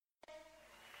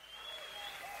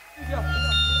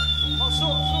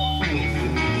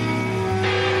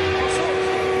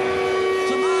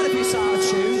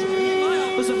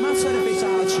Doesn't matter if it's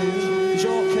out of tune, because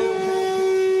you're cool.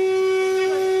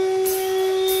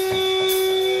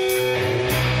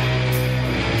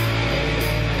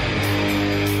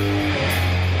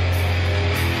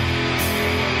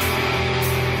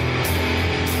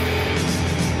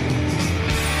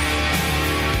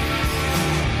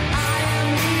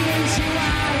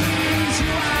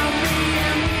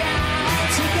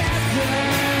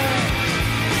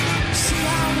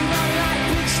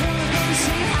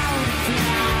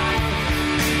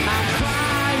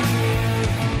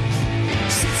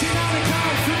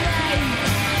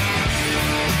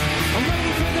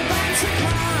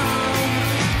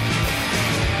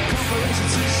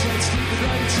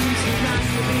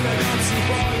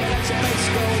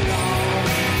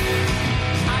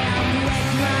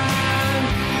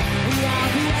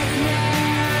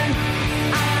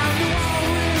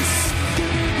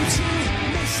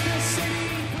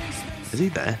 Is he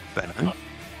there, Benno?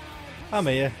 I'm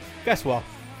here. Guess what?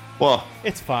 What?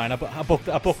 It's fine. I booked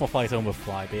my flight home with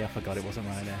Flybe. I forgot it wasn't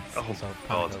Ryanair. Oh, So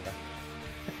God.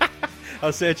 I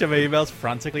was searching my emails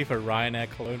frantically for Ryanair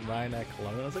Cologne.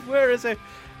 I was like, where is it?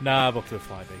 Nah, I booked it with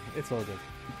Flybe. It's all good.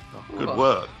 Oh, good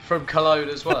work. From Cologne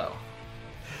as well.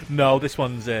 No, this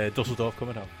one's Dusseldorf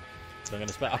coming up. So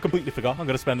I completely forgot. I'm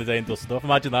going to spend the day in Dusseldorf.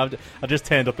 Imagine that. I just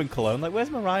turned up in Cologne. Like, where's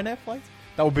my Ryanair flight?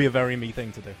 That would be a very me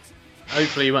thing to do.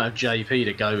 Hopefully you won't have JP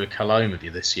to go with Cologne with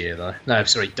you this year, though. No,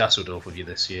 sorry, Dusseldorf with you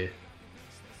this year.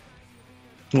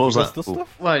 What was that?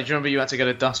 Dusseldorf? Well, do you remember you had to go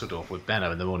to Dusseldorf with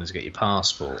Benno in the morning to get your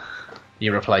passport?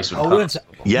 Your replacement Oh, passport.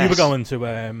 Yes. You were going to...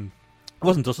 it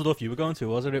wasn't Dusseldorf you were going to,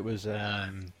 was it? It was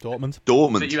Dortmund.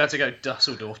 Dortmund. So you had to go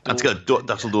Dusseldorf. I had to go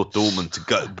Dusseldorf, Dortmund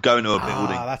to go into a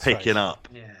building, that's picking right. up,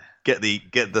 Yeah. get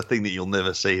the thing that you'll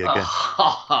never see again.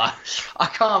 I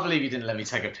can't believe you didn't let me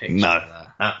take a picture No, of that.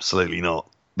 absolutely not.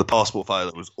 The passport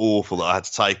photo was awful that I had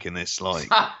to take in this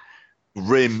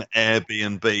Rim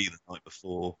Airbnb the night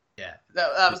before. Yeah,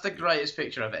 that was the greatest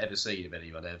picture I've ever seen of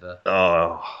anyone ever.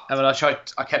 Oh, And when I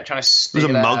kept trying to steal a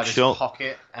it out mug of his shot.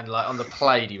 pocket, and like on the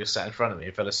plane he was sat in front of me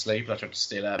and fell asleep, and I tried to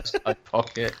steal it out of his own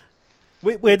pocket.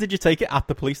 Where did you take it? At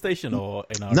the police station or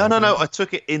in our... no. I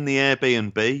took it in the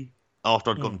Airbnb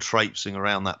after I'd gone traipsing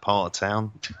around that part of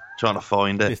town trying to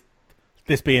find it.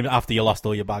 This being after you lost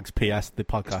all your bags. P.S. The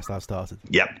podcast has started.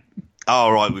 Yep.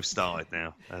 All right, we've started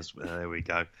now. There we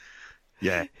go.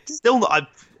 Yeah. Still,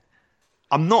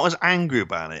 I'm not as angry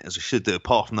about it as I should do.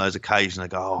 Apart from those occasions, I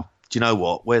go, "Oh, do you know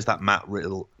what? Where's that Matt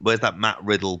Riddle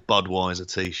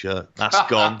Budweiser T-shirt? That's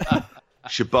gone.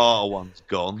 Shibata one's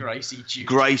gone.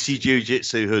 Gracie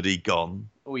Jiu-Jitsu hoodie gone.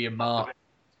 all your mark.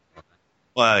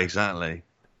 Well, exactly.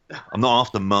 I'm not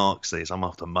after marks. I'm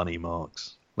after money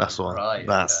marks. That's what. Right,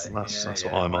 That's okay. what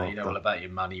Yeah, I'm well, after. You know all about your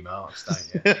money marks,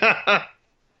 don't you?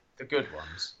 The good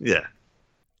ones. Yeah.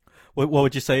 What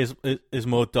would you say is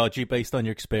more dodgy based on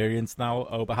your experience now,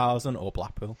 Oberhausen or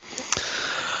Blackpool?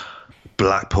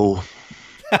 Blackpool.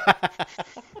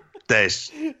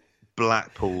 There's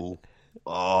Blackpool.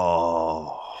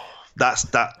 Oh, that's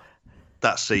that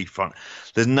seafront.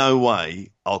 There's no way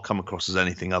I'll come across as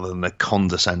anything other than a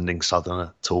condescending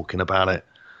southerner talking about it.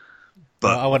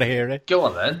 But I want to hear it. Go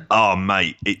on then. oh,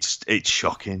 mate, it's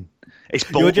shocking. It's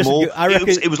You're just- Baltimore. I reckon-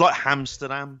 It was like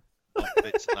Amsterdam. Like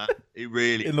bits of that. It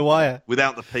really In the Wire.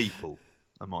 without the people.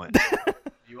 I might.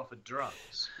 You offered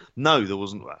drugs. No, there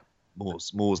wasn't that.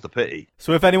 More's the pity.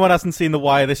 So if anyone hasn't seen The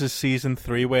Wire, this is season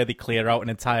 3 where they clear out an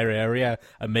entire area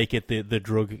and make it the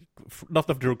drug, not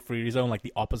the drug-free zone, like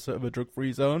the opposite of a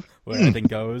drug-free zone where anything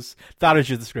goes. That is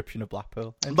your description of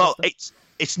Blackpool. Well, Interesting.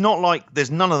 it's not like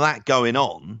there's none of that going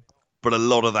on, but a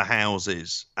lot of the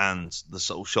houses and the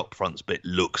sort of shop fronts bit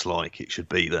looks like it should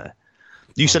be there.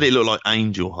 You said it looked like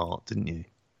Angel Heart, didn't you?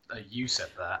 You said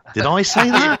that. Did I say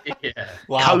that? Yeah.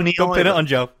 Wow, Coney don't pin it Island. on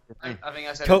Joe. I think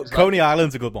I said it was like- Coney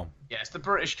Island's a good one. Yeah, it's the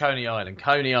British Coney Island.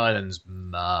 Coney Island's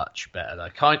much better though.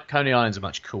 Coney Island's a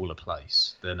much cooler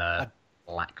place than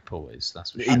Blackpool is.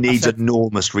 That's for It sure. needs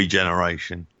enormous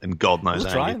regeneration, and God knows We'll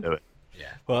how try you and- do it. Yeah.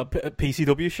 Well, a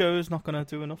PCW show is not going to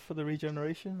do enough for the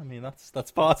regeneration. I mean, that's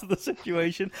part of the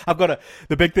situation. The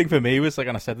big thing for me was, like,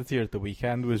 and I said it to you at the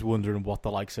weekend, was wondering what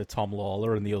the likes of Tom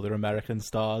Lawler and the other American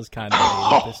stars kind of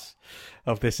made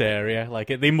of this area. Like,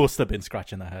 they must have been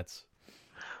scratching their heads.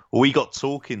 Well, we got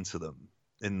talking to them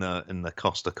in the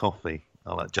Costa Coffee.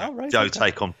 I'll let Joe, Oh, right, Joe okay.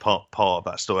 take on part of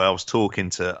that story. I was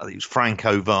talking to, I think it was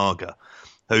Franco Varga,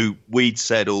 who we'd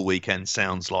said all weekend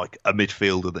sounds like a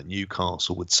midfielder that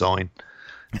Newcastle would sign.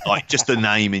 Like just the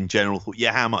name in general. Thought,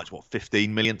 yeah, how much? What,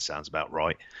 15 million? Sounds about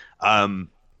right.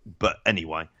 But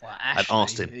anyway, Well, I'd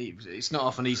asked him. It's not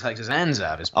often he takes his hands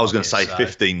out of his pocket. I was going to say so.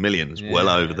 15 million is well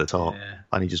over the top. Yeah.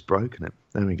 And he just broken it.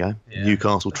 There we go. Yeah.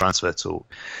 Newcastle transfer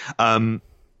talk.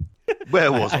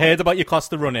 Where was I heard about your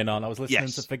Costa run-in on. I was listening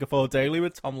Yes. to Figure 4 Daily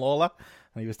with Tom Lawler,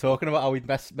 and he was talking about how he'd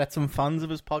met some fans of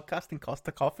his podcast in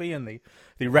Costa Coffee, and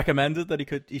they recommended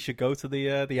that he should go to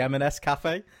the M&S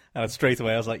cafe. And straight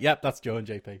away I was like, "Yep, that's Joe and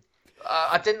JP."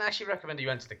 I didn't actually recommend he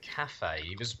went to the cafe.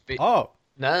 He was Oh,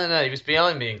 no, he was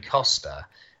behind me in Costa,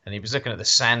 and he was looking at the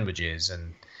sandwiches,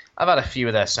 and I've had a few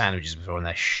of their sandwiches before, and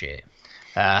they're shit.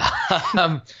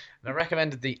 And I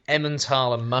recommended the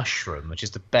Emmentaler mushroom, which is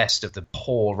the best of the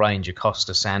poor range of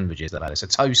Costa sandwiches that I've had. It's a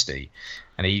toasty,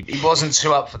 and he wasn't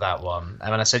too up for that one. And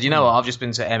when I said, you know what, I've just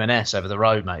been to M&S over the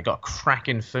road, mate. Got a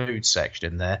cracking food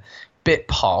section in there, bit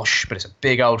posh, but it's a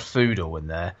big old food hall in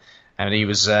there. And he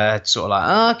was sort of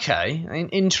like, okay,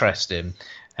 interesting.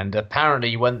 And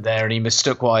apparently he went there and he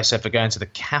mistook what I said for going to the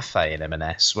cafe in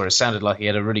M&S, where it sounded like he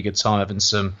had a really good time having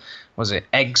some, what was it,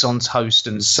 eggs on toast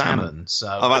and salmon. So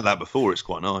I've had that before. It's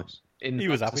quite nice. He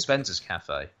was happy. Spencer's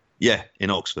Cafe. Yeah,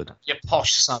 in Oxford. You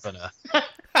posh southerner.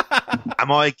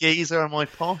 Am I a geezer? Am I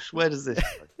posh? Where does this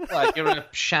go? Well, you're a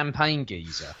champagne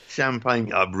geezer.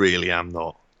 Champagne? I really am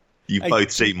not. You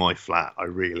both see my flat. I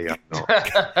really am not.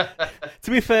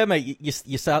 to be fair, mate, you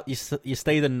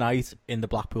stayed a night in the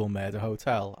Blackpool Murder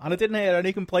Hotel, and I didn't hear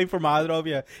any complaint from either of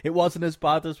you. It wasn't as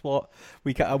bad as what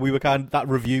we were that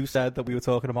review said that we were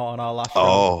talking about on our last show.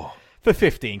 Oh, For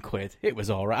 15 quid, it was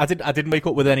all right. I didn't wake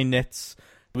up with any nits.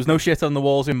 There was no shit on the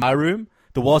walls in my room.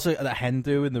 There was a hen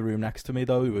do in the room next to me,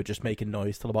 though. We were just making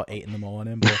noise till about 8 in the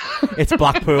morning. But it's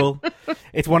Blackpool.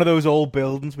 It's one of those old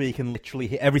buildings where you can literally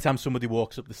hear, every time somebody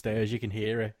walks up the stairs, you can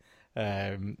hear it.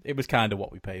 It was kind of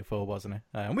what we paid for, wasn't it?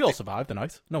 And we all survived the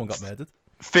night. No one got murdered.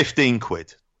 15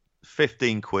 quid.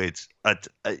 15 quid.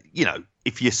 You know,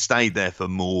 if you stayed there for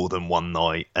more than one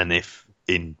night, and if,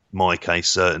 in my case,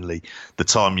 certainly, the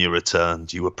time you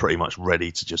returned, you were pretty much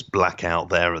ready to just black out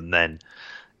there and then,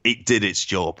 it did its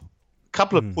job. A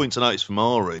couple of points of notice from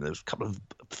our room. There was a couple of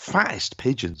fattest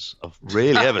pigeons I've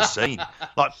really ever seen.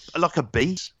 Like a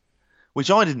beast,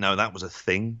 which I didn't know that was a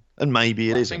thing, and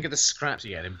maybe it is. Think of the scraps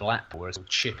you get in Blackpool, where it's all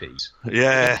chippies.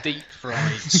 Yeah. They're deep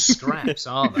fried scraps,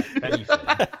 aren't they? If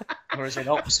anything. Whereas in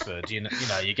Oxford, you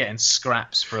know, you're getting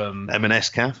scraps from M&S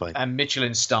Cafe and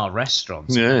Michelin star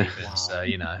restaurants. Yeah. Even. So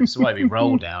you know, it's the way we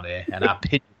roll down here, and our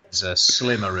pigeons are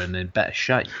slimmer and in better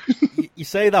shape. You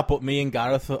say that, but me and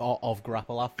Gareth of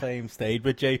Grapple App fame stayed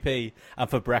with JP, and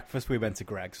for breakfast we went to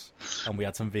Greg's, and we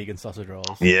had some vegan sausage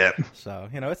rolls. Yeah. So,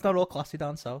 you know, it's not all classy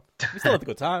down south. We still had a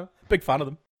good time. Big fan of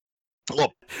them.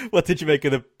 Well, What did you make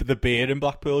of the beer in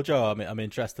Blackpool, Joe? I'm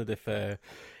interested if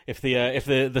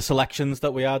the selections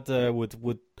that we had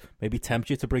would maybe tempt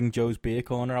you to bring Joe's Beer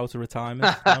Corner out of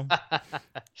retirement.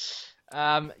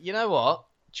 You know what?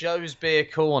 Joe's Beer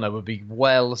Corner would be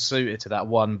well suited to that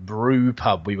one brew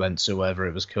pub we went to, whatever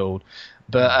it was called.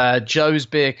 But Joe's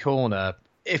Beer Corner,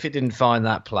 if it didn't find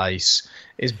that place,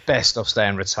 is best off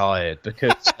staying retired,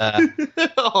 because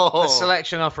the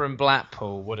selection offer in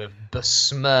Blackpool would have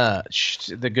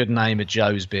besmirched the good name of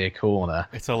Joe's Beer Corner.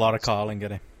 It's a lot of Carling,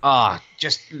 getting.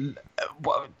 Just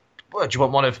what do you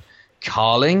want? One of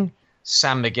Carling,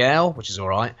 San Miguel, which is all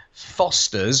right,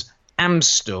 Foster's,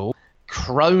 Amstel,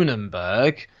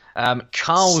 Kronenberg,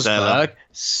 Carlsberg,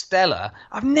 Stella.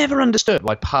 I've never understood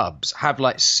why pubs have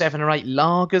like 7 or 8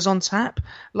 lagers on tap.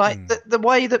 Like the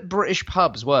way that British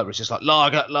pubs work, it's just like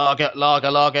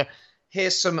lager.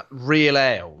 Here's some real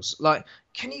ales. Like,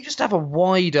 can you just have a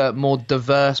wider, more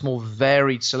diverse, more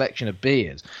varied selection of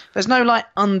beers? There's no like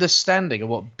understanding of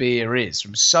what beer is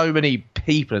from so many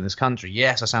people in this country.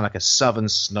 Yes, I sound like a southern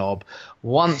snob.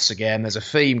 Once again, there's a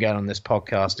theme going on this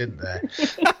podcast, isn't there?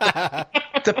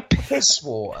 The piss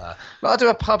water. Like, I do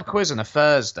a pub quiz on a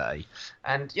Thursday,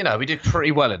 and you know we did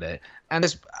pretty well in it. And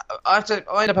I end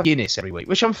up having Guinness every week,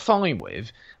 which I'm fine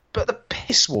with. But the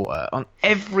piss water on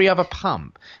every other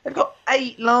pump, they've got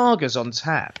 8 lagers on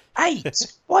tap.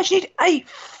 8? Why do you need 8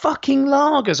 fucking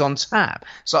lagers on tap?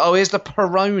 So, here's the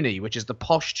Peroni, which is the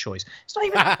posh choice. It's not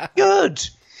even good.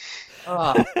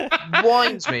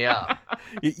 Winds me up.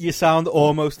 You sound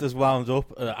almost as wound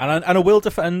up, and I will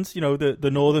defend, you know,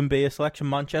 the Northern beer selection.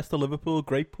 Manchester, Liverpool,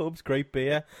 great pubs, great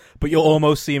beer, but you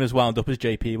almost seem as wound up as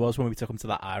JP was when we took him to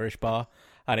that Irish bar,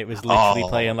 and it was literally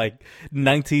playing like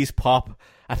 90s pop.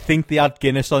 I think they had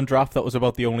Guinness on draft. That was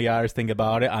about the only Irish thing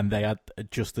about it, and they had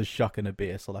just as shocking a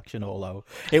beer selection. Although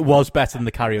it was better than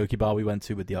the karaoke bar we went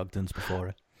to with the Ogdens before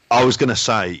it. I was going to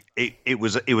say it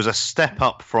was a step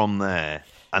up from there.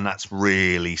 and that's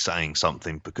really saying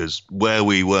something, because where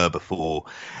we were before,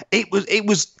 it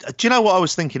was. Do you know what I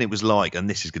was thinking it was like? And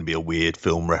this is going to be a weird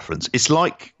film reference. It's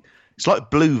like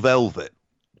Blue Velvet.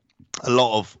 A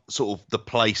lot of sort of the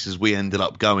places we ended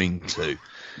up going to,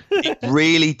 it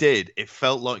really did. It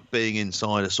felt like being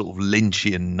inside a sort of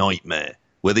Lynchian nightmare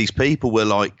where these people were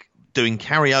like doing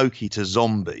karaoke to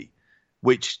Zombie,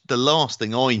 which the last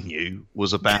thing I knew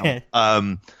was about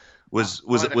was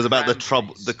about the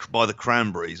trouble by the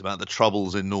Cranberries, about the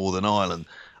troubles in Northern Ireland.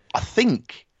 I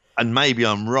think, and maybe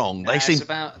I'm wrong. It's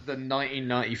about the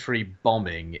 1993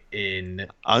 bombing in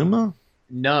Omagh.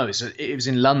 No, it was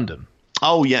in London.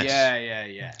 Oh yes.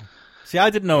 Yeah. See, I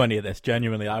didn't know any of this.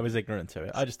 Genuinely, I was ignorant to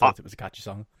it. I just thought it was a catchy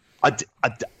song.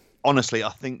 Honestly, I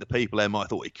think the people there might have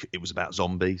thought it was about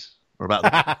zombies or about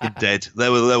the dead. They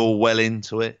were well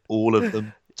into it, all of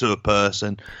them, to a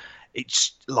person.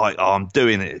 It's like, I'm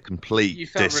doing it a complete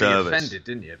disservice. You felt really offended,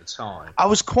 didn't you, at the time? I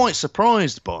was quite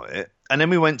surprised by it. And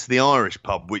then we went to the Irish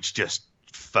pub, which just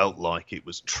felt like it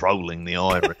was trolling the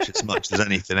Irish as much as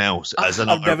anything else.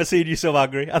 I've never seen you so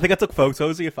angry. I think I took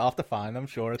photos of you after fine. I'm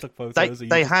sure I took photos of you.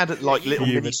 They had like little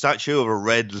mini statue of a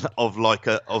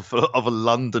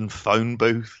London phone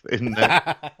booth in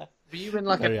there. Were you in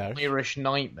like an Irish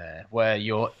nightmare where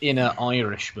your inner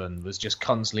Irishman was just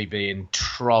constantly being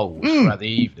trolled throughout the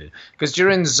evening? Because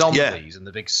during Zombies and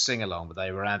the big sing-along that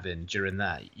they were having during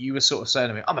that, you were sort of saying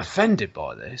to me, I'm offended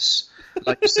by this.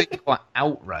 Like, you seemed quite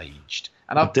outraged.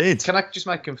 And I did. Can I just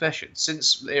make a confession?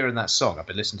 Since hearing that song, I've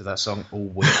been listening to that song all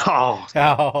week.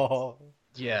 Oh.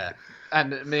 Yeah.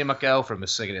 And me and my girlfriend were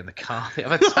singing it in the car the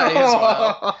other day as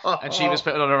well. And she was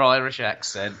putting on her Irish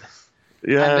accent.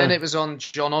 Yeah. And then it was on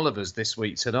John Oliver's This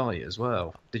Week Tonight as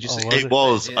well. Did you see it? It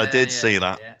was. Yeah, I did see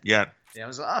that. Yeah. I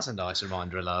was like, that's a nice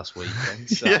reminder of last weekend.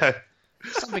 So yeah.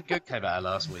 Something good came out of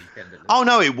last weekend. Oh,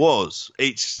 no, it was.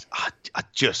 I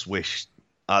just wish,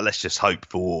 let's just hope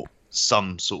for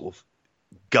some sort of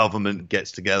government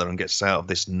gets together and gets out of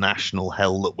this national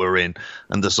hell that we're in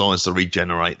and decides to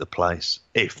regenerate the place,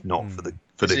 if not for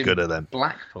the good of them.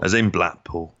 Blackpool. As in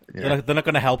Blackpool. Yeah. They're not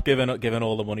going to help giving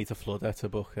all the money to Fludder to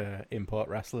book import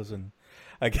wrestlers and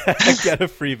get a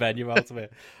free venue out of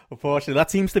it. Unfortunately,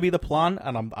 that seems to be the plan,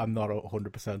 and I'm not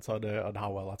 100% on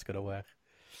how well that's going to work.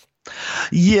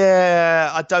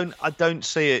 Yeah, I don't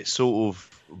see it sort of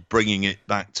bringing it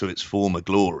back to its former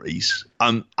glories.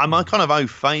 I'm kind of au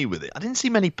fait with it. I didn't see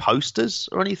many posters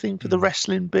or anything for the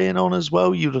wrestling being on as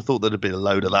well. You'd have thought there'd have been a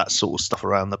load of that sort of stuff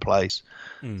around the place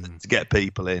to get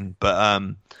people in. But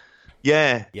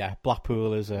yeah,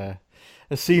 Blackpool has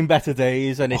seen better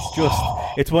days, and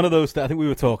it's one of those that I think we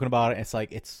were talking about. It's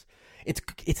like it's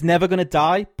never going to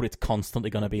die, but it's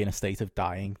constantly going to be in a state of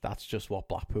dying. That's just what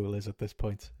Blackpool is at this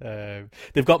point.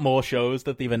 They've got more shows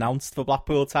that they've announced for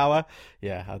Blackpool Tower.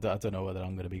 Yeah, I don't know whether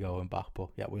I'm going to be going back, but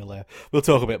yeah, we'll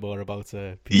talk a bit more about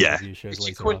PW shows later on.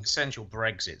 It's a quintessential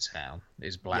Brexit town,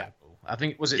 is Blackpool. Yeah. I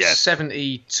think, was it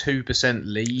 72%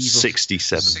 leave?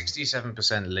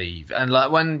 67% leave. And like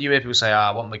when you hear people say,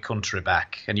 I want my country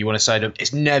back, and you want to say to them,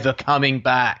 it's never coming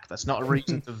back. That's not a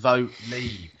reason to vote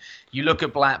leave. You look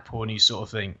at Blackpool and you sort of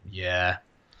think, yeah.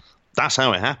 That's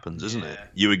how it happens, isn't it?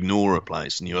 You ignore a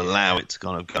place and you allow it to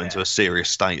kind of go into a serious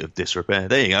state of disrepair.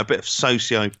 There you go, a bit of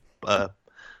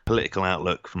socio-political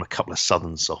outlook from a couple of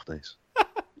southern softies.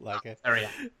 Like it. Very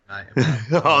happy, mate.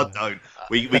 Oh, don't.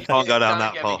 We can't go down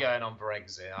that path. Don't get me going on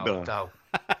Brexit.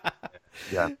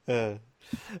 Yeah.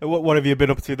 What have you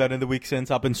been up to then in the week since?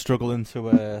 I've been struggling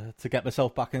to get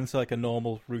myself back into like a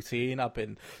normal routine. I've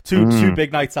been two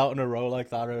big nights out in a row like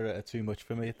that are too much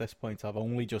for me at this point. I'm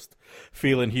only just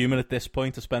feeling human at this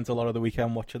point. I spent a lot of the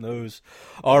weekend watching those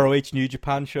ROH New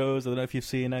Japan shows. I don't know if you've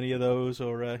seen any of those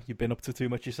or you've been up to too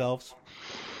much yourselves.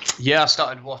 Yeah, I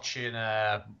started watching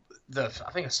I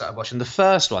think I started watching the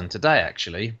first one today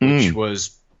actually, which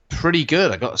was pretty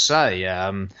good, I got to say.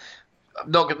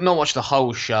 Not watched the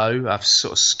whole show. I've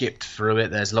sort of skipped through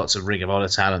it. There's lots of Ring of Honor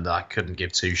talent that I couldn't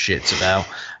give two shits about.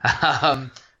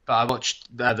 But I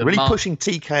watched pushing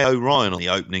TK O'Ryan on the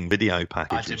opening video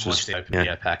package. I did watch the opening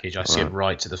video package. I skipped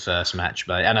right to the first match,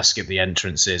 mate, and I skipped the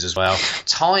entrances as well.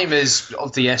 Time is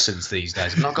of the essence these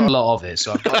days. I've not got a lot of it,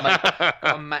 so I've got to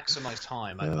maximise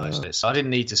time at most of it. So I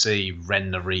didn't need to see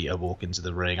Ren Narita walk into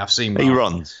the ring. I've seen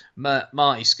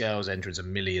Marty Scurll's entrance a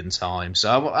million times,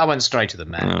 so I went straight to the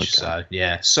match. Okay. So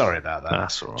yeah, sorry about that.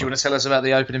 That's all right. Do you want to tell us about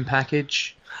the opening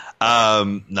package?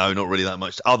 No, not really that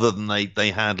much. Other than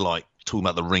they had like talking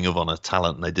about the Ring of Honor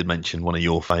talent, and they did mention one of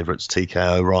your favourites,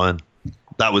 TK O'Ryan.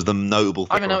 That was the notable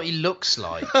thing. I don't even know what he looks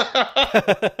like.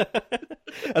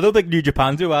 I don't think New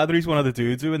Japan do either. He's one of the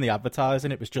dudes who in the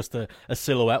advertising, it was just a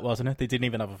silhouette, wasn't it? They didn't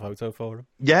even have a photo for him.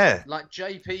 Yeah. Like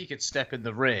JP could step in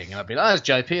the ring, and I'd be like, "Oh, there's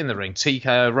JP in the ring." TK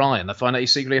O'Ryan. I find out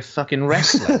he's secretly a fucking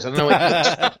wrestler. I don't know what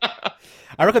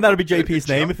I reckon that would be JP's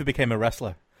name if he became a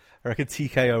wrestler. I reckon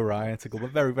TK O'Ryan. It's a good,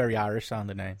 very, very Irish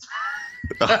sounding name.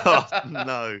 Oh,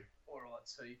 no. All right,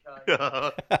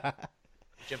 TK.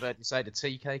 Have you ever heard you say to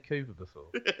TK Cooper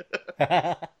before?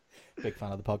 Big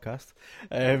fan of the podcast.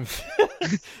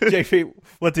 JP,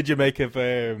 what did you make of?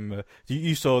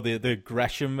 You saw the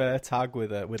Gresham tag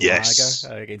with Yes.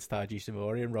 Liger against Taiji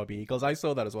Ishimori and Robbie Eagles. I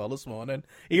saw that as well this morning.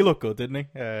 He looked good, didn't he?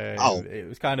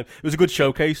 It was a good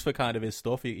showcase for kind of his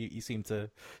stuff. He seemed to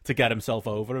get himself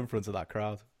over in front of that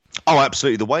crowd. Oh,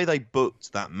 absolutely. The way they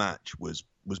booked that match was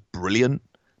brilliant.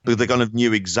 Because they kind of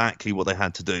knew exactly what they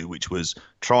had to do, which was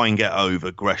try and get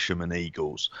over Gresham and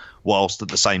Eagles, whilst at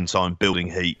the same time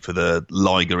building heat for the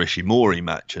Liger Ishimori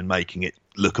match and making it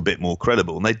look a bit more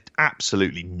credible. And they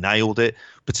absolutely nailed it.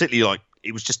 Particularly, like,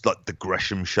 it was just like the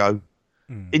Gresham show.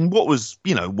 In what was,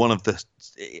 one of the,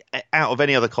 out of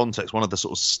any other context, one of the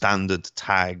sort of standard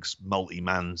tags,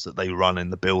 multi-mans that they run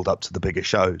in the build-up to the bigger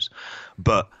shows.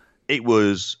 But it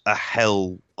was a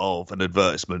hell of an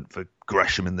advertisement for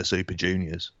Gresham in the Super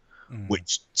Juniors,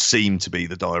 which seemed to be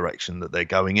the direction that they're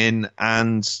going in.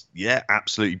 And yeah,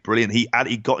 absolutely brilliant. He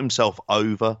got himself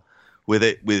over with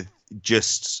it, with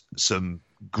just some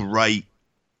great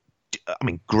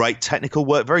technical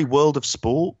work, very World of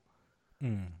Sport.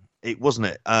 It wasn't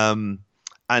it. And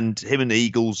him and the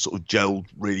Eagles sort of gelled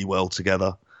really well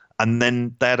together. And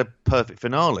then they had a perfect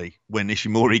finale when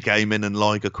Ishimori came in and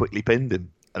Liger quickly pinned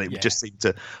him. And it just seemed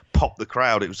to pop the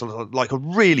crowd. It was like a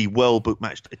really well-booked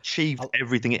match. Achieved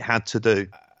everything it had to do.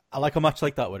 I like a match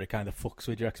like that where it kind of fucks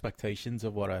with your expectations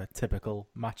of what a typical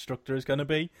match structure is going to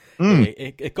be.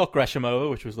 It got Gresham over,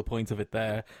 which was the point of it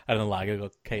there. And then Liger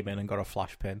came in and got a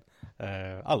flash pin.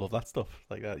 I love that stuff.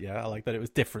 Like that. Yeah, I like that it was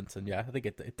different. And yeah, I think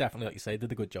it definitely, like you say,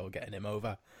 did a good job of getting him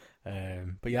over.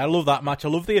 But yeah, I love that match.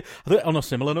 I think on a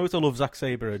similar note, I love Zack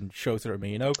Sabre and Shota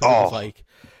Umino. Because it was like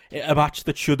a match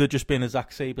that should have just been a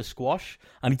Zack Sabre squash.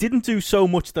 And he didn't do so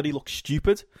much that he looked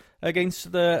stupid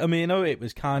against the Umino. It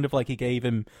was kind of like he gave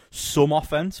him some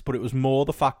offense, but it was more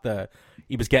the fact that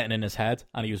he was getting in his head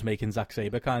and he was making Zack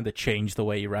Sabre kind of change the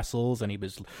way he wrestles. And he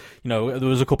was, there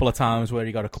was a couple of times where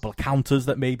he got a couple of counters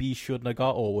that maybe he shouldn't have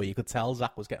got, or where you could tell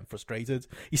Zack was getting frustrated.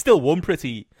 He still won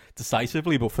pretty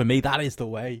decisively, but for me, that is the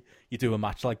way you do a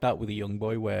match like that with a young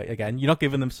boy, where, again, you're not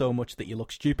giving them so much that you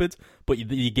look stupid, but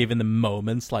you're giving them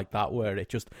moments like that where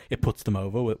it puts them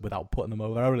over without putting them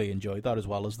over. I really enjoyed that, as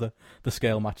well as the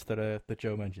scale match that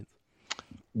Joe mentioned.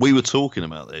 We were talking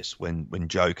about this when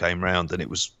Joe came round, and it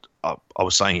was, I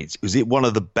was saying, was it one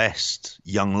of the best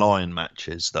Young Lion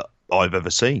matches that I've ever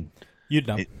seen? You'd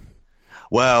know.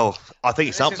 Well, I think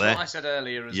it's up there. This is what I said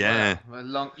earlier as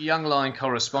well. Young Lion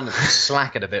correspondent has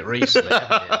slackened a bit recently,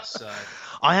 haven't you? So.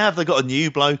 I have. They got a new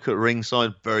bloke at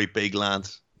ringside, very big lad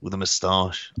with a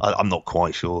moustache. I'm not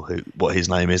quite sure what his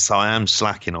name is, so I am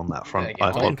slacking on that front.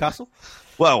 Iron Castle?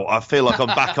 Well, I feel like I'm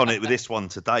back on it with this one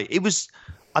today. It was,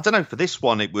 I don't know, for this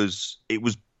one, it was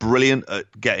brilliant at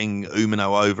getting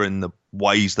Umino over in the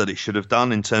ways that it should have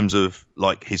done, in terms of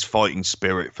like his fighting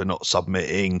spirit for not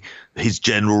submitting, his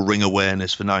general ring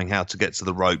awareness for knowing how to get to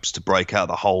the ropes to break out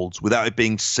the holds without it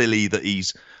being silly that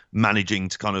he's managing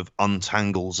to kind of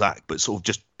untangle Zack, but sort of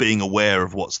just being aware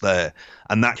of what's there.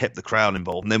 And that kept the crowd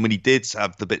involved. And then when he did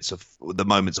have the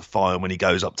moments of fire, when he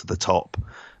goes up to the top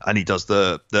and he does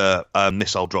the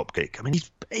missile drop kick, I mean,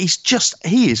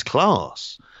 he is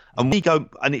class. And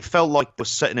it felt like we're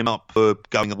setting him up for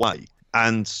going away.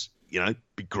 And, it'd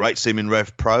be great to see him in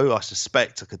Rev Pro. I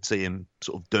suspect I could see him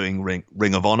sort of doing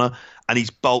Ring of Honor. And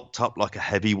he's bulked up like a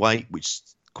heavyweight, which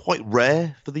is quite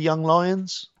rare for the Young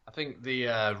Lions. I think the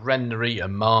Ren Narita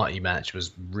Marty match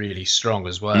was really strong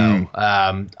as well.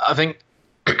 I think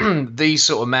these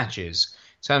sort of matches,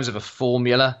 in terms of a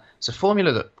formula, it's a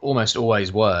formula that almost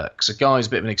always works. A guy's a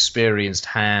bit of an experienced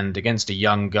hand against a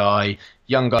young guy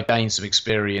gains some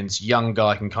experience, young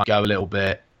guy can kind of go a little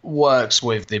bit, works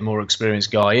with the more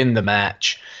experienced guy in the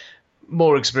match.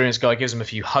 More experienced guy gives them a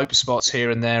few hope spots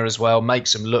here and there as well,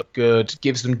 makes them look good,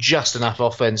 gives them just enough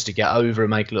offense to get over and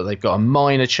make it look they've got a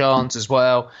minor chance as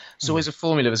well. It's always a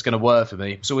formula that's going to work for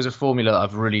me. It's always a formula that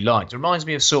I've really liked. It reminds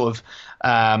me of sort of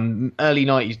early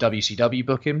 90s WCW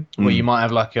booking, where you might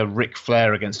have like a Ric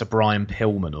Flair against a Brian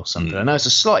Pillman or something. I know it's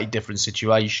a slightly different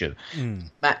situation.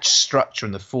 Match structure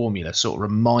and the formula sort of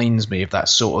reminds me of that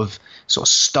sort of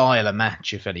style of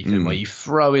match, if anything, where you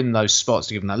throw in those spots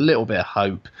to give them that little bit of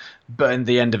hope. But in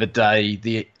the end of the day,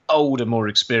 the older, more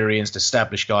experienced,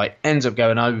 established guy, ends up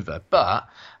going over. But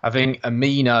I think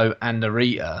Amino and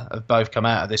Narita have both come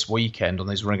out of this weekend on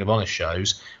these Ring of Honor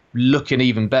shows looking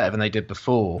even better than they did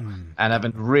before and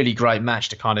having a really great match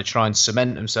to kind of try and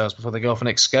cement themselves before they go off on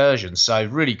excursion. So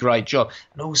really great job.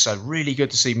 And also really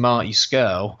good to see Marty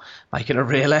Scurll making a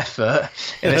real effort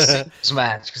in a singles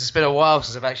match, because it's been a while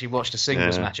since I've actually watched a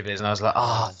singles match of his, and I was like,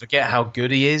 I forget how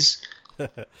good he is.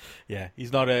 Yeah,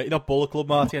 he's not Bullet Club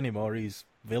Marty anymore. He's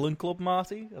Villain Club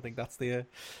Marty. I think that's the.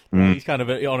 He's kind of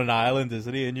on an island,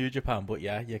 isn't he, in New Japan? But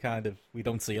yeah, we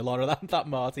don't see a lot of that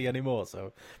Marty anymore.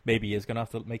 So maybe he's gonna have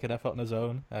to make an effort on his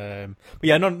own. But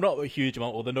yeah, not a huge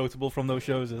amount. Other notable from those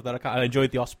shows is that I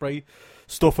enjoyed the Ospreay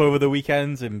stuff over the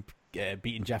weekends and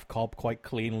beating Jeff Cobb quite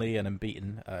cleanly, and then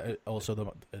beating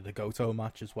also the Goto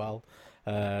match as well.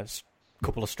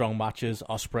 Couple of strong matches.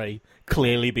 Ospreay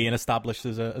clearly being established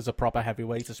as a proper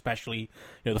heavyweight, especially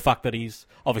the fact that he's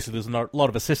obviously there's a lot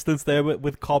of assistance there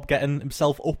with Cobb getting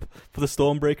himself up for the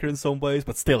Stormbreaker in some ways,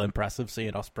 but still impressive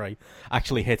seeing Ospreay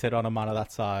actually hit it on a man of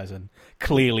that size and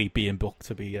clearly being booked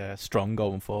to be strong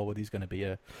going forward. He's going to be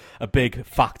a big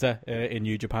factor in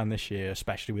New Japan this year,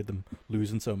 especially with them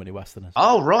losing so many Westerners.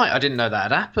 Oh right, I didn't know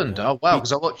that had happened. Yeah. Oh wow,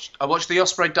 because I watched the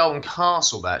Ospreay Dalton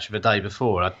Castle match the day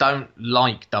before. I don't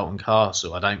like Dalton Castle.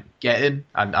 I don't get him,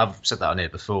 and I've said that on here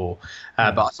before.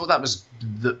 But I thought that was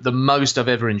the most I've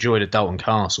ever enjoyed a Dalton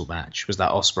Castle match was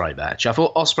that Ospreay match. I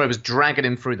thought Ospreay was dragging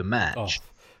him through the match.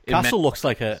 Castle looks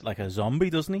like a zombie,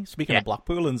 doesn't he? Speaking of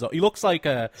Blackpool, he looks like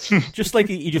just like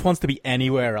he just wants to be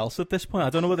anywhere else at this point. I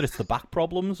don't know whether it's the back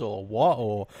problems or what.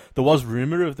 Or there was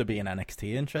rumor of there being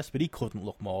NXT interest, but he couldn't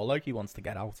look more like he wants to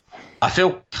get out. I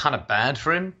feel kind of bad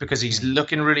for him because he's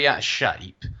looking really out of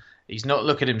shape. He's not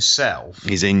looking at himself.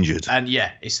 He's injured. And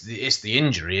yeah, it's the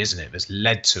injury, isn't it, that's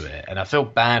led to it. And I feel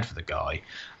bad for the guy.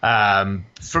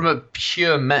 From a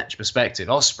pure match perspective,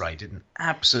 Ospreay did an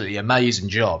absolutely amazing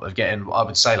job of getting, I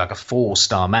would say, like a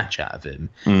 4-star match out of him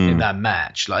in that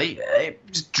match. Like,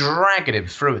 just dragging him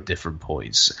through at different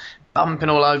points. Bumping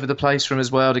all over the place for him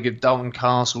as well to give Dalton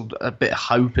Castle a bit of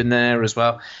hope in there as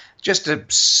well. Just a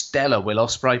stellar Will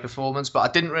Ospreay performance, but I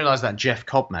didn't realise that Jeff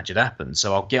Cobb match had happened,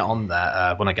 so I'll get on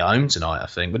that when I get home tonight, I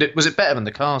think. But was it better than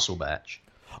the Castle match?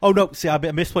 Oh no! See, I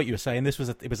missed what you were saying. It was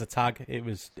a tag. It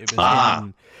was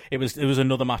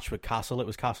another match with Castle. It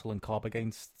was Castle and Cobb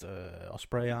against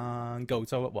Ospreay and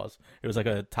Goto. It was like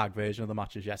a tag version of the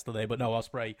matches yesterday. But no,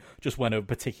 Ospreay just went over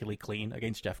particularly clean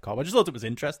against Jeff Cobb. I just thought it was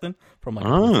interesting from like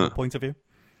a point of view.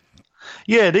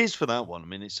 Yeah, it is for that one. I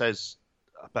mean, it says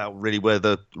about really where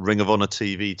the Ring of Honor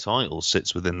TV title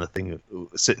sits within the thing,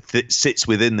 sits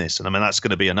within this, and I mean that's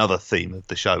going to be another theme of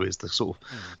the show, is the sort of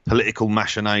political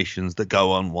machinations that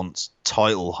go on once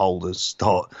title holders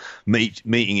start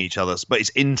meeting each other. But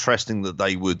it's interesting that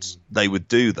they would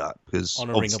do that, because on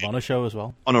a Ring of Honor show as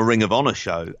well, on a Ring of Honor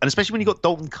show, and especially when you got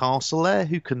Dalton Castle there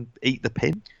who can eat the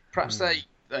pin. Perhaps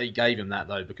they gave him that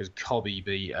though because Cobby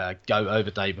beat Goat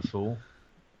over day before.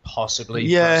 Possibly.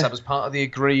 Yeah. Perhaps that was part of the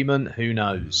agreement. Who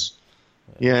knows?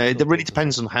 Yeah, it really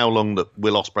depends on how long that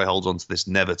Will Ospreay holds on to this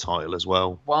Never title as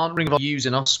well. Well, Ring of Honor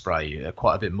using Ospreay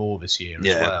quite a bit more this year as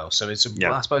well. So it's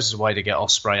I suppose it's a way to get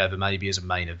Ospreay over maybe as a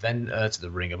main eventer to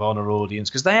the Ring of Honor audience,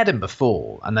 because they had him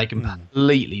before and they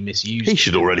completely misused him. He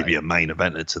should already be a main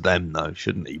eventer to them, though,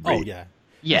 shouldn't he? Really? Oh yeah.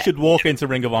 Yeah. He should walk into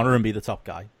Ring of Honor and be the top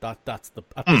guy. That's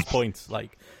at this point,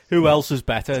 like, who else is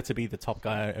better to be the top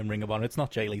guy in Ring of Honor? It's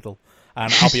not Jay Lethal.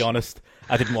 And I'll be honest,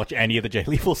 I didn't watch any of the Jay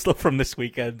Lethal stuff from this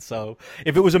weekend. So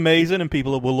if it was amazing and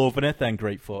people were loving it, then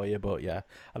great for you. But yeah,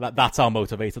 that's how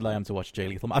motivated I am to watch Jay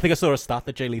Lethal. I think I saw a stat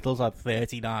that Jay Lethal's had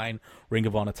 39 Ring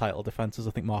of Honor title defenses.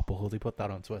 I think Mark Buhuldi put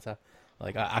that on Twitter.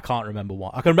 Like, I can't remember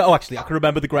one. I can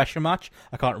remember the Gresham match.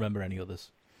 I can't remember any others.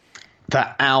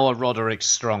 That hour Roderick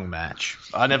Strong match.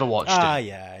 I never watched it.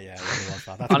 Yeah.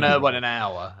 I know it went an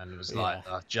hour, and it was like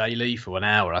Jay Lethal an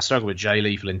hour. I struggle with Jay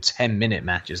Lethal in 10-minute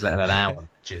matches, let alone hour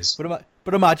matches.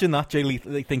 But imagine that Jay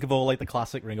Lethal. They think of all like the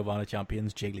classic Ring of Honor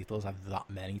champions. Jay Lethal's have that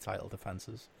many title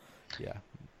defenses. Yeah.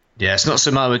 Yeah, it's not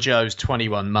Samoa Joe's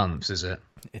 21 months, is it?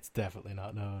 It's definitely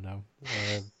not. No.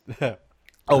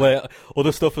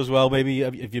 Other stuff as well. Maybe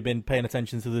have you been paying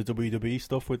attention to the WWE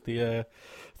stuff with the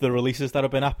releases that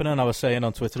have been happening? I was saying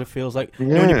on Twitter, it feels like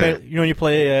when you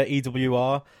play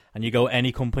EWR and you go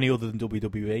any company other than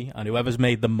WWE, and whoever's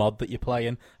made the mod that you're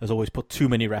playing has always put too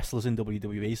many wrestlers in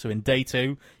WWE. So in day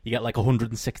 2, you get like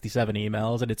 167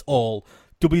 emails, and it's all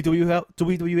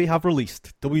WWE have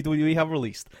released. WWE have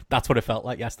released. That's what it felt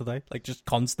like yesterday. Like just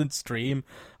constant stream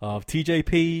of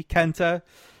TJP, Kenta,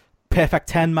 Perfect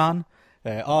 10 Man.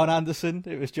 Arn Anderson.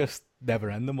 It was just never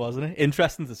ending, wasn't it?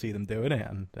 Interesting to see them doing it,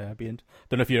 and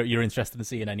don't know if you're interested in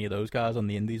seeing any of those guys on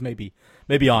the Indies.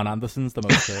 Maybe Arn Anderson's the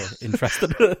most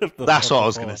interested. That's what I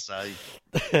was going to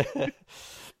say.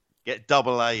 Get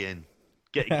Double A in.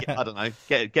 Get I don't know.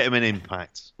 Get him in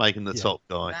Impact. Make him the top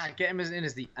guy. Nah, get him in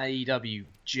as the AEW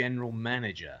general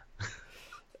manager,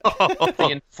 the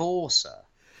enforcer.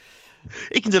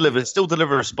 He can still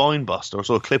deliver a spine buster. I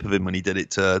saw a clip of him when he did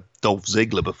it to Dolph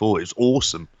Ziggler before. It was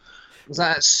awesome. Was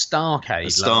that at Starrcade?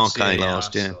 Starrcade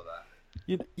last year.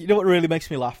 You know what really makes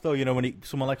me laugh though? You know, when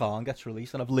someone like Arn gets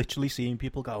released, and I've literally seen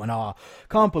people going,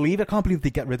 can't believe they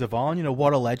get rid of Arn. You know,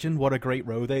 what a legend, what a great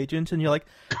road agent. And you're like,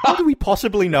 how do we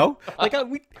possibly know? Like,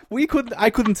 I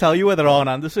couldn't tell you whether Arn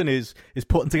Anderson is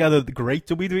putting together the great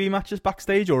WWE matches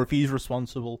backstage, or if he's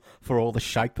responsible for all the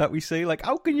shite that we see. Like,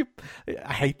 how can you?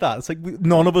 I hate that. It's like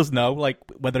none of us know, like,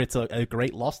 whether it's a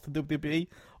great loss to WWE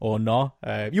or not.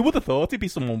 You would have thought he'd be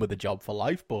someone with a job for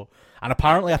life, and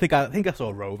apparently I think I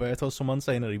saw Robert or someone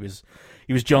saying that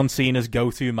he was John Cena's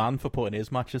go-to man for putting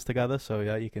his matches together. So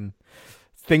yeah, you can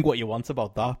think what you want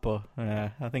about that, but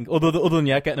I think other than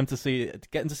getting to see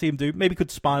him do, maybe could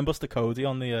spinebuster Cody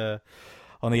on the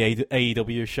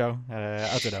AEW show.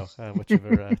 I don't know,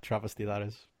 whichever travesty that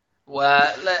is.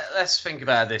 Well, let's think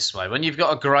about it this way. When you've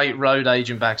got a great road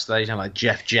agent backstage, like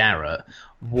Jeff Jarrett,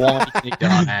 why do you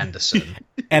get Anderson?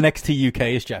 NXT UK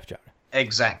is Jeff Jarrett.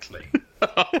 Exactly.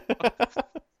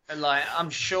 Like, I'm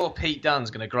sure Pete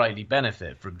Dunne's going to greatly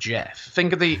benefit from Jeff.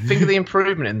 Think of the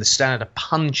improvement in the standard of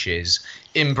punches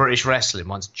in British wrestling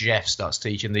once Jeff starts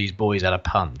teaching these boys how to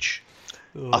punch.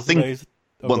 I think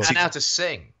And how to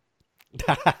sing.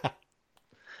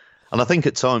 And I think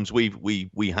at times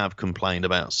we have complained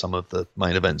about some of the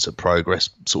main events at Progress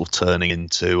sort of turning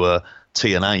into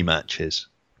TNA matches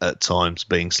at times,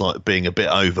 being a bit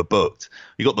overbooked.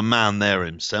 You got the man there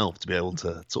himself to be able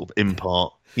to sort of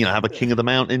impart, have a King of the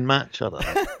Mountain match. I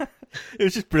don't know. It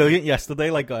was just brilliant yesterday.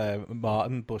 Like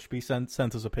Martin Bushby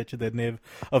sent us a picture, didn't he,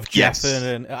 of Jeff,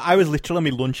 and I was literally on my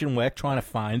lunch and work trying to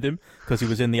find him because he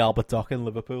was in the Albert Dock in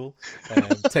Liverpool,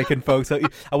 taking photos.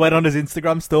 I went on his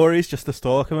Instagram stories just to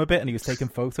stalk him a bit, and he was taking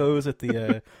photos at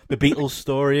the Beatles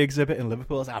story exhibit in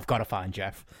Liverpool. I was like, I've got to find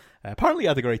Jeff. Apparently he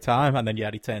had a great time, and then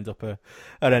he turned up at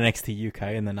NXT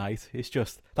UK in the night. It's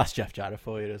just, that's Jeff Jarrett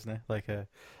for you, isn't it? Like I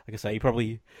say, he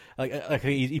probably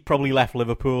he probably left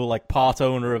Liverpool, like part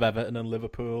owner of Everton and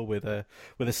Liverpool, with a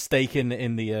stake in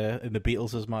the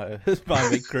Beatles as my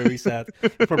mate crew. He said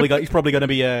he's probably going to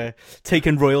be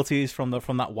taking royalties from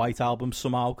that White Album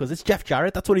somehow, because it's Jeff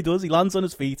Jarrett. That's what he does. He lands on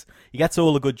his feet, he gets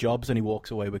all the good jobs, and he walks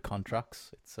away with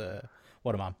contracts. It's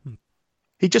what a man.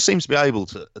 He just seems to be able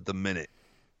to, at the minute,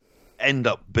 end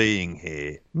up being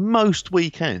here most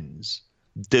weekends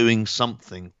doing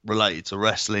something related to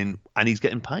wrestling, and he's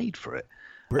getting paid for it.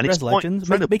 Brit Legends,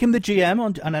 make him the GM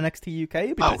on NXT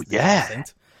UK. Oh yeah,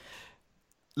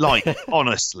 like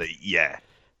honestly, yeah,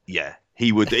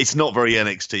 he would. It's not very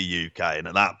NXT UK, and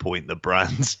at that point, the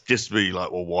brand's just really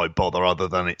like, well, why bother? Other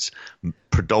than it's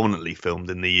predominantly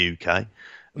filmed in the UK,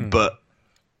 but.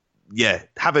 Yeah,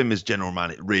 have him as general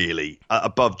manager, really.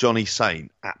 Above Johnny Saint,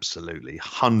 absolutely,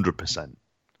 100%.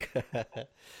 Have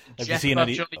you seen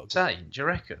any Johnny Saint, do you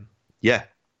reckon? Yeah.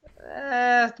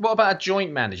 What about a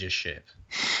joint managership?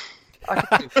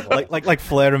 like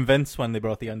Flair and Vince when they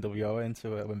brought the NWO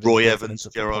into it. Roy Evans,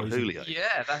 Gerard Houllier.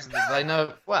 Yeah, they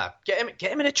know. Well, get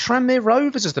him in a Tranmere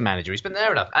Rovers as the manager. He's been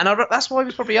there enough, and that's why he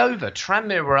was probably over.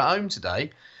 Tranmere were at home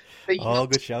today.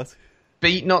 Good shout.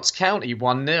 Beat Notts County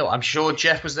 1-0. I'm sure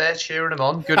Jeff was there cheering him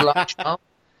on. Good luck, Charles.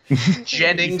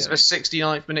 Jennings for a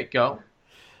 69th minute goal.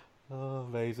 Oh,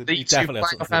 amazing. The two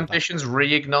playoff ambitions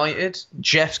reignited.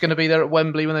 Jeff's going to be there at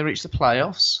Wembley when they reach the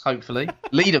playoffs, hopefully.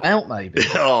 Lead him out, maybe.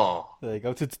 Oh. There you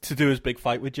go. To do his big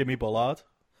fight with Jimmy Bullard.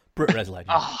 Brit Res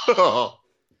legend. Oh.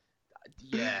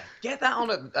 Yeah. Get that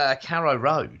on at Carrow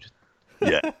Road.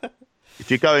 Yeah.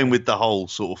 If you're going with the whole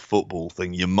sort of football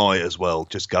thing, you might as well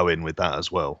just go in with that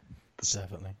as well.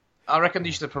 Definitely. I reckon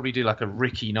you should probably do like a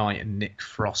Ricky Knight and Nick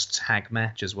Frost tag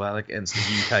match as well against the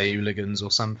UK hooligans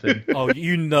or something. Oh,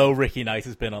 Ricky Knight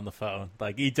has been on the phone.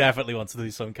 Like, he definitely wants to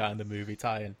do some kind of movie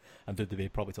tie-in, and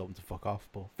WWE probably told him to fuck off,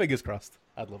 but fingers crossed.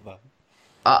 I'd love that.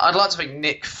 I'd like to think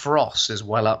Nick Frost is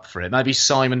well up for it. Maybe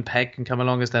Simon Pegg can come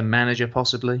along as their manager,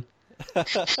 possibly.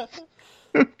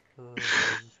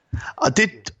 I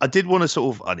did want to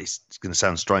sort of, and it's going to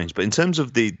sound strange, but in terms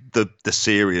of the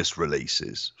serious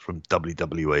releases from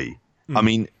WWE, I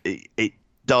mean, it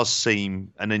does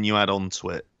seem, and then you add on to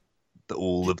it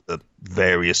all of the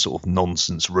various sort of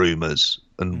nonsense rumours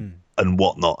and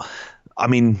whatnot. I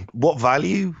mean, what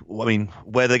value? I mean,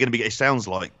 where they're going to be? It sounds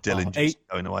like Dillinger's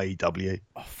going to AEW.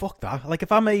 Oh, fuck that! Like,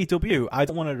 if I'm AEW, I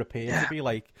don't want it to appear to be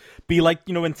like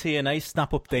you know when TNA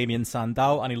snap up Damien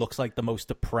Sandow and he looks like the most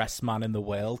depressed man in the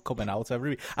world coming out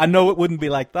every week. I know it wouldn't be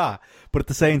like that, but at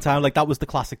the same time, like that was the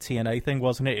classic TNA thing,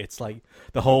 wasn't it? It's like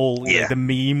the whole the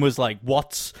meme was like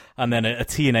what's, and then a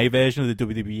TNA version of the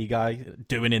WWE guy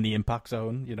doing in the Impact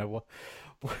Zone. You know what?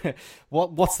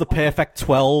 What's the perfect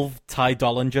 12 Ty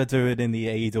Dollinger doing in the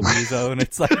AEW zone?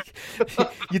 It's like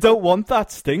you don't want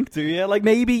that stink, do you? Like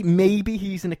maybe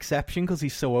he's an exception because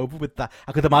he's so over with that.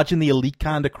 I could imagine the elite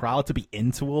kind of crowd to be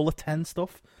into all the 10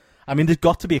 stuff. I mean, there's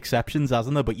got to be exceptions,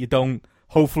 hasn't there? But you don't.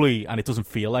 Hopefully, and it doesn't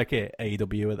feel like it.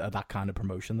 AEW are that kind of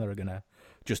promotion that are gonna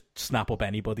just snap up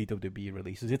anybody WWE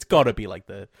releases. It's got to be like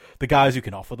the guys who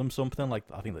can offer them something. Like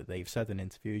I think that they've said in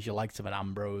interviews, you like to an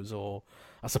Ambrose or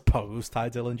I suppose Ty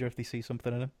Dillinger if they see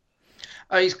something in him.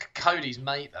 Oh, he's Cody's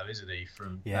mate though, isn't he?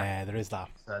 There is that.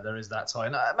 There is that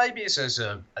tie. Maybe it's as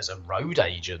a road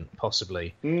agent,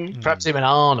 possibly. Perhaps him and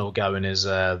Arnold going as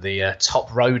the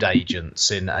top road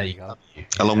agents in AEW,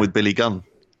 along with Billy Gunn.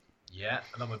 Yeah,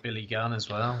 along with Billy Gunn as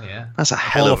well. Yeah, that's a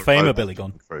hell Hall of of Famer, Billy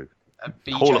Gunn.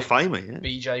 Hall of Famer, yeah.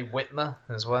 BJ Whitmer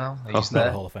as well. He's not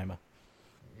a Hall of Famer.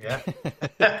 Yeah.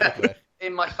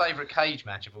 In my favourite cage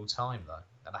match of all time, though,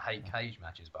 and I hate cage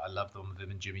matches, but I love the one with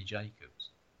him and Jimmy Jacobs.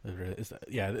 I've got some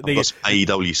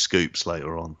AEW scoops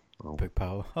later on. Oh. Big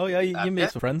power. Oh yeah, you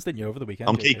made some friends, didn't you, over the weekend?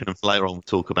 I'm keeping them for later on. We'll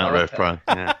talk about Rev Pro.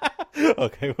 Yeah.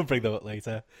 Okay, we'll bring them up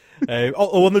later.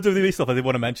 On the WWE stuff, I did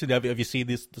want to mention. Have you seen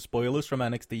the spoilers from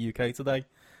NXT UK today?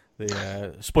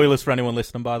 The spoilers for anyone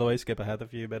listening, by the way. Skip ahead a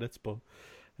few minutes, but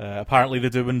apparently they're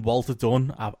doing Walter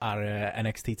Dunn at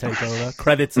NXT Takeover.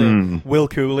 Credit to Will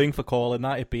Cooling for calling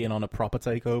that, it being on a proper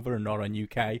takeover and not on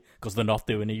UK, because they're not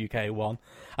doing a UK one.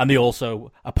 And they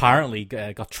also apparently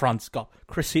got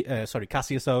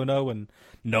Cassius Ono and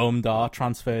Noam Dar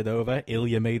transferred over.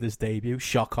 Ilya made his debut.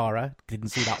 Shock horror. Didn't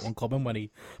see that one coming when he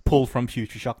pulled from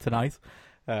Future Shock tonight.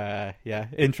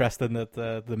 Interesting that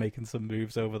they're making some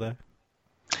moves over there.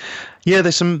 Yeah,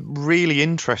 there's some really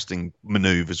interesting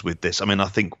manoeuvres with this. I mean, I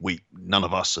think none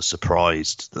of us are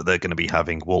surprised that they're going to be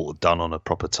having Walter Dunn on a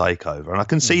proper takeover, and I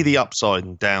can see the upside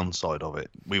and downside of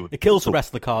it. It kills the rest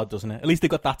of the card, doesn't it? At least they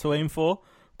got that to aim for,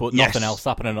 but nothing else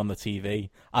happening on the TV,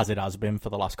 as it has been for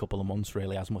the last couple of months,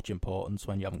 really has much importance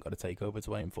when you haven't got a takeover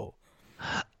to aim for.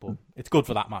 But it's good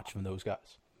for that match from those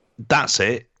guys. That's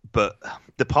it, but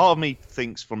the part of me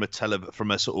thinks from a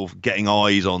sort of getting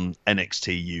eyes on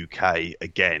NXT UK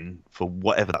again, for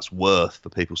whatever that's worth for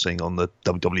people seeing on the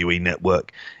WWE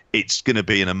network, it's going to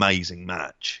be an amazing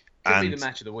match. Could be the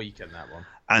match of the weekend, that one.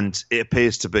 And it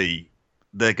appears to be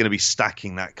they're going to be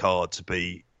stacking that card to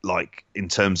be like, in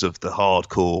terms of the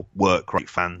hardcore work rate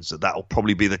fans, that'll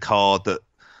probably be the card that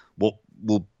will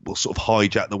sort of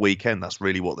hijack the weekend. That's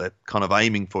really what they're kind of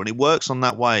aiming for, and it works on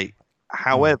that way.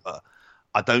 However,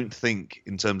 I don't think,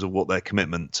 in terms of what their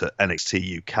commitment to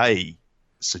NXT UK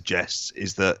suggests,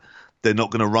 is that they're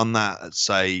not going to run that at,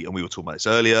 say, and we were talking about this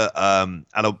earlier,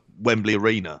 at a Wembley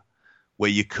Arena, where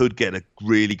you could get a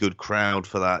really good crowd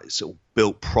for that. It's sort of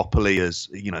built properly as,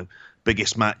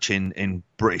 biggest match in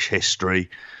British history.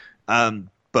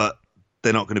 But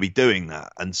they're not going to be doing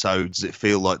that. And so does it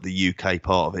feel like the UK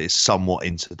part of it is somewhat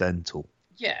incidental?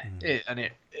 Yeah,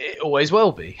 it always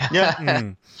will be.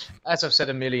 Yeah. As I've said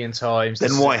a million times.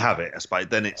 Then why have it, I suppose?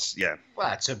 Then it's,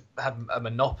 Well, to have a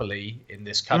monopoly in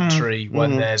this country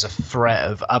when there's a threat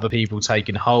of other people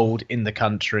taking hold in the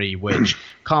country, which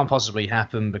can't possibly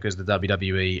happen because the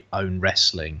WWE own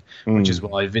wrestling, which is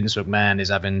why Vince McMahon is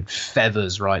having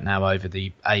feathers right now over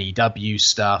the AEW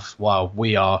stuff, while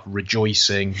we are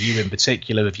rejoicing, you in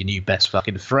particular, with your new best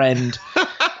fucking friend.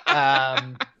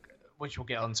 Which we'll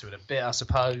get onto in a bit, I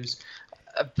suppose.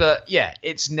 But yeah,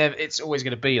 it's always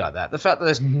going to be like that. The fact that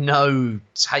there's no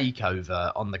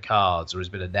takeover on the cards or has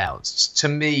been announced, to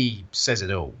me, says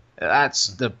it all. That's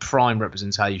the prime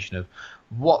representation of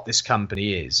what this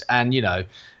company is. And,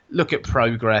 look at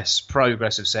Progress.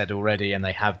 Progress have said already, and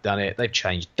they have done it, they've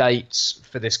changed dates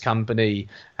for this company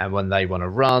and when they want to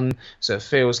run. So it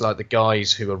feels like the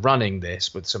guys who are running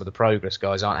this, with some of the Progress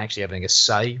guys, aren't actually having a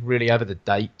say really over the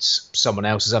dates. Someone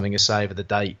else is having a say over the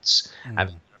dates and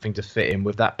having to fit in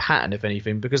with that pattern, if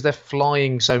anything, because they're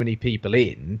flying so many people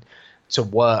in to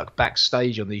work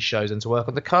backstage on these shows and to work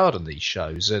on the card on these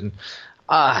shows. And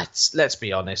let's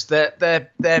be honest,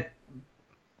 they're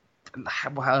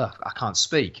well, I can't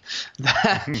speak.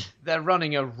 They're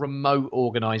running a remote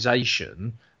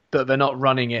organisation but they're not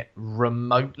running it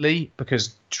remotely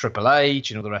because Triple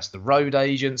H and all the rest of the road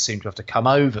agents seem to have to come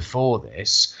over for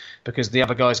this because the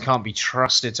other guys can't be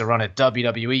trusted to run a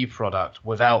WWE product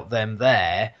without them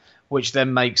there, which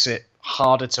then makes it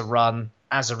harder to run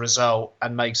as a result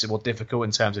and makes it more difficult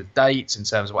in terms of dates, in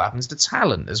terms of what happens to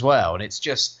talent as well. And it's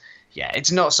just,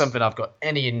 it's not something I've got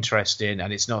any interest in,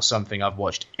 and it's not something I've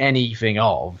watched anything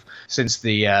of since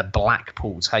the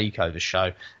Blackpool Takeover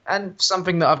show, and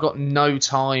something that I've got no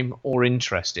time or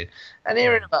interest in. And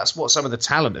hearing about what some of the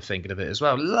talent are thinking of it as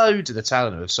well, loads of the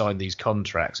talent who have signed these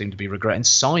contracts seem to be regretting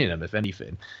signing them, if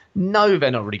anything. No,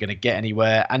 they're not really going to get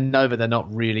anywhere, and no, they're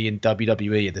not really in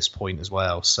WWE at this point as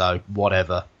well, so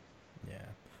whatever. Yeah.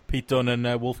 Pete Dunne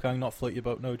and Wolfgang not float your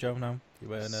boat, no, Joe, no? You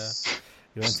weren't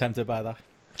tempted by that?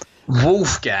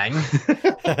 Wolfgang?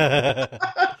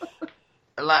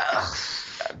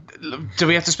 Do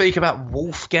we have to speak about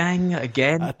Wolfgang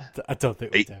again? I don't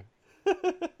think we do.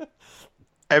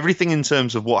 Everything in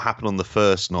terms of what happened on the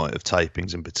first night of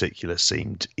tapings in particular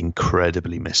seemed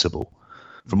incredibly missable.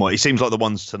 From what it seems like the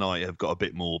ones tonight have got a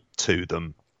bit more to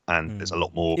them, and there's a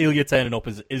lot more. Ilya turning up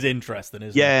is interesting,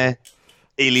 isn't it? Yeah,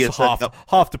 Ilya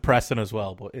half depressing as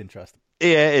well, but interesting.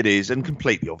 Yeah, it is, and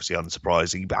completely obviously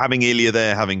unsurprising. But having Ilya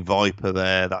there, having Viper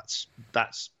there, that's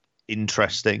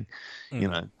interesting. You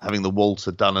know, having the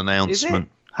Walter Dunn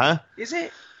announcement. Is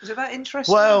it that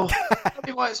interesting? Well, tell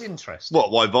me why it's interesting.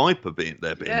 Why Viper being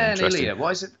interesting? Ilya,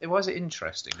 why is it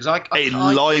interesting? Because it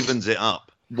livens it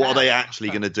up. What are they actually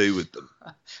going to do with them?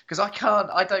 Because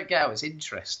I don't get how it's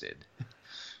interesting.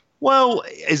 Well,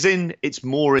 as in, it's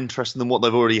more interesting than what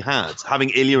they've already had.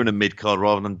 Having Ilya in a mid-card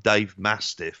rather than Dave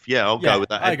Mastiff. Yeah, I'll go with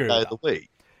that every day of the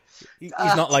week. He's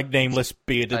not like nameless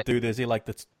bearded dude, is he? Like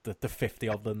the 50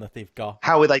 of them that they've got.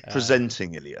 How are they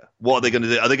presenting Ilya? What are they going to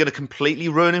do? Are they going to completely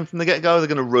ruin him from the get-go? Or are they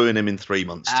going to ruin him in 3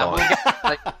 months' time?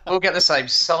 We'll get the same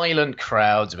silent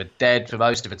crowds who are dead for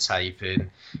most of the taping,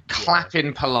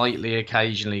 clapping politely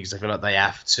occasionally because they feel like they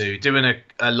have to, doing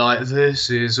a like, this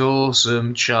is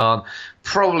awesome chant,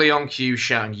 probably on cue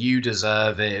shouting, you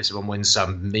deserve it, if someone wins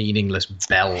some meaningless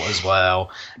belt as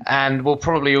well. And we'll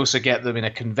probably also get them in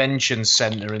a convention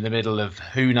centre in the middle of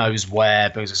who knows where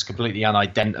because it's completely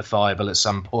unidentifiable at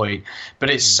some point. But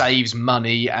it saves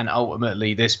money, and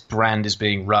ultimately this brand is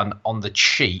being run on the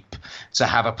cheap to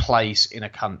have a place in a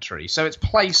country. So it's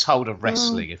placeholder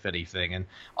wrestling, if anything. And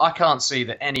I can't see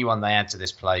that anyone they add to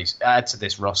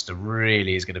this roster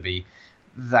really is going to be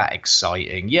that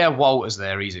exciting. Yeah, Walter's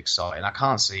there, he's exciting. I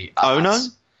can't see. Oh, no?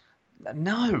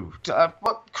 No.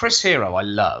 Chris Hero, I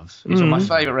love. He's one of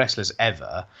my favourite wrestlers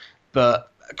ever.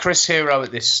 But Chris Hero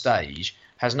at this stage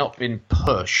has not been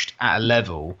pushed at a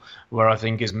level where I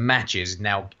think his matches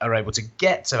now are able to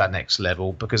get to that next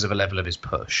level because of the level of his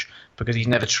push, because he's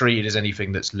never treated as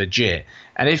anything that's legit.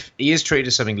 And if he is treated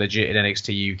as something legit in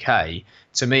NXT UK,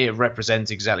 to me it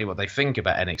represents exactly what they think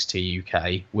about NXT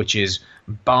UK, which is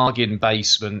bargain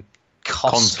basement,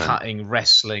 cost-cutting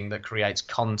wrestling that creates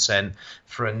content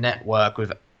for a network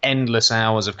with endless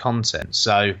hours of content.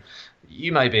 So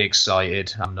you may be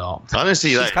excited. I'm not. I don't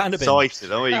see that kind of excited. I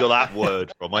don't know where you got that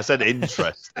word from. I said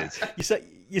interested.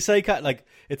 You say like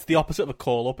it's the opposite of a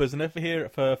call up, isn't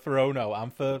it? For Ono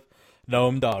and for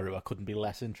Noam Dar, who I couldn't be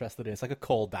less interested in. It's like a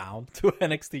call down to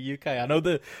NXT UK. I know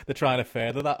they're trying to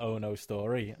further that Ono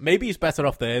story. Maybe he's better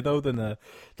off there though than the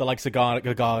likes of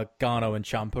Gargano and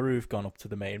Ciampa who've gone up to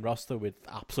the main roster with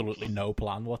absolutely no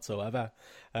plan whatsoever.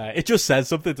 It just says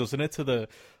something, doesn't it, to the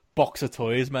box of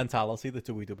toys mentality that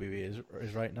WWE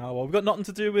is right now. Well, we've got nothing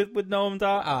to do with Noam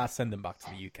Dar. Send him back to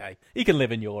the UK. He can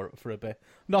live in Europe for a bit.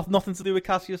 Nothing to do with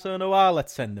Cassius Ohno.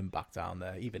 Let's send him back down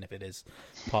there, even if it is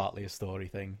partly a story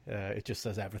thing. It just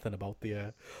says everything about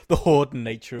the hoarding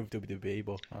nature of WWE.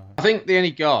 But I think the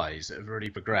only guys that have really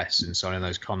progressed in signing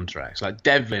those contracts, like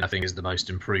Devlin, I think is the most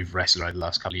improved wrestler over the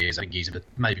last couple of years. I think he's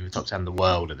maybe the top 10 in the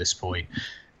world at this point.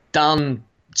 Dunn,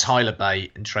 Tyler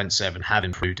Bate and Trent Seven have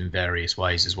improved in various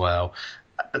ways as well.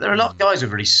 But there are a lot of guys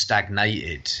who've really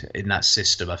stagnated in that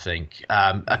system, I think.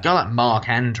 A guy like Mark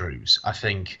Andrews, I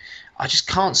think, I just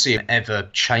can't see him ever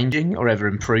changing or ever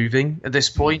improving at this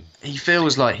point. He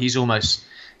feels like he's almost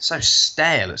so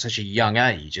stale at such a young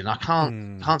age, and I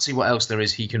can't see what else there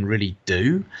is he can really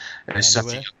do at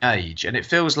such a young age. And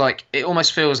it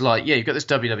almost feels like, yeah, you've got this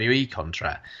WWE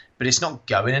contract, but it's not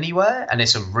going anywhere, and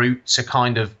it's a route to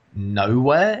kind of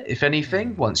nowhere, if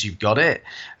anything, once you've got it.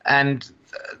 And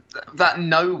that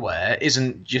nowhere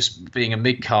isn't just being a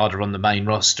mid-carder on the main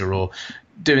roster or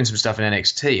doing some stuff in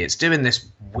NXT. It's doing this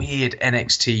weird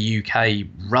NXT UK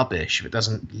rubbish that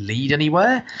doesn't lead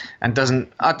anywhere and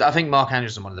doesn't... I think Mark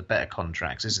Andrews is one of the better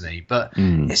contracts, isn't he? But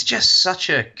it's just such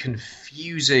a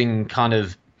confusing kind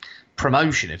of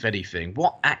promotion, if anything.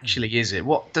 What actually is it?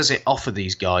 What does it offer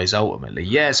these guys ultimately?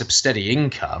 Yeah, it's a steady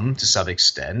income to some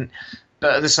extent,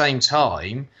 but at the same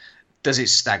time, does it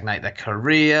stagnate their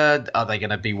career? Are they going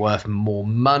to be worth more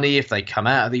money if they come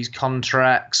out of these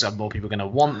contracts? Are more people going to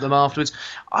want them afterwards?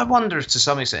 I wonder if to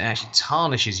some extent it actually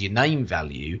tarnishes your name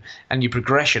value and your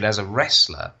progression as a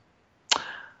wrestler.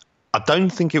 I don't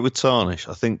think it would tarnish.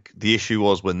 I think the issue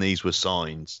was when these were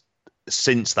signed.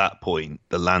 Since that point,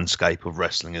 the landscape of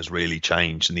wrestling has really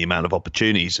changed, and the amount of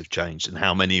opportunities have changed, and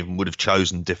how many of them would have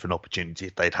chosen different opportunities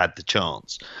if they'd had the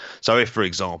chance. So if, for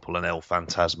example, an El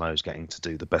Phantasmo is getting to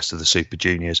do the best of the Super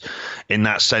Juniors, in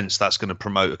that sense, that's going to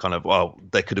promote a kind of, well,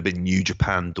 there could have been New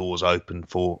Japan doors open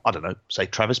for, I don't know, say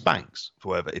Travis Banks,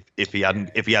 for whoever, if he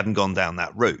hadn't gone down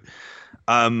that route.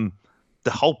 The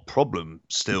whole problem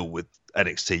still with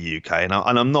NXT UK, and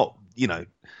I'm not,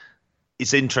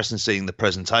 it's interesting seeing the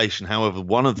presentation. However,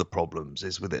 one of the problems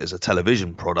is with it as a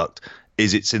television product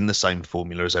is it's in the same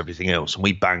formula as everything else. And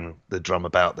we bang the drum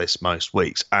about this most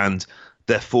weeks. And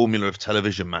their formula of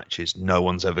television matches, no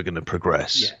one's ever going to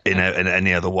progress in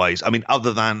any other ways. I mean,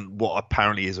 other than what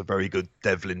apparently is a very good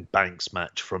Devlin Banks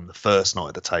match from the first night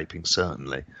of the taping,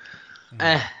 certainly.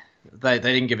 They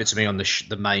didn't give it to me on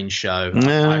the main show. I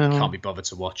can't be bothered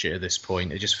to watch it at this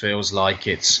point. It just feels like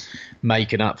it's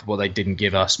making up for what they didn't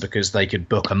give us because they could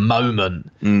book a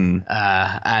moment and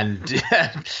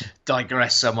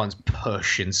digress someone's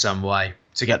push in some way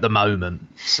to get the moment.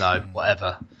 So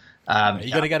whatever.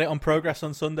 You're gonna get it on Progress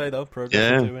on Sunday though.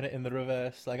 Progress are doing it in the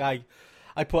reverse. Like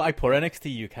I put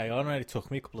NXT UK on, and it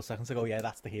took me a couple of seconds to go, yeah,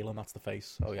 that's the heel and that's the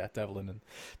face. Oh yeah, Devlin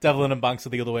and Banks are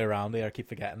the other way around here. I keep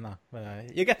forgetting that.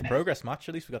 You get the Progress match.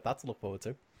 At least we got that to look forward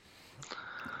to.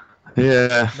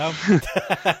 Yeah. No.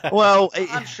 Well,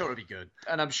 I'm sure it'll be good,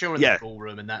 and I'm sure in the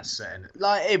ballroom in that setting,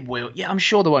 like it will. Yeah, I'm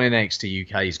sure the one in NXT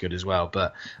UK is good as well.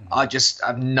 But I just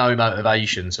have no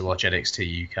motivation to watch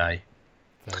NXT UK.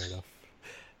 Fair enough.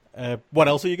 What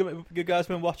else have you guys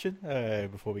been watching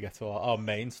before we get to our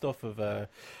main stuff? Of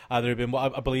either been,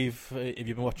 I believe, if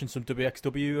you've been watching some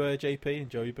WXW, JP, and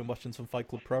Joe, you've been watching some Fight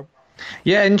Club Pro.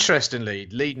 Yeah, interestingly,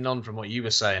 leading on from what you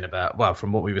were saying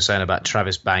from what we were saying about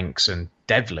Travis Banks and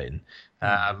Devlin,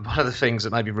 one of the things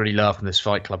that made me really laugh in this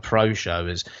Fight Club Pro show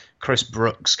is Chris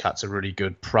Brooks cuts a really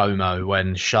good promo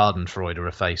when Schadenfreude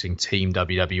are facing Team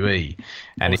WWE.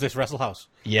 And was this Wrestle House?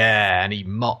 Yeah, and he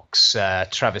mocks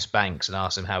Travis Banks and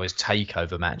asks him how his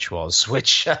takeover match was,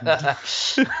 which I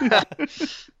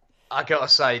gotta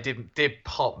say, did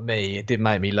pop me. It did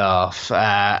make me laugh,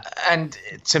 and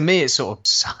to me, it sort of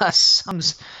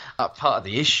sums up part of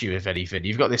the issue. If anything,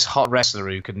 you've got this hot wrestler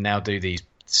who can now do these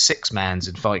 6-mans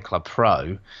in Fight Club Pro.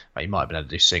 Well, he might have been able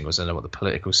to do singles. I don't know what the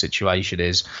political situation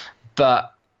is,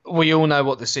 but we all know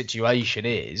what the situation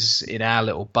is in our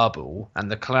little bubble,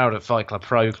 and the crowd at Fight Club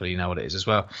Pro clearly know what it is as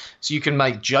well. So you can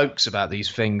make jokes about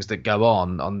these things that go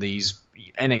on these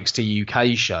NXT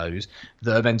UK shows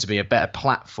that are meant to be a better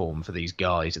platform for these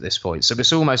guys at this point. So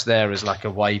it's almost there as like a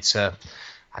way to,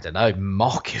 I don't know,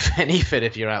 mock, if anything,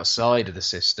 if you're outside of the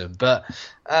system. But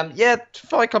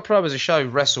Fight Club Pro as a show,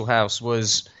 Wrestle House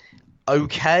was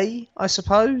okay, I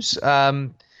suppose.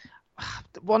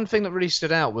 One thing that really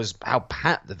stood out was how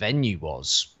packed the venue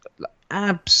was.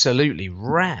 Absolutely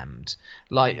rammed.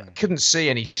 I couldn't see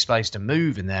any space to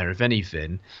move in there, if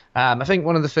anything. I think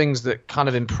one of the things that kind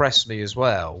of impressed me as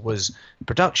well was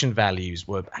production values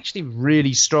were actually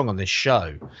really strong on this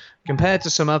show compared to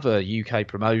some other UK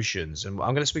promotions. And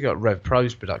I'm going to speak about Rev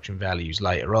Pro's production values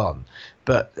later on.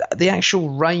 But the actual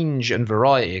range and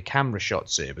variety of camera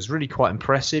shots here was really quite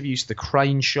impressive. Use of the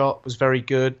crane shot was very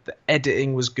good. The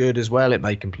editing was good as well. It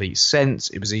made complete sense.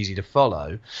 It was easy to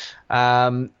follow.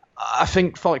 I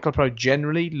think Fight Club Pro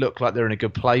generally look like they're in a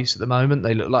good place at the moment.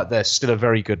 They look like they're still a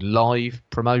very good live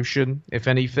promotion, if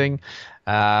anything.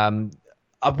 I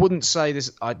wouldn't say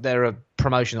they're a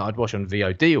promotion that I'd watch on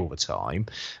VOD all the time,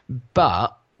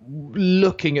 but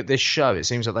looking at this show, it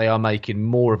seems like they are making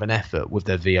more of an effort with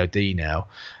their VOD now.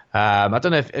 I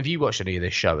don't know have you watched any of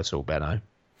this show at all, Benno?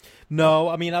 No,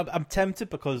 I mean, I'm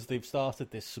tempted because they've started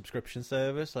this subscription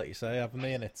service, like you say, haven't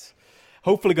they? And it's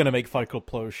hopefully going to make Fight Club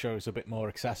Pro shows a bit more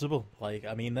accessible. Like,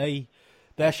 I mean,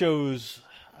 their shows,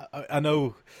 I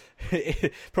know,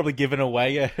 probably giving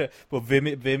away, but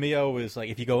Vimeo is like,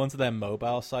 if you go onto their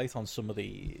mobile site on some of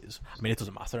these, I mean, it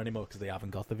doesn't matter anymore because they haven't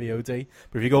got the VOD,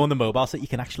 but if you go on the mobile site, you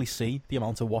can actually see the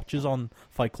amount of watchers on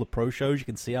Fight Club Pro shows. You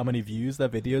can see how many views their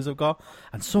videos have got,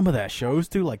 and some of their shows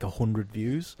do like 100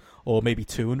 views, or maybe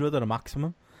 200 at a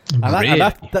maximum. And really?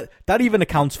 that even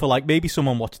accounts for like maybe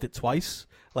someone watched it twice.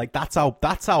 Like that's how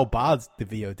bad the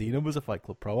VOD numbers of Fight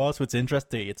Club Pro are. So it's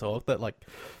interesting you talk that like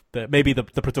maybe the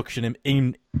production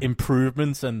in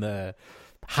improvements and the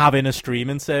having a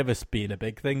streaming service being a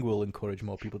big thing will encourage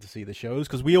more people to see the shows,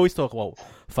 because we always talk about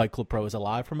Fight Club Pro as a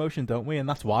live promotion, don't we? And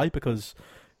that's why, because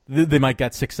they might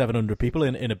get 600-700 people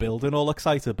in a building all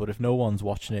excited, but if no one's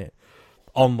watching it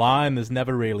online, there's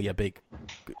never really a big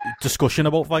discussion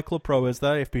about Fight Club Pro, is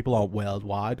there? If people aren't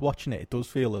worldwide watching it does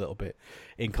feel a little bit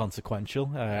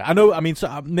inconsequential. I know, I mean,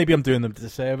 so maybe I'm doing them a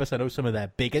disservice. I know some of their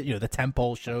bigger, the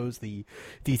tentpole shows, the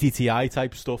DTTI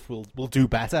type stuff will do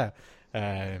better.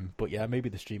 But yeah, maybe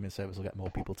the streaming service will get more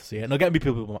people to see it, and it'll get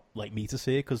people like me to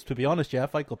see it, because to be honest, yeah,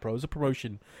 Fight Club Pro is a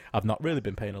promotion I've not really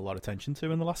been paying a lot of attention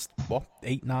to in the last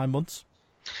 8-9 months.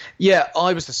 Yeah,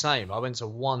 I was the same. I went to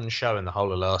one show in the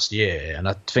whole of last year, and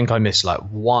I think I missed like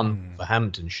one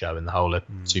Hampton show in the whole of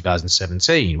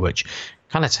 2017, which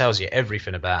kind of tells you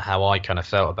everything about how I kind of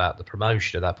felt about the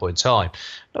promotion at that point in time.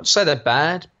 Not to say they're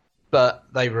bad, but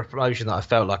they were a promotion that I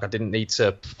felt like I didn't need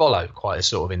to follow quite as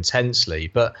sort of intensely.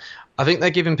 But I think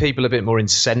they're giving people a bit more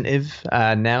incentive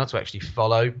now to actually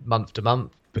follow month to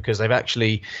month, because they've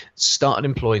actually started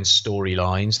employing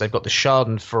storylines. They've got the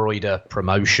Schadenfreude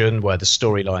promotion, where the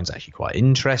storyline's actually quite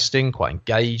interesting, quite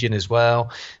engaging as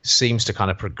well. Seems to kind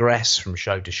of progress from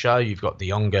show to show. You've got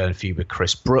the ongoing feud with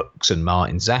Chris Brooks and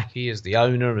Martin Zaki as the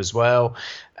owner as well.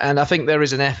 And I think there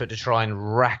is an effort to try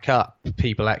and rack up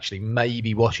people actually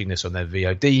maybe watching this on their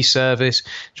VOD service,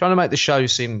 trying to make the show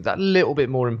seem that little bit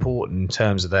more important in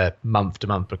terms of their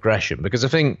month-to-month progression. Because I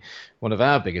think one of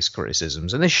our biggest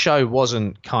criticisms, and this show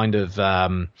wasn't kind of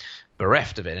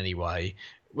bereft of it in any way,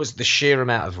 was the sheer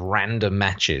amount of random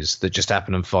matches that just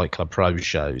happen on Fight Club Pro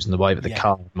shows, and the way that the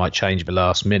card might change at the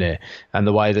last minute, and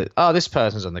the way that, this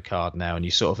person's on the card now, and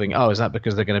you sort of think, is that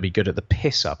because they're going to be good at the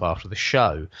piss-up after the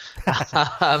show?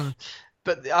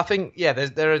 But I think,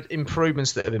 there are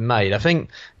improvements that have been made. I think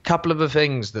a couple of the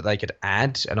things that they could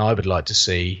add, and I would like to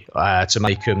see to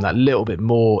make them that little bit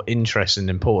more interesting and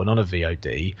important on a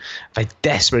VOD, they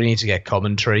desperately need to get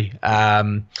commentary.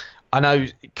 I know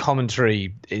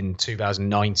commentary in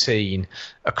 2019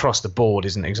 across the board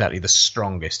isn't exactly the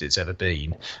strongest it's ever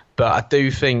been, but I do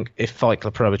think if Fight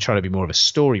Club Pro are trying to be more of a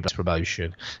story-based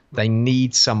promotion, they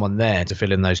need someone there to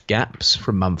fill in those gaps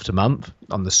from month to month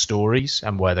on the stories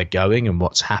and where they're going and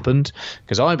what's happened.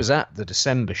 Because I was at the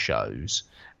December shows,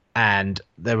 and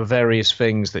there were various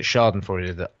things that Schadenfreude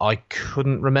did that I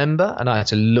couldn't remember, and I had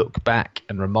to look back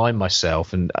and remind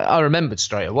myself, and I remembered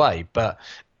straight away, but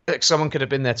someone could have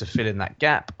been there to fill in that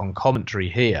gap on commentary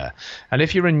here. And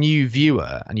if you're a new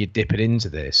viewer and you're dipping into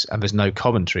this and there's no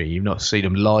commentary, you've not seen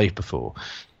them live before,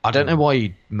 I don't know why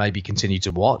you'd maybe continue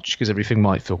to watch, because everything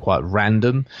might feel quite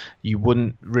random. You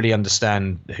wouldn't really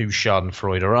understand who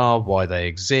Schadenfreude are, why they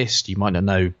exist. You might not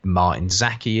know who Martin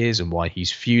Zaki is and why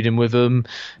he's feuding with them.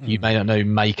 You may not know who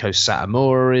Meiko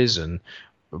Satomura is and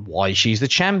why she's the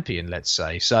champion, let's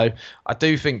say. So I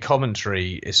do think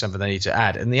commentary is something they need to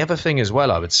add. And the other thing as well,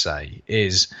 I would say,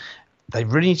 is they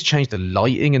really need to change the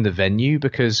lighting in the venue,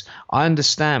 because I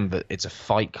understand that it's a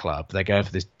fight club. They're going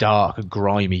for this dark,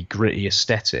 grimy, gritty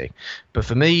aesthetic. But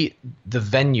for me, the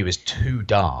venue is too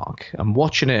dark. I'm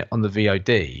watching it on the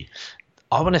VOD.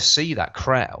 I want to see that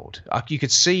crowd. You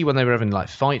could see when they were having like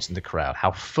fights in the crowd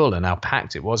how full and how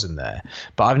packed it was in there.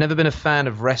 But I've never been a fan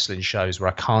of wrestling shows where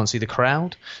I can't see the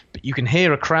crowd. But you can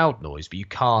hear a crowd noise, but you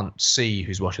can't see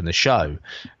who's watching the show.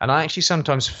 And I actually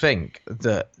sometimes think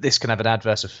that this can have an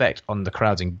adverse effect on the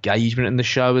crowd's engagement in the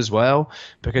show as well.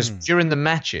 Because during the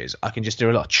matches, I can just do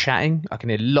a lot of chatting. I can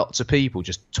hear lots of people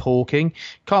just talking.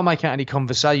 Can't make out any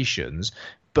conversations.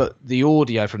 But the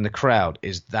audio from the crowd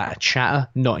is that chatter,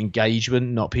 not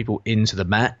engagement, not people into the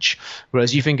match.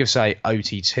 Whereas you think of, say,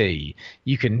 OTT,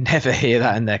 you can never hear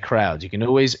that in their crowd.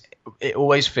 It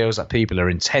always feels like people are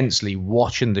intensely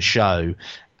watching the show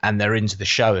and they're into the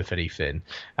show, if anything.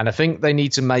 And I think they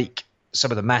need to make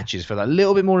some of the matches feel a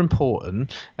little bit more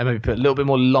important and maybe put a little bit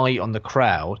more light on the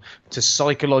crowd to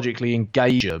psychologically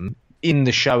engage them in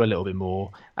the show a little bit more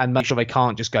and make sure they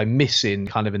can't just go missing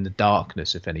kind of in the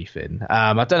darkness, if anything.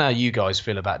 I don't know how you guys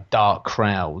feel about dark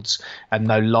crowds and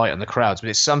no light on the crowds, but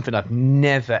it's something I've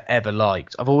never, ever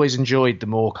liked. I've always enjoyed the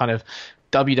more kind of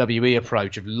WWE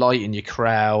approach of lighting your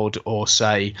crowd, or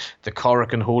say the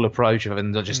Korakuen Hall approach of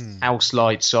having just house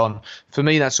lights on. For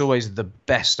me, that's always the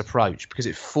best approach, because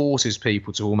it forces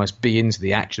people to almost be into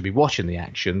the action, be watching the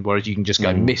action, whereas you can just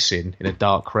go missing in a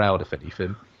dark crowd, if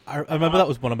anything. I remember that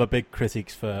was one of my big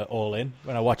critiques for All In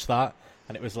when I watched that.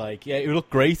 And it was like, yeah, it looked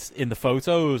great in the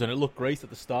photos, and it looked great at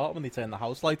the start when they turned the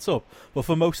house lights up. But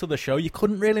for most of the show, you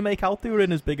couldn't really make out they were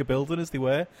in as big a building as they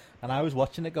were. And I was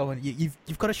watching it going,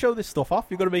 you've got to show this stuff off.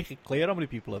 You've got to make it clear how many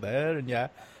people are there. And yeah,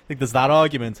 I think there's that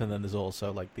argument, and then there's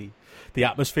also like the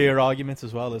atmosphere argument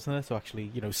as well, isn't it? To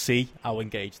actually, see how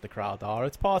engaged the crowd are.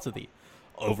 It's part of the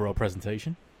overall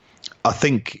presentation. I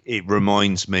think it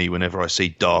reminds me whenever I see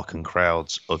darkened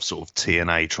crowds of sort of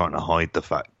TNA trying to hide the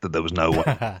fact that there was no one.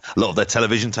 A lot of their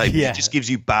television tapes, Yeah. It just gives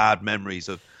you bad memories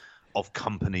of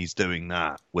companies doing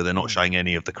that, where they're not showing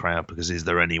any of the crowd because is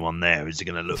there anyone there? Is it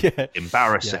going to look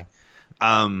embarrassing?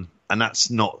 And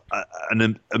that's not,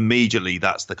 and immediately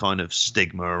that's the kind of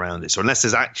stigma around it. So unless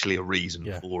there's actually a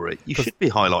reason for it, you should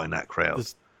be highlighting that crowd.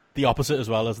 There's the opposite as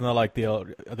well, isn't there? Like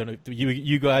I don't know,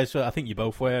 you guys, I think you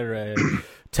both were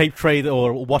tape trade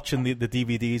or watching the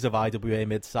DVDs of IWA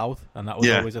Mid-South, and that was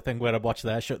always a thing where I'd watch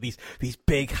their show, these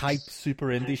big hyped super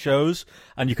indie shows,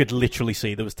 and you could literally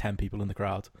see there was 10 people in the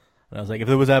crowd. And I was like, if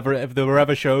there were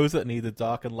ever shows that needed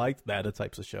dark and light, they're the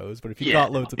types of shows. But if you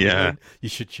got loads of people in, you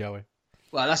should show it.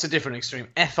 Well, that's a different extreme.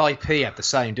 FIP had the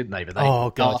same, didn't they? But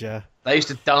they used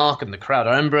to darken the crowd.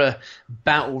 I remember a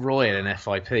battle royal in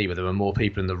FIP where there were more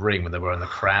people in the ring than there were in the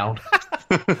crowd.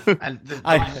 And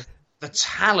the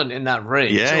talent in that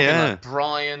ring. Like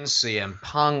Bryan, CM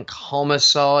Punk,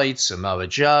 Homicide, Samoa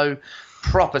Joe.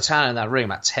 Proper talent in that ring.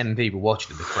 About 10 people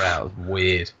watching in the crowd.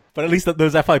 Weird. But at least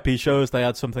those FIP shows, they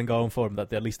had something going for them.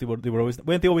 That at least they were always,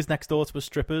 weren't they always next door to the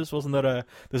strippers? Wasn't there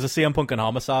there's a CM Punk and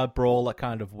Homicide brawl that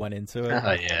kind of went into it?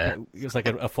 Oh yeah, it was like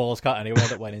a false cut anyway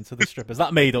that went into the strippers.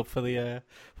 That made up for the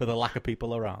lack of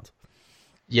people around.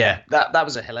 Yeah, that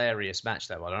was a hilarious match,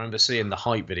 that one. I remember seeing the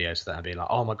hype videos of that and being like,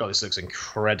 oh my god, this looks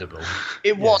incredible.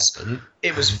 It wasn't.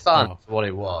 It was fun for what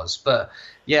it was. But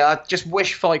yeah, I just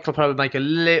wish Fight Club would make a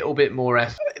little bit more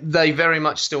effort. They very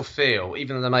much still feel,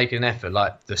 even though they're making an effort,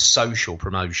 like the social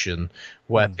promotion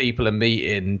where people are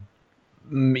meeting,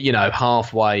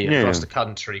 halfway across the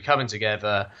country, coming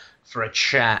together for a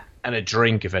chat and a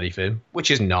drink, if anything,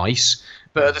 which is nice.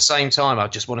 But at the same time, I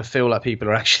just want to feel like people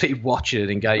are actually watching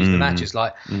and engaged in the matches.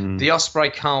 Like the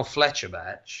Ospreay-Carl Fletcher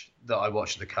match that I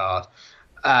watched the card,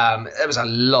 there was a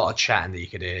lot of chatting that you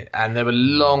could hear. And there were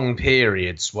long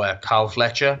periods where Carl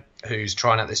Fletcher, who's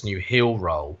trying out this new heel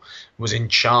role, was in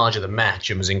charge of the match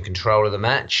and was in control of the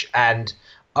match. And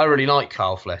I really like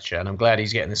Carl Fletcher, and I'm glad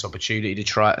he's getting this opportunity to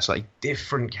try a slightly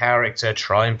different character,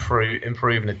 try and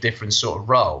improve in a different sort of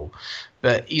role.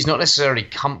 But he's not necessarily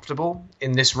comfortable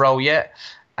in this role yet,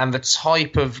 and the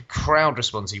type of crowd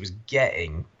response he was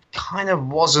getting kind of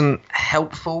wasn't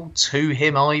helpful to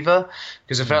him either,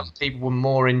 because I felt like people were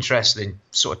more interested in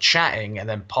sort of chatting and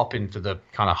then popping for the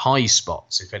kind of high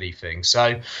spots, if anything.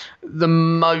 So the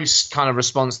most kind of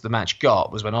response the match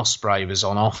got was when Ospreay was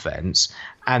on offense,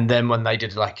 and then when they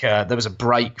did there was a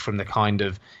break from the kind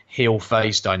of heel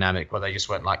face dynamic where they just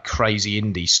went like crazy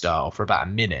indie style for about a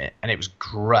minute, and it was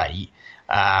great.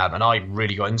 And I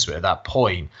really got into it at that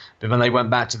point. But when they went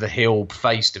back to the heel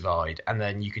face divide, and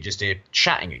then you could just hear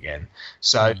chatting again.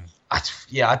 So,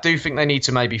 I do think they need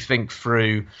to maybe think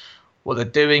through what they're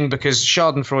doing, because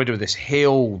Schadenfreude are this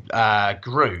heel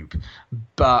group.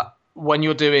 But when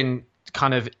you're doing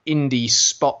kind of indie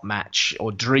spot match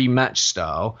or dream match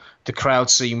style, the crowd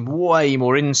seem way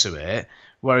more into it.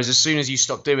 Whereas as soon as you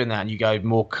stop doing that and you go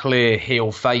more clear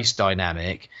heel face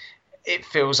dynamic, it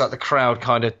feels like the crowd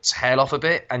kind of tail off a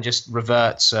bit and just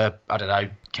reverts,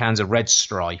 cans of Red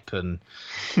Stripe and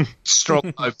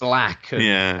Strongbow Black and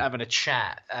having a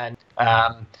chat. And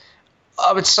I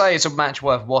would say it's a match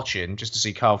worth watching just to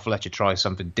see Carl Fletcher try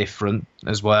something different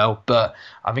as well. But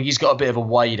I think he's got a bit of a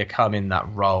way to come in that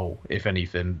role, if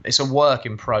anything. It's a work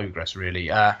in progress,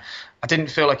 really. I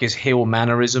didn't feel like his heel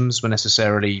mannerisms were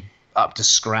necessarily up to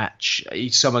scratch.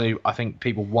 He's someone who I think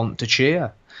people want to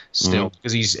cheer still,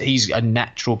 because he's a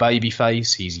natural baby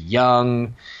face. He's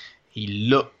young. He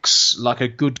looks like a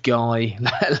good guy.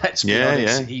 Let's be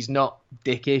honest. He's not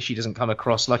dickish. He doesn't come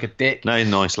across like a dick. No,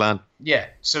 nice lad. Yeah,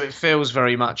 so it feels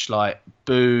very much like,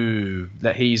 boo,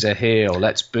 that he's a heel.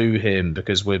 Let's boo him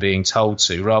because we're being told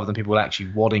to, rather than people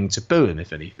actually wanting to boo him,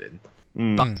 if anything.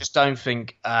 But I just don't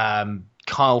think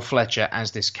Kyle Fletcher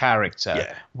as this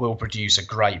character will produce a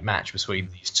great match between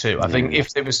these two. I think if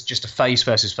it was just a face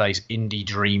versus face indie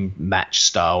dream match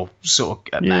style sort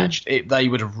of match, they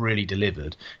would have really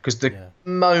delivered, because the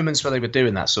moments where they were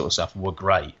doing that sort of stuff were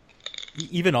great.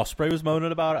 Even Ospreay was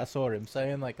moaning about it. I saw him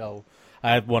saying like, "Oh,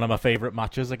 I had one of my favourite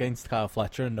matches against Kyle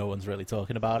Fletcher, and no one's really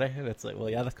talking about it." And it's like, well,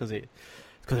 yeah, that's because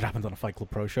because it happened on a Fight Club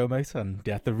Pro show, mate. And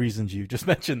yeah, the reasons you just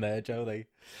mentioned there, Joe, they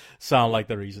sound like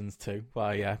the reasons too.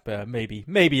 Well, yeah, but maybe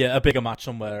a bigger match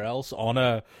somewhere else on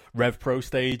a Rev Pro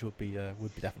stage would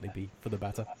definitely be for the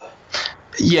better.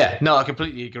 Yeah, no, I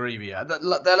completely agree with you.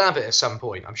 They'll have it at some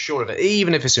point, I'm sure of it,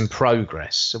 even if it's in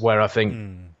progress, where I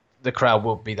think the crowd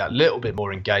will be that little bit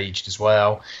more engaged as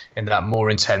well in that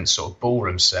more intense sort of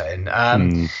ballroom setting.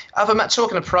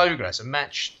 Talking of progress, a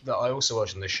match that I also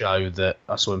watched on the show that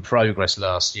I saw in progress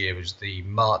last year was the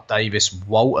Mark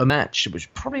Davis-Walter match, which was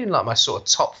probably in like my sort of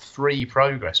top 3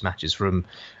 progress matches from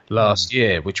last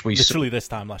year, which we literally this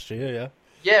time last year, yeah.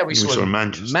 Yeah, we saw in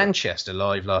Manchester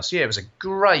live last year. It was a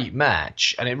great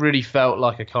match, and it really felt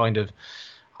like a kind of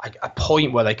a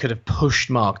point where they could have pushed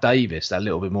Mark Davis that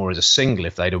little bit more as a single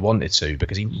if they'd have wanted to,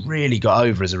 because he really got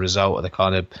over as a result of the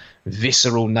kind of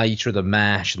visceral nature of the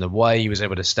match and the way he was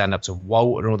able to stand up to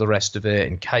Walter and all the rest of it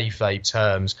in kayfabe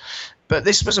terms. But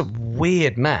this was a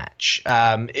weird match.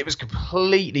 It was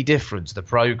completely different to the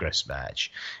Progress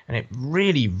match, and it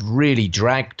really, really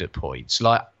dragged at points.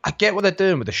 Like, I get what they're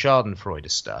doing with the Schadenfreude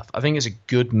stuff. I think it's a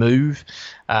good move,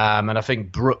 and I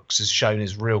think Brooks has shown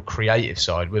his real creative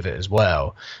side with it as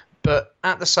well. But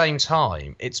at the same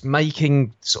time, it's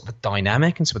making sort of a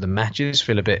dynamic and some of the matches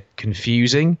feel a bit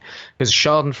confusing, because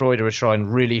Schadenfreude are trying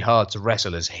really hard to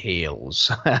wrestle as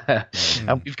heels.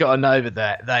 And we've got to know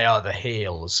that they are the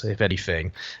heels, if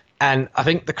anything. And I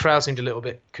think the crowd seemed a little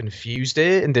bit confused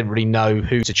here and didn't really know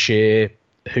who to cheer,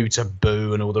 who to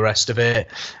boo and all the rest of it.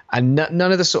 And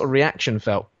none of the sort of reaction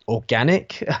felt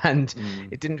organic, and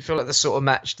it didn't feel like the sort of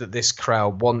match that this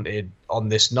crowd wanted on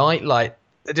this night. Like,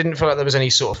 it didn't feel like there was any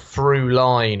sort of through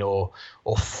line or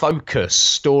focus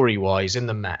story-wise in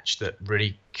the match that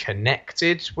really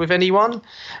connected with anyone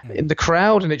in the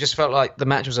crowd, and it just felt like the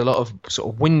match was a lot of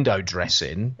sort of window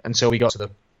dressing until we got to the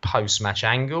post-match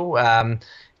angle. The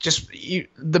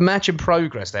match in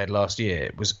progress they had last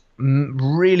year was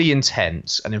really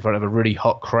intense and in front of a really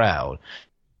hot crowd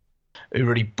who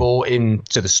really bought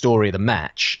into the story of the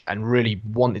match and really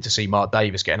wanted to see Mark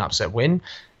Davis get an upset win.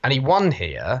 And he won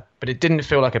here, but it didn't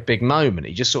feel like a big moment.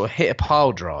 He just sort of hit a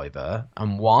pile driver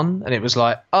and won. And it was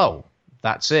like, oh,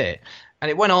 that's it. And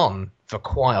it went on for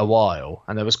quite a while.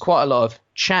 And there was quite a lot of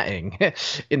chatting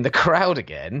in the crowd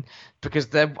again, because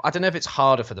I don't know if it's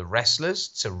harder for the wrestlers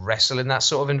to wrestle in that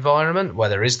sort of environment where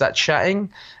there is that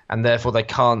chatting and therefore they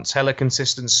can't tell a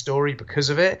consistent story because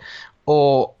of it.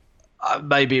 Or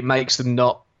maybe it makes them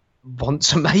not want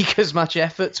to make as much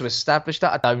effort to establish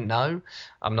that. I don't know.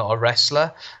 I'm not a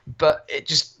wrestler, but it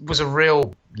just was a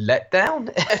real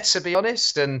letdown, to be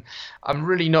honest. And I'm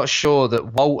really not sure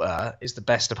that Walter is the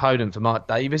best opponent for Mark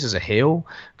Davis as a heel,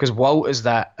 because Walter's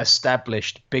that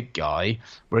established big guy,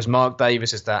 whereas Mark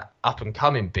Davis is that up and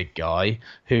coming big guy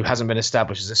who hasn't been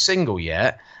established as a single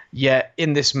yet. Yet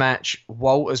in this match,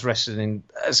 Walter's wrestling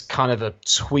as kind of a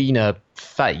tweener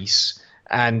face,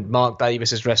 and Mark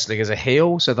Davis is wrestling as a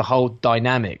heel, so the whole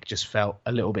dynamic just felt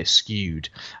a little bit skewed.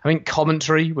 I think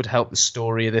commentary would help the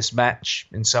story of this match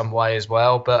in some way as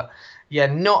well, but yeah,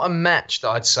 not a match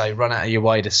that I'd say run out of your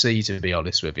way to see, to be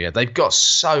honest with you. They've got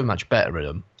so much better in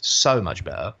them, so much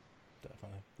better.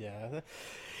 Definitely,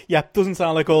 yeah. Doesn't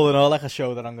sound like all in all like a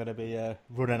show that I'm going to be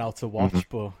running out to watch,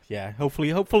 but yeah,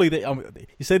 hopefully they.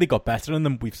 You say they got better, and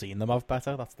then we've seen them have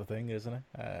better. That's the thing, isn't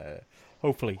it?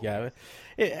 Hopefully, yeah.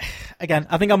 Again,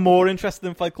 I think I'm more interested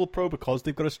in Fight Club Pro because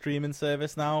they've got a streaming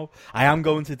service now. I am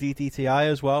going to DTTI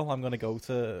as well. I'm going to go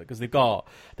to, because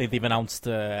they've announced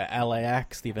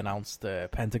LAX, they've announced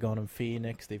Pentagon and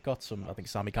Phoenix. They've got some, I think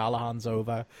Sami Callihan's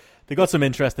over. They've got some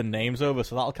interesting names over,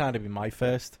 so that'll kind of be my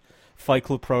first Fight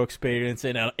Club Pro experience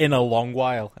in a long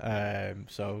while.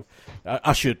 So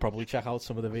I should probably check out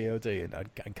some of the VOD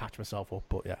and catch myself up.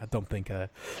 But yeah, I don't think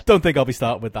I'll be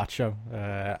starting with that show.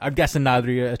 I'm guessing neither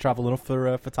of you are traveling up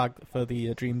for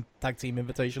the Dream Tag Team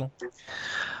Invitational.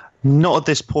 Not at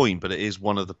this point, but it is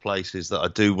one of the places that I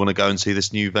do want to go and see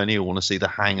this new venue. I want to see the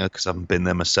Hangar because I haven't been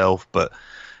there myself, but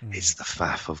it's the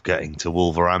faff of getting to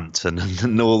Wolverhampton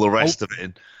and all the rest of it.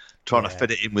 And trying to fit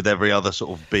it in with every other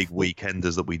sort of big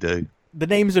weekenders that we do. The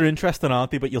names are interesting, aren't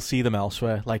they? But you'll see them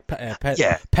elsewhere. Like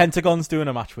Pentagon's doing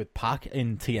a match with Pac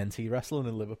in TNT Wrestling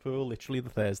in Liverpool, literally the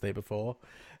Thursday before,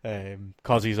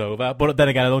 because he's over. But then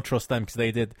again, I don't trust them because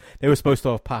they were supposed to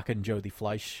have Pac and Jody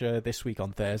Fleisch this week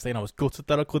on Thursday, and I was gutted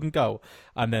that I couldn't go.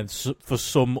 And then for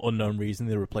some unknown reason,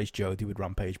 they replaced Jody with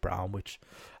Rampage Brown, which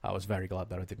I was very glad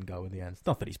that I didn't go in the end.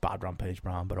 Not that he's bad, Rampage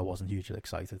Brown, but I wasn't hugely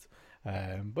excited.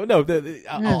 But no,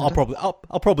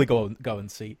 I'll probably go and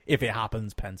see if it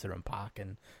happens. Penta and Pac,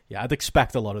 and yeah, I'd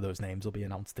expect a lot of those names will be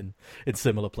announced in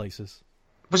similar places.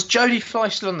 Was Jody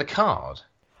Fleisch still on the card?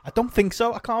 I don't think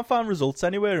so. I can't find results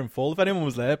anywhere in full. If anyone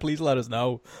was there, please let us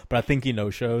know. But I think he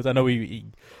no-showed. I know I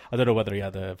don't know whether he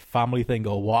had a family thing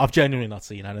or what. I've genuinely not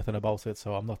seen anything about it,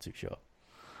 so I'm not too sure.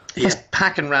 His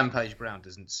pack and Rampage Brown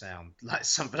doesn't sound like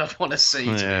something I'd want to see,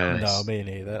 to be honest. No, me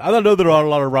neither. I don't know there are a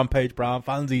lot of Rampage Brown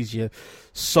fans. He's your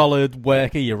solid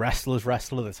worker, your wrestler,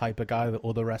 the type of guy that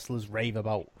other wrestlers rave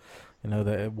about.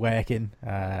 The working,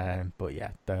 but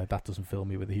yeah, that doesn't fill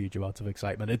me with a huge amount of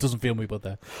excitement. It doesn't fill me with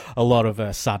a lot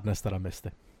of sadness that I missed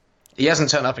it. He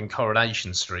hasn't turned up in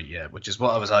Coronation Street yet, which is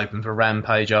what I was hoping for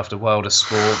Rampage after World of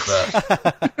Sport,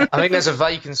 but I think there's a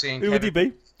vacancy in Who would he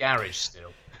be? Garage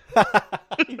still.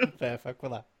 Perfect for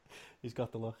that. He's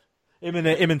got the look. Him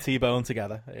and T-Bone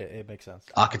together, it makes sense.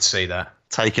 I could see that.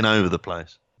 Taking over the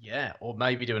place. Yeah, or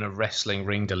maybe doing a wrestling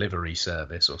ring delivery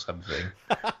service or something.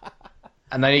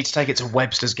 And they need to take it to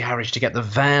Webster's Garage to get the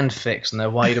van fixed on their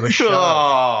way to a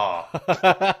show.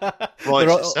 Right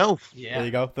itself. Yeah. There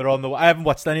you go. They're on the. I haven't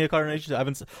watched any of Coronation. I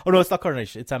haven't. Oh no, it's not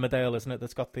Coronation. It's Emmerdale, isn't it?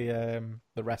 That's got the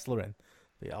wrestler in.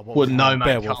 Well, no,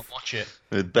 man, Beowulf. can't watch it.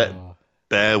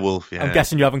 Beowulf. Yeah. I'm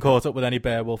guessing you haven't caught up with any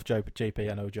Beowulf, JP.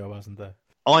 I know Joe hasn't there.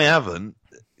 I haven't.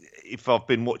 If I've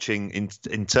been watching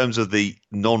in terms of the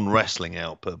non-wrestling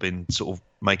output, I've been sort of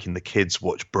making the kids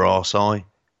watch Brass Eye,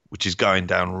 which is going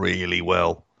down really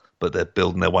well, but they're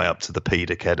building their way up to the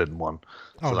Peter Kedden one.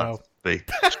 Oh, no.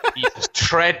 Jesus,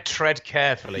 tread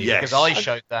carefully, Yes. because I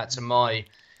showed that to my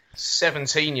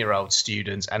 17-year-old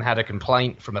students and had a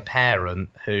complaint from a parent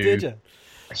who... Did you?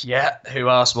 Yeah, who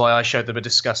asked why I showed them a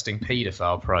disgusting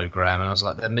paedophile program, and I was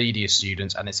like, they're media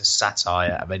students, and it's a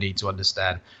satire, and they need to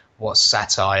understand what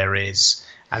satire is,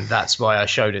 and that's why I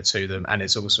showed it to them. And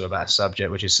it's also about a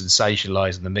subject which is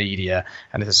sensationalising the media,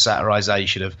 and it's a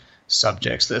satirisation of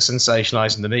subjects that are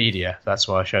sensationalising the media. That's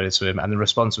why I showed it to him, and the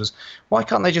response was, why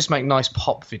can't they just make nice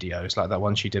pop videos like that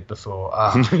one she did before?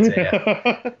 Oh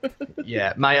dear.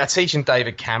 Yeah, mate, I teach in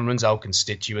David Cameron's old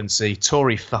constituency,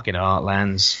 Tory fucking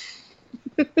Heartlands.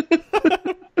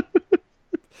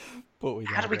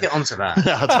 How did we get onto that?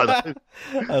 I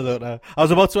don't know. I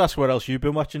was about to ask what else you've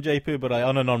been watching, JP, but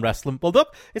on a non-wrestling... Well,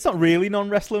 it's not really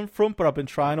non-wrestling front, but I've been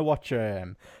trying to watch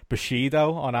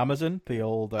Bushido on Amazon, the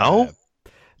old...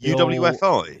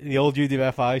 UWFI? The old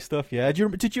UWFI stuff, yeah.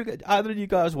 Did you either of you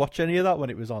guys watch any of that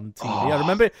when it was on TV? I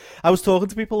remember I was talking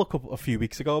to people a few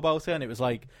weeks ago about it, and it was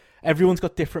like everyone's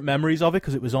got different memories of it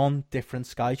because it was on different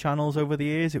Sky channels over the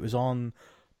years. It was on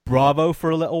Bravo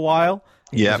for a little while.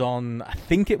 It was on, I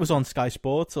think it was on Sky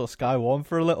Sports or Sky One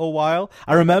for a little while.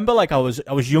 I remember I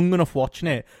was young enough watching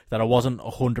it that I wasn't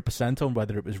 100% on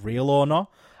whether it was real or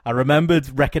not. I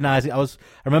remembered recognizing, I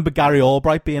remember Gary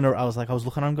Albright being, I was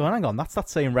looking, I'm going, hang on, that's that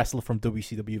same wrestler from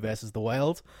WCW versus the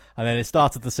World. And then it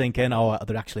started to sink in,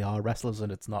 there actually are wrestlers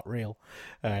and it's not real.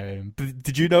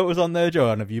 Did you know it was on there,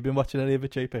 Joe? And have you been watching any of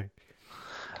it, JP?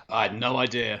 I had no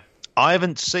idea. I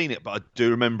haven't seen it, but I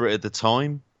do remember it at the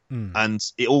time. And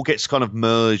it all gets kind of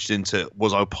merged into,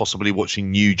 was I possibly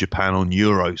watching New Japan on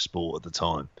Eurosport at the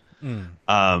time?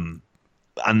 And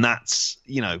that's,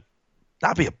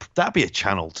 that'd be a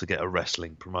channel to get a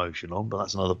wrestling promotion on, but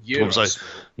that's another Eurosport.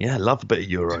 Yeah, I love a bit of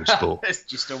Eurosport. Do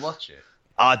you still watch it?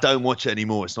 I don't watch it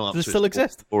anymore. It's not. Does it still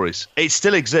exist? Stories. It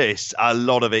still exists. A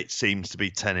lot of it seems to be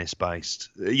tennis based.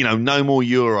 No more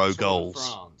Euro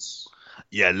goals. France.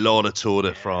 Yeah, a lot of Tour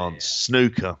de France,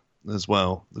 snooker as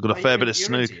well. They've got a fair bit of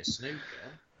snooker.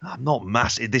 I'm not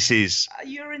massive. This is.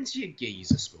 You're into your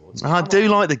geezer sports. I do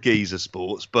like the geezer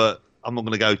sports, but I'm not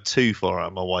going to go too far out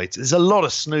of my way. There's a lot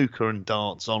of snooker and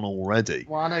darts on already.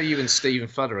 Well, I know you and Stephen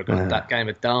Fudder have got that game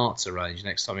of darts arranged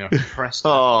next time you're up in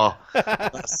Preston.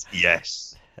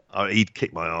 Yes. He'd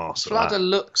kick my arse. Fudder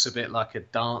looks a bit like a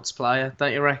darts player,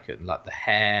 don't you reckon? Like the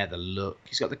hair, the look.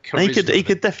 He's got the charisma. He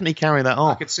could definitely carry that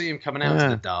on. I could see him coming out to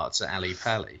the darts at Ali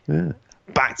Pally. Yeah.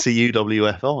 Back to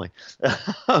UWFI.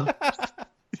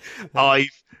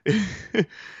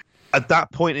 At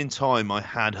that point in time, I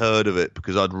had heard of it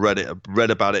because I'd read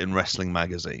about it in wrestling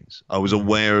magazines. I was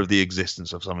aware of the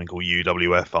existence of something called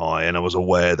UWFI, and I was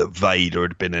aware that Vader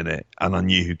had been in it, and I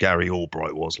knew who Gary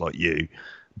Albright was, like you.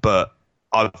 But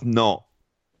I've not.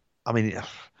 I mean,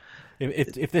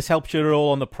 if this helps you at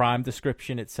all, on the Prime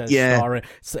description, it says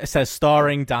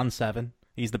starring Dan Severn.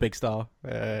 He's the big star.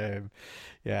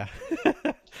 Yeah.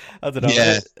 I don't know.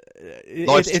 Yeah.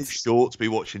 Life's too short to be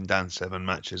watching Dan Severn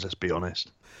matches, let's be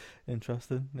honest.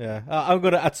 Interesting. Yeah.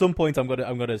 At some point I'm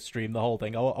gonna stream the whole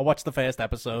thing. I watched the first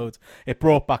episode. It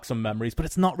brought back some memories, but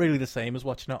it's not really the same as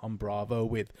watching it on Bravo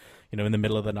with, in the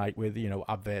middle of the night with,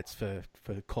 adverts for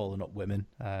calling up women,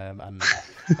 and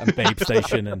Babe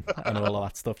Station and all of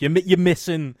that stuff. You're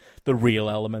missing the real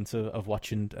element of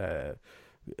watching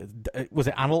Was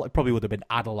it analog? It probably would have been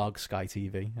analog Sky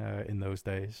TV in those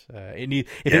days. If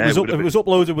Yeah, it it was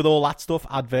uploaded with all that stuff,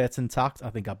 adverts intact, I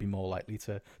think I'd be more likely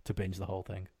to binge the whole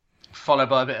thing. Followed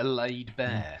by a bit of Laid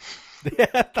Bear. Yeah,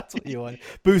 that's what you want.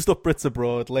 Boozed Up Brits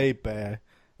Abroad, Laid Bear,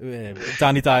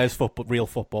 Danny Dyer's Real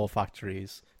Football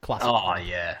Factories, classic. Oh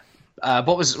yeah.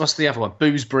 What's the other one?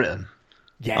 Booze Britain.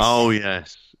 Yes. Oh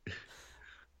yes.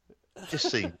 Just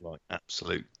seemed like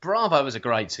absolute. Bravo was a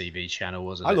great TV channel,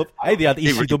 wasn't it? Hey, they had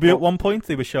It really ECW at was. one point.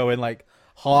 They were showing like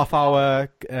half-hour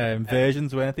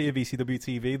versions, weren't they, of ECW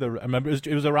TV? I remember it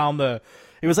was around it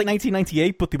was like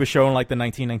 1998, but they were showing like the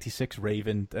 1996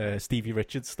 Raven Stevie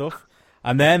Richards stuff.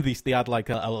 And then they had like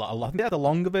I think they had a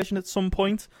longer version at some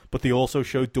point, but they also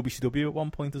showed WCW at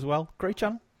one point as well. Great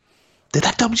channel. Did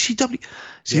that WCW?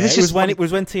 See, Yeah, this it is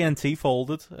was when TNT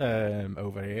folded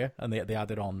over here, and they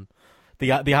had it on. They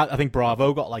had, I think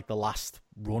Bravo got like the last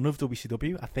run of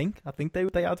WCW. I think they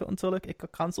had it until it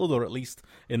got cancelled, or at least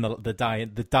in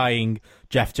the dying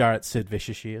Jeff Jarrett, Sid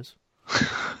Vicious years.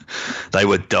 They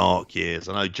were dark years.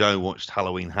 I know Joe watched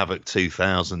Halloween Havoc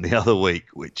 2000 the other week,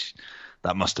 which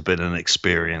that must have been an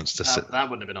experience to sit. That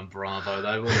wouldn't have been on Bravo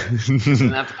though, would it?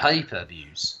 Didn't have the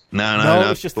pay-per-views. No, it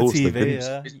was just the of course they TV.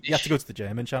 didn't. You have to go to the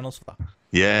German channels for that.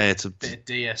 Yeah, it's a Bit of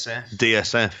DSF.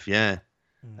 DSF, yeah.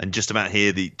 And just about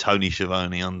hear the Tony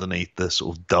Schiavone underneath the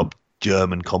sort of dubbed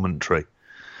German commentary.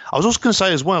 I was also going to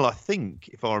say as well, I think,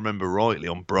 if I remember rightly,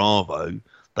 on Bravo,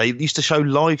 they used to show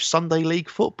live Sunday League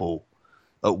football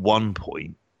at one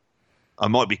point. I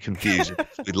might be confusing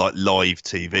with like live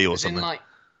TV or As in something. like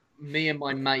me and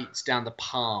my mates down the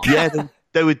park. Yeah,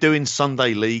 they were doing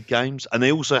Sunday League games, and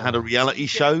they also had a reality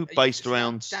show Are you based thinking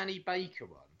around that Danny Baker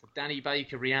one, the Danny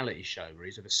Baker reality show where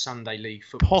he's with a Sunday League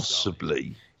football side.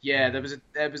 possibly. Yeah, that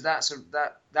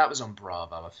was on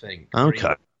Bravo, I think. where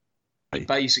Okay. He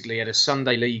basically had a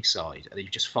Sunday League side, and he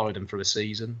just followed them through a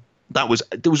season. There was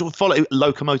follow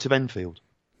Locomotive Enfield.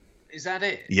 Is that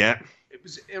it? Yeah, It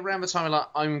was around the time of like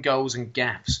own goals and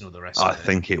gaffes and all the rest I of it.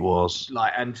 think it was.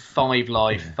 Like, and Five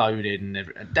Live phoned in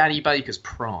and Danny Baker's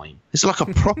prime. It's like a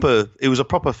proper. It was a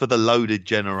proper for the loaded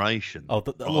generation. Oh,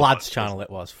 the lads channel it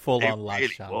was full It on lads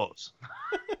really channel. was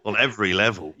on every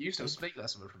level. You used to speak like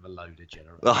someone from a loaded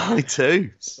generation. I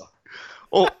too.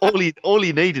 All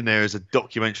you need in there is a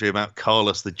documentary about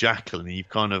Carlos the Jackal, and you've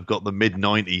kind of got the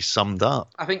mid-90s summed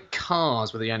up. I think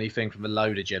cars were the only thing from the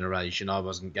loader generation I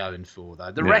wasn't going for,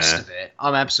 though. The Yeah. rest of it,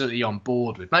 I'm absolutely on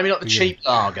board with. Maybe not the cheap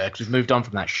lager, because we've moved on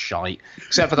from that shite.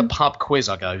 Except for the pub quiz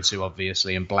I go to,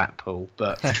 obviously, in Blackpool.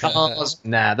 But cars,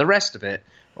 nah, the rest of it,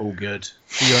 all good.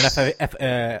 So you're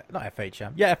an not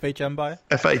FHM. Yeah, FHM buyer.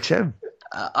 FHM.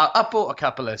 I bought a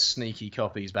couple of sneaky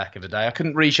copies back in the day. I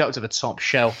couldn't reach up to the top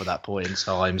shelf at that point in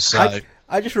time, so...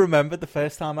 I just remembered the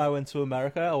first time I went to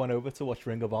America, I went over to watch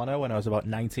Ring of Honor when I was about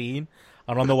 19.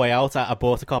 And on the way out, I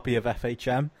bought a copy of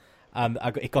FHM, and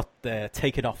it got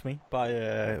taken off me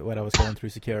by when I was going through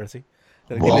security.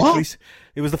 What?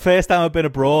 It was the first time I've been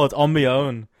abroad on my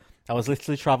own. I was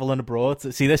literally traveling abroad.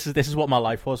 See, this is what my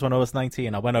life was when I was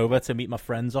 19. I went over to meet my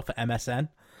friends off at MSN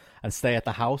and stay at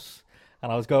the house.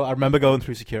 And I remember going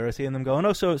through security and them going,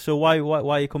 "Oh, so why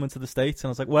are you coming to the States?" And I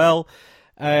was like, "Well,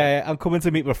 I'm coming to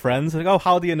meet my friends." And they go, "Oh,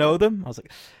 how do you know them?" I was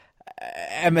like,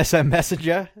 "MSN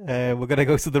Messenger. We're gonna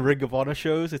go to the Ring of Honor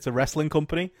shows. It's a wrestling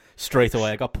company." Straight away,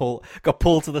 I got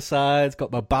pulled to the sides,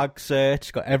 got my bag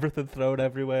searched, got everything thrown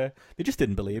everywhere. They just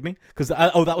didn't believe me because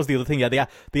that was the other thing. Yeah,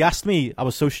 they asked me. I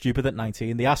was so stupid at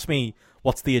 19. They asked me,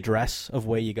 "What's the address of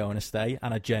where you're going to stay?"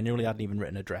 And I genuinely hadn't even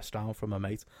written an address down from my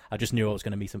mate. I just knew I was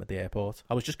going to meet him at the airport.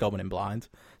 I was just going in blind,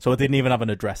 so I didn't even have an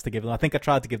address to give them. I think I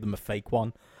tried to give them a fake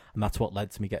one, and that's what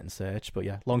led to me getting searched. But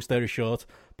yeah, long story short,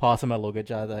 part of my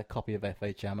luggage I had a copy of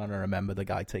FHM, and I remember the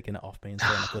guy taking it off me and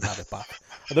saying I couldn't have it back.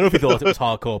 I don't know if he thought it was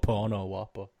hardcore porn or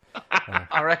what, but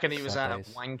I reckon he was out of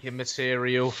wanking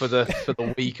material for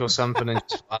the week or something and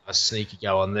just have a sneaky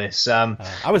go on this.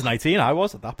 I was 19. I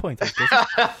was at that point. I was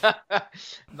good.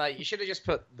 Mate, you should have just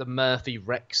put the Murphy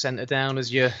Rec Centre down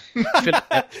as your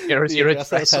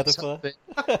address or something.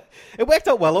 It worked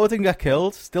out well. I didn't get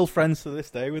killed. Still friends to this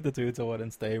day with the dudes I went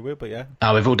and stayed with. But yeah,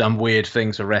 Oh, we've all done weird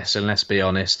things for wrestling, let's be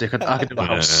honest. I could do a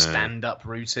whole stand-up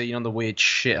routine on the weird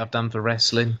shit I've done for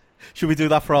wrestling. should we do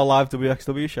that for our live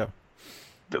WXW show?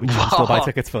 Which you can still buy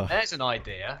tickets for. There's an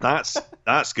idea.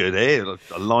 That's good. Here,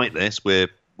 I like this. We're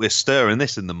stirring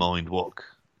this in the mind walk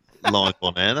live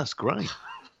on air. That's great.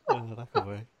 Oh, that could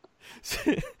work.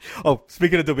 Oh,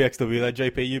 speaking of WXW, then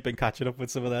JP, you've been catching up with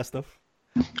some of their stuff.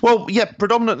 Well, yeah,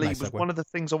 predominantly Nice was segue. one of the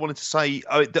things I wanted to say.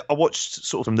 I watched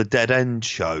sort of from the Dead End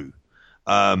show,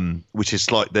 which is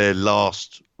like their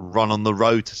last run on the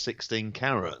road to 16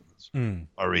 carats,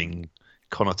 starring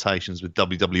connotations with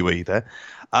WWE there.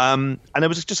 And there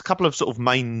was just a couple of sort of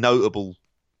main notable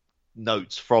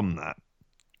notes from that.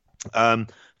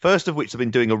 First of which, they've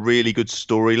been doing a really good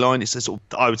storyline. It's a sort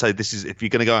of, I would say this is, if you're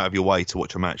going to go out of your way to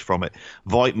watch a match from it,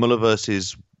 Weidmuller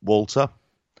versus Walter,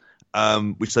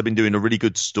 which they've been doing a really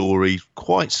good story,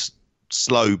 quite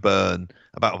slow burn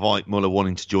about Weidmuller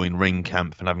wanting to join Ring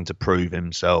Camp and having to prove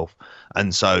himself.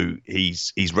 And so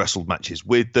he's wrestled matches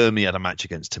with them. He had a match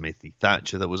against Timothy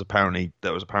Thatcher that was apparently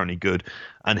good.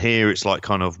 And here it's like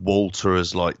kind of Walter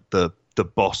as like the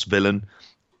boss villain.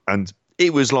 And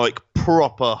it was like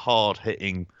proper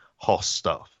hard-hitting Hoss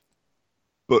stuff,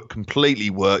 but completely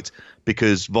worked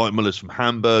because Weidmuller's from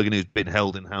Hamburg and he's been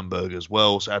held in Hamburg as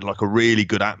well, so it had like a really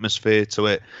good atmosphere to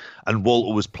it. And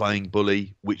Walter was playing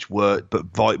bully, which worked,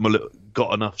 but Weidmuller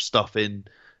got enough stuff in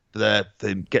there for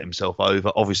him to get himself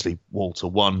over. Obviously, Walter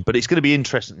won, but it's going to be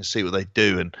interesting to see what they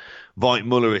do. And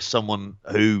Weidmuller is someone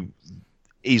who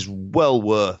is well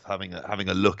worth having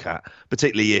a look at,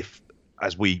 particularly if,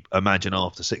 as we imagine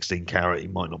after 16 Carat, he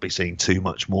might not be seeing too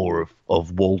much more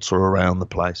of Walter around the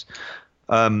place.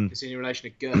 Is he in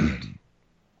relation to Gerd?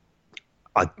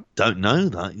 I don't know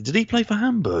that. Did he play for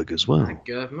Hamburg as well?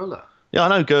 Gerd Muller. Yeah, I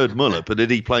know Gerd Muller, but did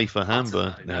he play for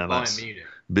Hamburg? No, Bayern Munich.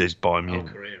 It's Bayern Whole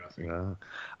Munich. career, I think.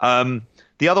 Yeah.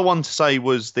 The other one to say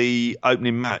was the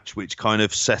opening match, which kind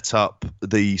of set up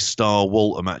the Star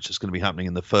Walter match that's going to be happening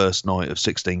in the first night of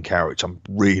 16 Carat, which I'm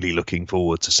really looking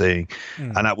forward to seeing.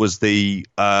 And that was the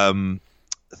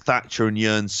Thatcher and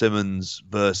Jörn Simmons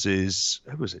versus,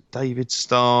 who was it? David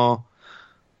Starr.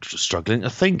 Just struggling to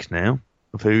think now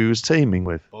of who he was teaming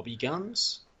with. Bobby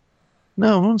Guns?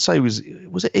 No, I want to say was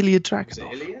it Ilya Dragunov?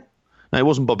 Was it Ilya? No, it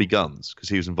wasn't Bobby Guns because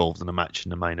he was involved in a match in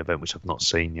the main event, which I've not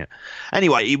seen yet.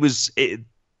 Anyway,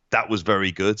 that was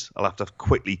very good. I'll have to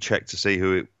quickly check to see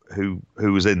who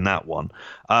was in that one.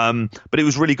 But it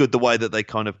was really good the way that they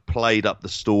kind of played up the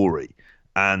story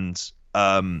and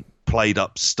played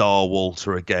up Star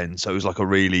Walter again. So it was like a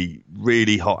really,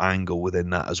 really hot angle within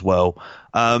that as well.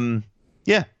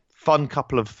 Yeah, fun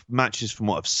couple of matches from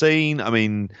what I've seen. I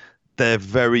mean, they're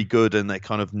very good and they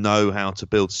kind of know how to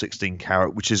build 16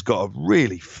 Carat, which has got a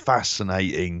really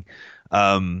fascinating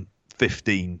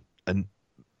 15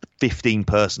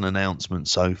 person announcement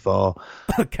so far.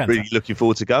 Really looking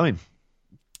forward to going.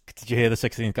 Did you hear the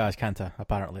 16th guy's Kenta?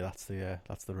 Apparently that's the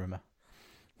rumor.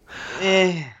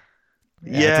 Yeah,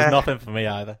 It did nothing for me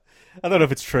either. I don't know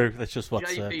if it's true. That's just what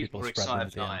people spread in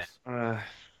the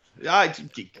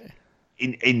DMs.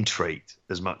 Intrigued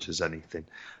as much as anything.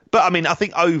 But I mean, I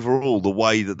think overall the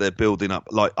way that they're building up,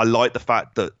 like I like the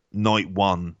fact that night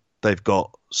one they've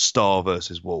got Star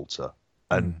versus Walter,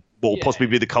 and what will possibly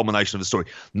be the culmination of the story.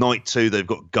 Night two they've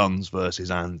got Guns versus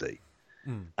Andy,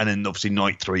 and then obviously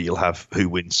night three you'll have who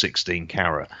wins 16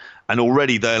 Carat, and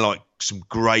already they're like some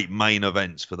great main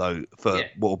events for those what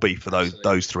will be for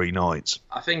those 3 nights.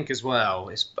 I think as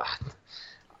well,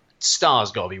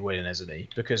 Star's got to be winning, hasn't he?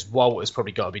 Because Walter's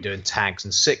probably got to be doing tags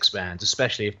and 6-mans,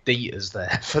 especially if Dieter's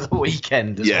there for the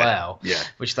weekend as well. Yeah.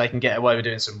 Which they can get away with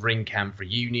doing some ring camp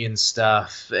reunion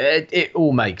stuff. It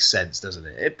all makes sense, doesn't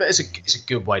it? But it's a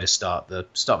good way to start the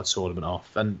tournament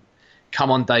off. And come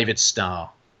on, David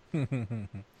Starr. And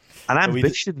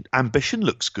Ambition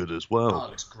looks good as well. Oh, it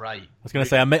looks great. I was going to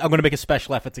say, I'm going to make a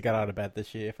special effort to get out of bed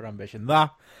this year for Ambition.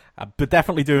 But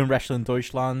definitely doing Wrestling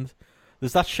Deutschland.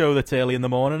 There's that show that's early in the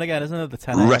morning again, isn't it? The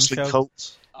 10 a.m. Wrestling show.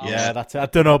 Cults. Yeah, that's it. I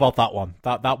don't know about that one.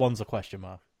 That one's a question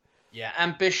mark. Yeah,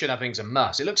 Ambition I think is a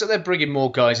must. It looks like they're bringing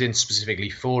more guys in specifically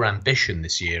for Ambition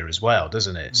this year as well,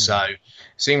 doesn't it? So it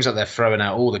seems like they're throwing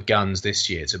out all the guns this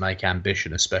year to make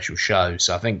Ambition a special show.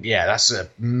 So I think, that's a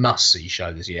must-see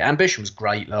show this year. Ambition was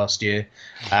great last year.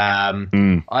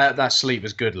 That sleep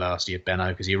was good last year, Benno,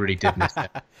 because you really did miss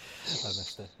it. I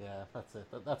missed it. Yeah, that's it.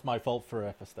 That's my fault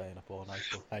for staying up all night.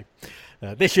 But,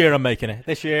 hey, this year I'm making it.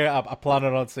 This year I'm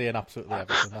planning on seeing absolutely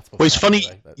everything. That's it's funny.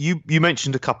 You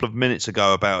mentioned a couple of minutes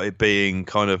ago about it being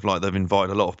kind of like they've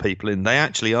invited a lot of people in. They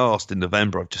actually asked in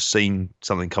November. I've just seen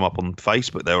something come up on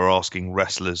Facebook. They were asking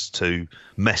wrestlers to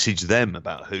message them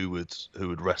about who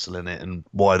would wrestle in it and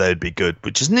why they would be good,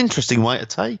 which is an interesting way to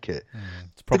take it.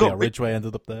 It's probably how Ridgeway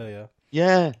ended up there. Yeah.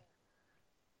 Yeah.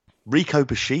 Rico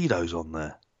Bushido's on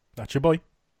there. That's your boy.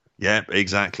 Yeah,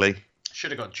 exactly.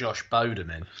 Should have got Josh Bodum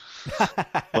in.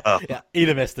 Well, yeah, he'd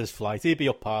have missed his flight. He'd be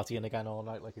up partying again all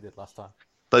night like he did last time.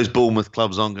 Those Bournemouth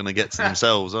clubs aren't going to get to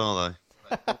themselves, are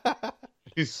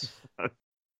they?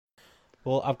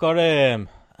 Well, I've got an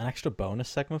extra bonus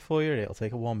segment for you. It'll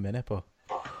take 1 minute, but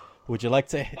would you like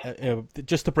to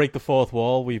just to break the fourth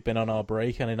wall? We've been on our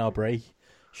break, and in our break,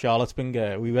 Charlotte's been.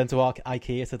 We went to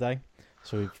IKEA today,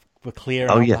 so we're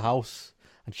clearing out the house.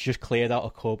 and she just cleared out a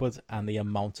cupboard, and the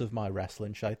amount of my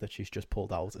wrestling shite that she's just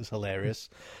pulled out is hilarious.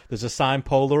 There's a signed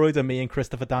Polaroid of me and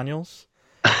Christopher Daniels.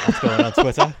 That's going on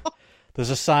Twitter. There's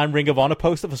a signed Ring of Honor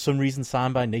poster, for some reason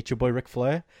signed by Nature Boy Ric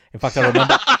Flair. In fact, I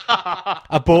remember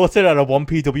I bought it at a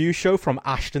 1PW show from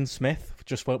Ashton Smith,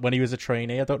 just when he was a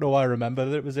trainee. I don't know why I remember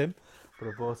that it was him, but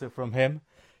I bought it from him.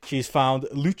 She's found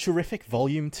Lucharific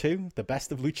Volume 2, The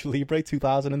Best of Lucha Libre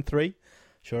 2003.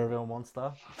 Sure everyone wants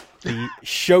that. The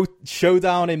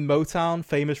Showdown in Motown,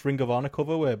 famous Ring of Honor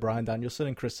cover where Bryan Danielson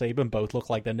and Chris Sabin both look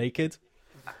like they're naked.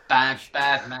 Bad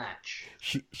match.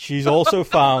 She's also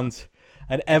found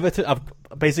an Everton... I've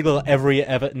basically got every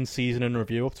Everton season in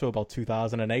review up to about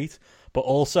 2008, but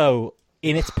also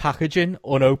in its packaging,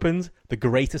 unopened, The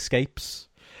Great Escapes.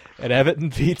 An Everton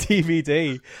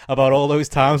DVD about all those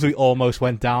times we almost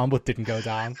went down but didn't go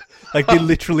down. Like, they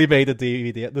literally made a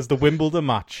DVD. There's the Wimbledon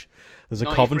match. There's a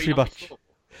Coventry match.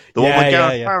 The one where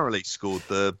Gareth Farrelly scored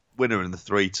the winner in the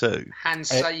 3-2. Hans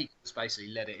Sakers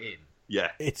basically let it in.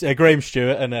 Yeah. It's Graham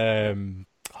Stewart and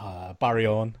Barry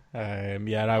Orn.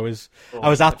 And I was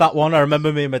at that one. I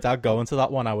remember me and my dad going to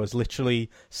that one. I was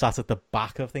literally sat at the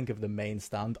back, I think, of the main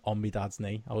stand on my dad's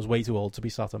knee. I was way too old to be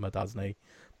sat on my dad's knee.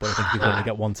 But I think you can only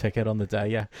get one ticket on the day,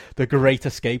 yeah. The Great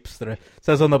Escapes. It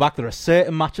says on the back, there are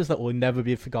certain matches that will never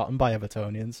be forgotten by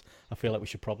Evertonians. I feel like we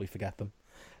should probably forget them.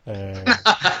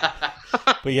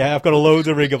 But yeah, I've got a load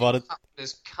of Ring of Honor.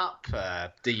 There's Cup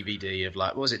DVD of,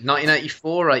 like, what was it,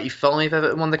 1984, 85,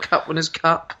 Everton won the Cup Winners'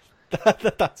 Cup?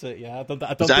 That's it, yeah. I don't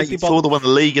was it 84 the one the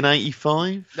league in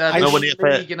 85? No, when the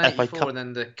league in 84 and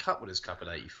then the Cup Winners' Cup in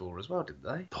 84 as well, didn't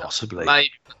they? Possibly.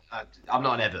 Maybe. I'm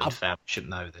not an Everton fan, I should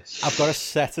know this. I've got a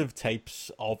set of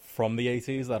tapes from the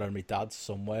 80s that are on my dad's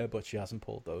somewhere, but she hasn't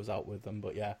pulled those out with them.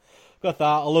 But yeah, got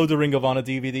that. A load of Ring of Honor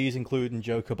DVDs, including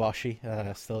Joe Kobashi,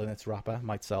 still in its wrapper.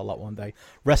 Might sell that one day.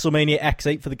 WrestleMania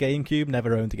X8 for the GameCube.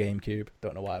 Never owned a GameCube.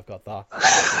 Don't know why I've got that.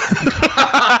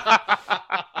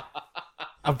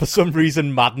 And for some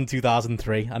reason, Madden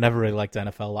 2003. I never really liked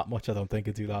NFL that much, I don't think,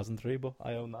 in 2003, but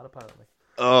I own that apparently.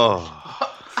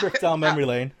 Oh. Trip down memory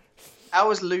lane. How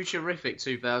was Lucharific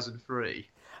 2003?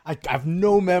 I have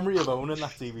no memory of owning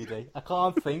that DVD. I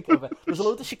can't think of it. There's a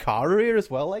load of Shikara here as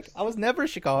well. Like, I was never a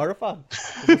Shikara fan.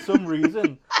 But for some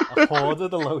reason, I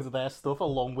hoarded a load of their stuff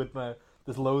along with my...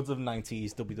 There's loads of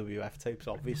 90s WWF tapes,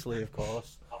 obviously, of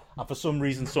course. And for some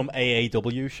reason, some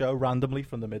AAW show randomly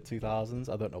from the mid-2000s.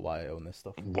 I don't know why I own this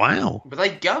stuff. Wow. Were they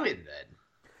going then?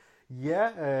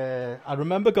 Yeah, I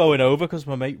remember going over because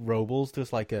my mate Robles does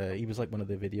he was like one of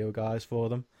the video guys for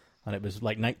them. And it was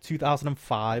like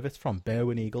 2005. It's from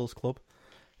Berwyn Eagles Club.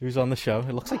 He was on the show.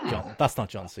 It looks like John. That's not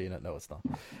John Cena. No, it's not.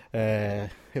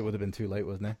 It would have been too late,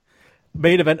 wasn't it?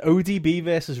 Main event, ODB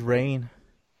versus Reign.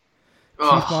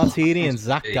 Keith Martini and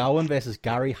Zach Gowen versus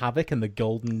Gary Havoc and the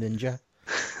Golden Ninja.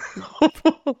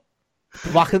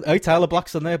 Tyler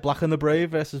Black's on there. Black and the Brave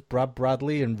versus Brad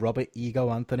Bradley and Robert Ego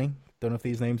Anthony. Don't know if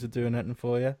these names are doing anything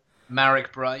for you.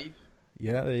 Marek Brave.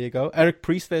 Yeah, there you go. Eric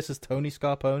Priest versus Tony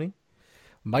Scarponi.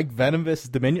 Mike Venom versus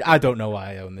Dominion. I don't know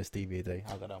why I own this DVD.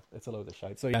 I don't know. It's a load of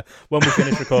shite. So yeah, when we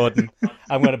finish recording,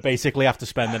 I'm going to basically have to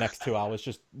spend the next 2 hours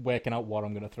just working out what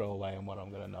I'm going to throw away and what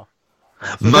I'm going to know.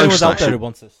 So if anyone's out there who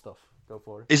wants this stuff, go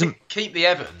for it. Keep the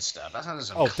Everton stuff. That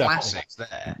sounds like some classics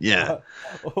there. Yeah.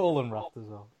 All unwrapped as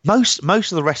well.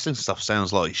 Most of the wrestling stuff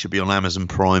sounds like it should be on Amazon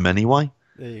Prime anyway.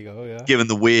 There you go, yeah. Given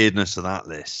the weirdness of that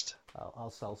list. I'll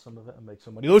sell some of it and make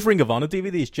some money. Those Ring of Honor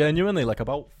DVDs, genuinely, like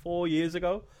about 4 years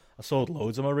ago, I sold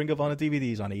loads of my Ring of Honor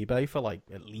DVDs on eBay for like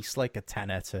at least like a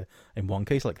tenner to, in one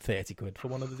case, like 30 quid for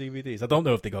one of the DVDs. I don't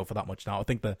know if they go for that much now. I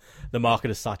think the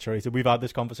market is saturated. We've had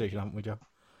this conversation, haven't we, Joe?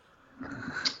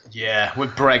 Yeah,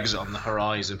 with Brexit on the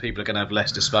horizon, people are going to have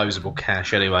less disposable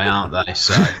cash anyway, aren't they?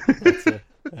 So.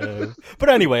 But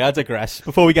anyway, I digress.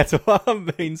 Before we get to our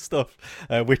main stuff,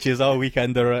 which is our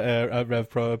weekender at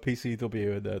RevPro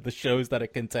PCW and the shows that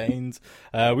it contains,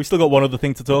 we still got one other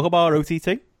thing to talk about,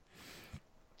 OTT.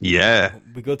 Yeah.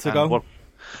 We good to go?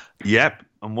 Yep.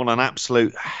 And what an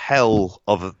absolute hell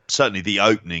of certainly the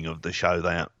opening of the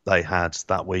show they had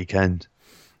that weekend.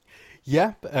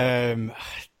 Yeah.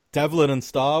 Devlin and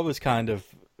Starr was kind of...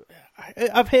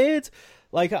 I've heard...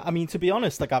 Like, I mean, to be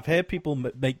honest, like I've heard people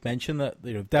make mention that,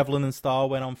 you know, Devlin and Starr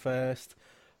went on first,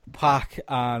 Pac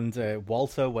and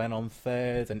Walter went on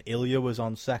third, and Ilya was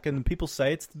on second. And people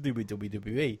say it's to do with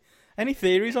WWE. Any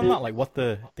theories on that? Like what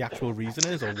the actual reason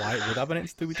is, or why it would have anything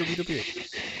to do with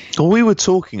WWE? Well, we were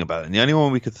talking about it, and the only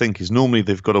one we could think is normally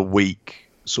they've got a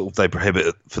week, sort of they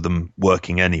prohibit for them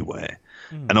working anywhere.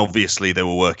 And obviously they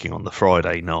were working on the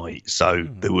Friday night, so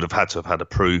they would have had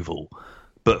approval.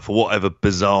 But for whatever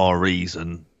bizarre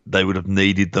reason, they would have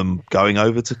needed them going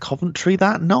over to Coventry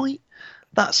that night.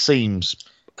 That seems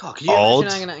God, could you odd.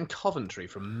 imagine hanging out in Coventry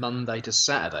from Monday to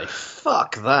Saturday?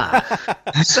 Fuck that.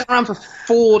 Sat around for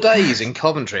 4 days in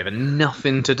Coventry having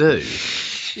nothing to do.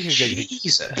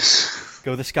 Jesus.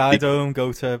 Go to the Sky Dome,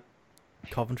 go to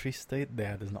Coventry State.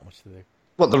 Yeah, there's not much to do.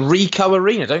 What, the Ricoh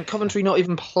Arena? Don't Coventry not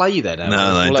even play there now?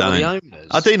 No, they All over the don't. owners?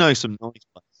 I do know some nice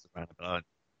places around, but I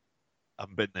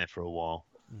haven't been there for a while.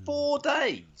 4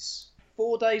 days.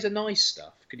 4 days of nice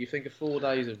stuff. Could you think of 4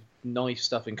 days of nice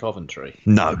stuff in Coventry?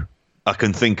 No. I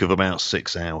can think of about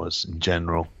 6 hours in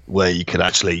general where you could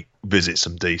actually visit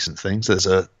some decent things. There's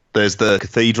the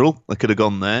cathedral. I could have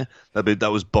gone there.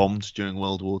 That was bombed during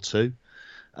World War II.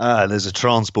 There's a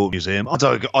transport museum. I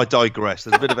digress.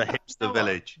 There's a bit of a hipster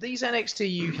village. These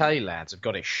NXT UK lads have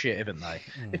got it shit, haven't they?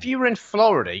 If you were in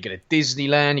Florida, you go to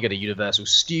Disneyland, you go to Universal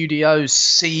Studios,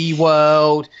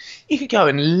 SeaWorld. You could go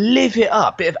and live it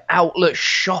up. Bit of outlet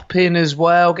shopping as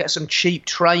well. Get some cheap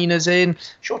trainers in. I'm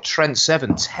sure Trent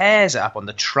Seven tears it up on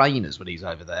the trainers when he's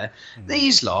over there.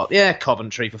 These lot,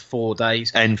 Coventry for 4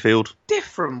 days. Enfield.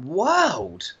 Different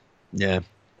world. Yeah.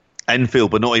 Enfield,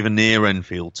 but not even near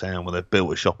Enfield Town, where they've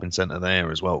built a shopping centre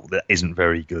there as well. That isn't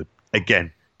very good.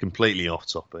 Again, completely off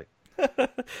topic.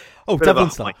 Oh, Devlin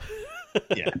Star.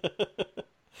 Yeah.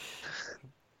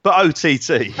 But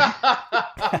OTT.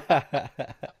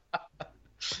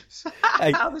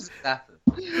 How does it happen?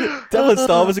 Devlin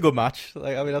Star was a good match.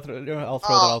 Like, I mean, I'll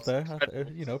throw that out there.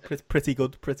 Pretty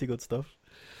good stuff.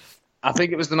 I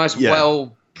think it was the most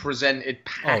well-presented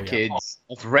package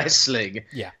of wrestling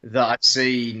that I've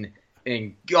seen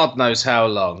in God knows how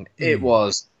long. It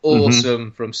was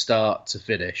awesome from start to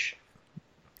finish.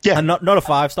 Yeah, and not a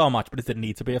 5-star match, but it didn't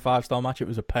need to be a 5-star match. It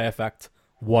was a perfect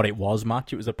what it was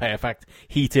match. It was a perfect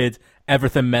heated.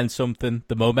 Everything meant something.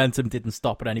 The momentum didn't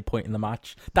stop at any point in the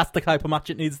match. That's the type of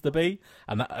match it needs to be,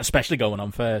 and especially going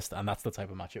on first. And that's the type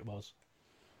of match it was.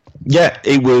 Yeah,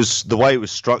 it was the way it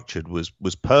was structured was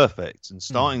perfect. And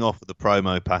starting off with the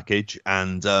promo package,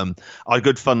 and I had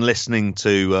good fun listening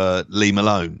to Lee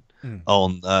Malone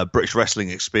on British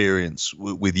Wrestling Experience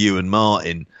with you and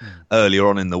Martin earlier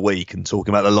on in the week, and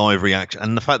talking about the live reaction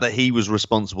and the fact that he was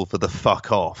responsible for the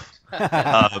fuck off.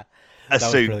 As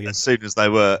soon as they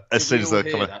were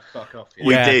coming,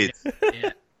 we did.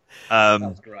 Yeah. That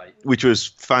was great. Which was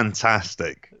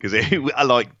fantastic because I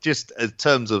like just in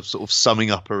terms of sort of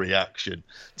summing up a reaction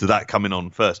to that coming on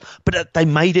first. But they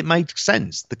made it make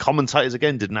sense. The commentators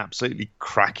again did an absolutely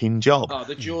cracking job. Oh,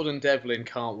 the Jordan Devlin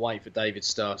can't wait for David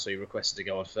Starr, so he requested to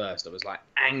go on first. I was like,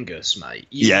 Angus, mate,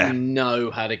 you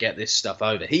know how to get this stuff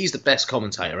over. He's the best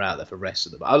commentator out there for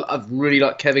wrestling. I've really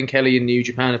liked Kevin Kelly in New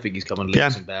Japan. I think he's come on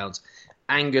leaps and bounds.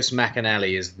 Angus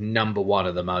McAnally is number one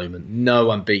at the moment. No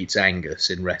one beats Angus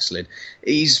in wrestling.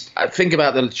 Think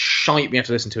about the shite we have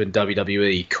to listen to in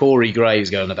WWE. Corey Graves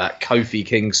going about Kofi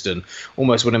Kingston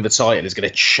almost winning the title is going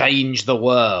to change the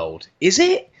world. Is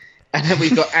it? And then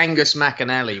we've got Angus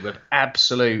McAnally with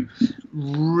absolute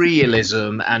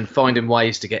realism and finding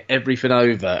ways to get everything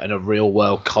over in a real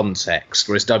world context,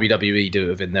 whereas WWE do it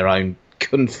within their own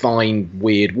confined,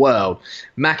 weird world.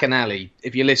 McAnally,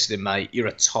 if you're listening, mate, you're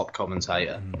a top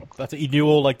commentator. That's it. He knew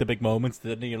all like the big moments,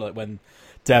 didn't he? Like when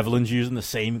Devlin's using the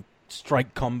same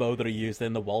strike combo that he used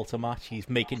in the Walter match, he's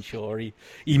making sure he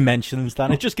mentions that.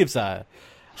 It just gives a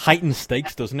heightened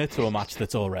stakes, doesn't it, to a match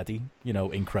that's already,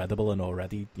 incredible and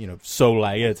already, so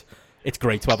layered. It's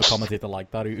great to have a commentator like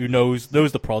that who knows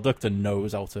the product and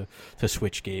knows how to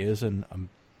switch gears and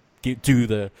do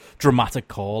the dramatic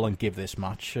call and give this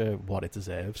match what it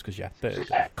deserves. Because the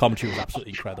commentary was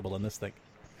absolutely incredible in this thing.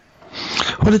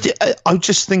 Well, I'm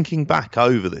just thinking back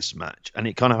over this match, and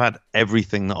it kind of had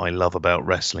everything that I love about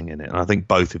wrestling in it. And I think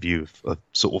both of you have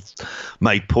sort of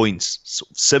made points sort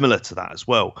of similar to that as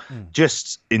well.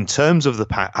 Just in terms of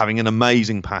having an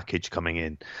amazing package coming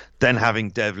in, then having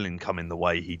Devlin come in the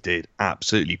way he did,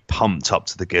 absolutely pumped up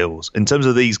to the gills. In terms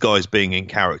of these guys being in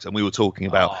character, and we were talking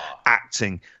about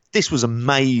acting, this was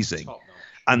amazing.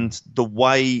 And the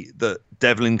way that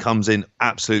Devlin comes in,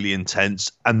 absolutely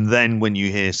intense. And then when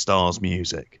you hear Starr's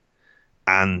music,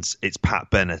 and it's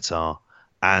Pat Benatar,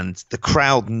 and the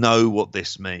crowd know what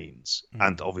this means.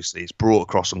 And obviously it's brought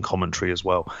across on commentary as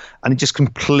well. And it just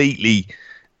completely,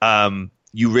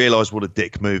 you realise what a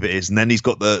dick move it is. And then he's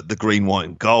got the green, white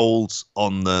and gold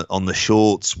on the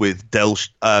shorts with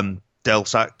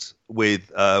Delsakt,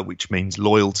 which means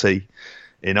loyalty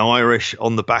in Irish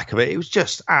on the back of it. It was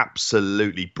just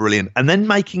absolutely brilliant. And then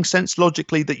making sense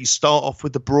logically that you start off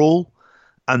with the brawl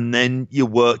and then you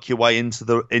work your way into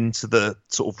the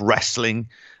sort of wrestling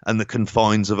and the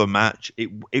confines of a match.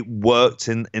 It worked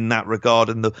in that regard,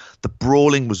 and the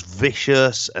brawling was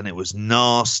vicious and it was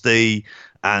nasty,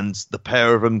 and the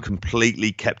pair of them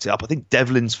completely kept it up. I think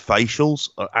Devlin's facials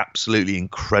are absolutely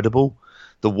incredible.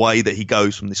 The way that he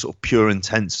goes from this sort of pure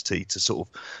intensity to sort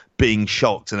of being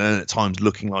shocked and then at times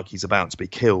looking like he's about to be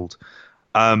killed.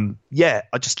 Yeah,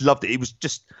 I just loved it. It was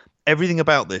just everything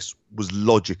about this was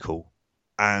logical,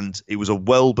 and it was a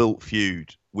well-built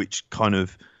feud, which kind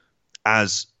of,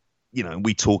 as you know,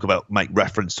 we talk about, make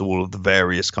reference to all of the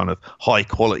various kind of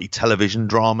high-quality television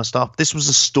drama stuff. This was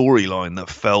a storyline that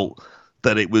felt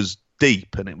that it was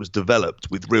deep and it was developed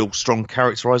with real strong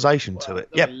characterization to it.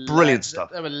 Yeah, brilliant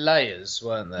stuff. There were layers,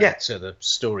 weren't there, to the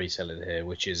storytelling here,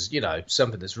 which is, you know,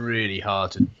 something that's really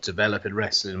hard to develop in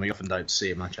wrestling. We often don't see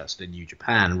it much actually in New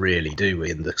Japan, really, do we,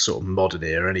 in the sort of modern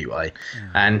era anyway.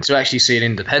 And to actually see an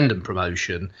independent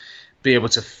promotion be able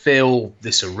to fill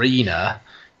this arena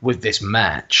with this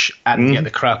match and get the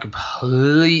crowd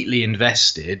completely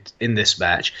invested in this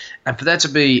match, and for there to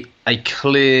be a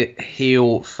clear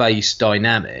heel-face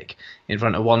dynamic in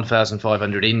front of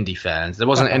 1,500 indie fans. There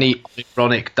wasn't any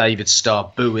ironic David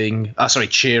Starr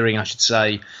cheering, I should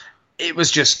say. It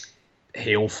was just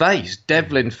heel-face.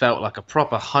 Devlin felt like a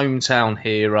proper hometown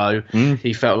hero.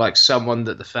 He felt like someone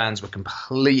that the fans were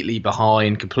completely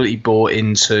behind, completely bought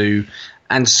into.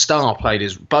 And Starr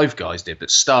both guys did,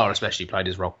 but Starr especially played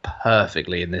his role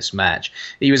perfectly in this match.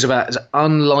 He was about as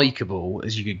unlikable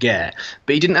as you could get,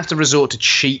 but he didn't have to resort to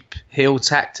cheap heel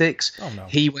tactics. Oh, no.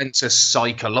 He went to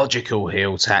psychological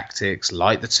heel tactics,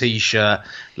 like the T-shirt,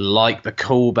 like the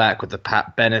callback with the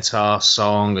Pat Benatar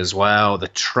song as well, the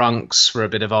trunks for a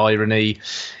bit of irony.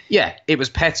 Yeah, it was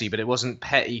petty, but it wasn't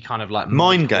petty kind of like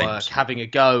mind games, having a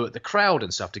go at the crowd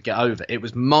and stuff to get over. It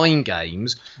was mind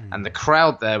games, and the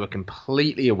crowd there were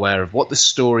completely aware of what the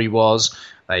story was.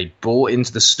 They bought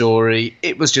into the story.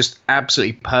 It was just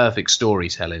absolutely perfect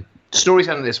storytelling.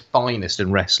 Storytelling at its finest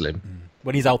in wrestling.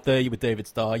 When he's out there with David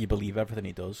Starr, you believe everything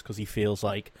he does, because he feels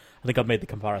like, I think I've made the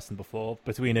comparison before,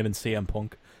 between him and CM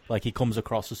Punk. Like, he comes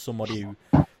across as somebody who,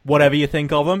 whatever you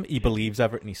think of him, he believes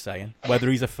everything he's saying.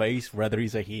 Whether he's a face, whether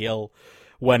he's a heel,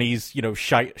 when he's, you know,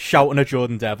 shouting at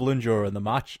Jordan Devlin during the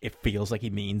match, it feels like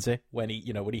he means it. When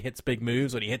he hits big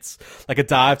moves, when he hits like a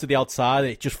dive to the outside,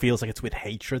 it just feels like it's with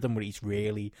hatred and when he's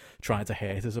really trying to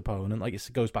hurt his opponent. Like, it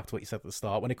goes back to what you said at the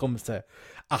start. When it comes to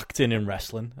acting in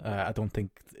wrestling, I don't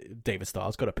think David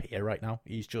Starr's got a peer right now.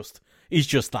 He's just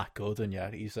that good, and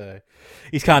yeah,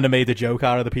 he's kind of made a joke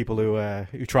out of the people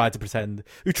who try to pretend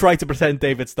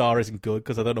David Starr isn't good,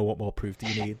 because I don't know what more proof do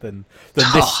you need than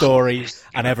this story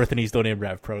and everything he's done in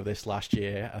Rev Pro this last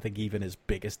year. I think even his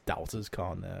biggest doubters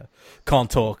can't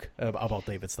talk about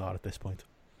David Starr at this point.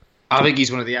 I think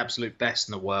he's one of the absolute best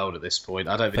in the world at this point.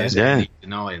 I don't think there's any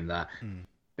denying that. I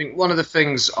think one of the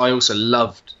things I also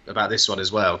loved about this one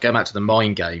as well, going back to the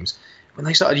mind games, when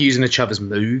they started using each other's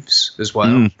moves as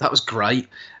well, that was great.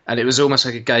 And it was almost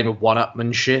like a game of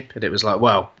one-upmanship. And it was like,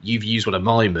 well, you've used one of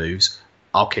my moves,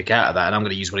 I'll kick out of that, and I'm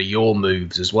going to use one of your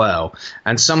moves as well.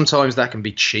 And sometimes that can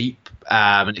be cheap,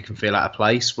 and it can feel out of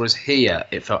place. Whereas here,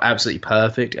 it felt absolutely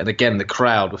perfect. And again, the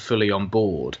crowd were fully on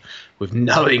board with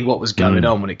knowing what was going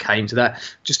on when it came to that.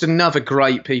 Just another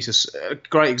great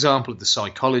great example of the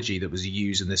psychology that was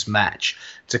used in this match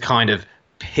to kind of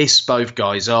piss both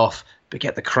guys off, but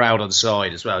get the crowd on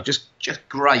side as well. Just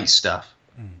great stuff.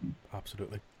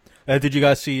 Absolutely. Did you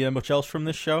guys see much else from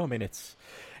this show? I mean, it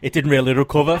didn't really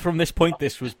recover from this point.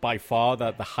 This was by far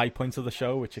the high point of the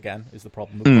show, which again is the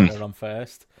problem with putting it on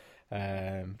first.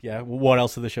 What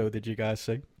else of the show did you guys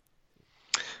see?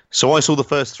 So I saw the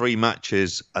first three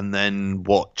matches and then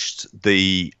watched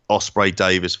the Ospreay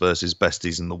Davis versus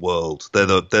Besties in the World. They're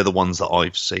the ones that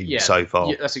I've seen so far.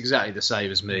 Yeah, that's exactly the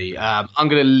same as me. I'm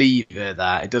going to leave it at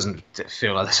that. It doesn't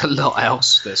feel like there's a lot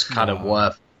else that's kind of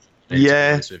worth.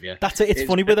 That's it. It's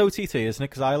funny with OTT, isn't it?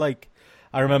 Because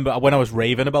I remember when I was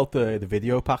raving about the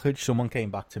video package, someone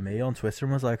came back to me on Twitter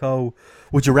and was like, "Oh,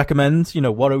 would you recommend? You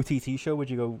know, what OTT show would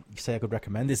you say I could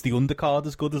recommend? Is the undercard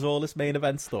as good as all this main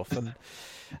event stuff?" And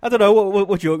I don't know,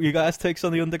 what you guys takes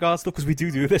on the undercard stuff? Because we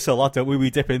do this a lot, don't we? We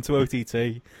dip into OTT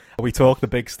and we talk the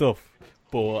big stuff.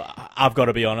 But I've got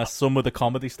to be honest, some of the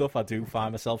comedy stuff I do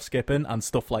find myself skipping, and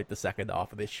stuff like the second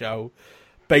half of this show,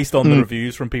 based on the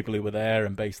reviews from people who were there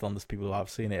and based on the people who have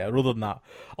seen it. Other than that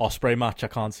Ospreay match, I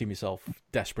can't see myself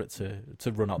desperate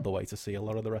to run out the way to see a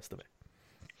lot of the rest of it.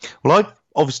 Well, I've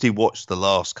obviously watched the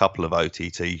last couple of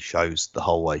OTT shows the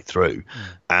whole way through,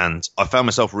 and I found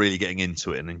myself really getting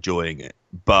into it and enjoying it.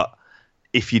 But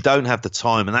if you don't have the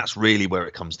time, and that's really where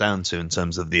it comes down to in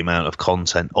terms of the amount of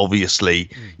content. Obviously,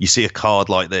 you see a card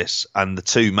like this, and the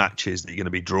 2 matches that you're going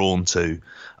to be drawn to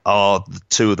are the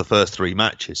 2 of the first 3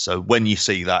 matches. So when you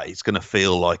see that, it's going to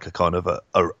feel like a kind of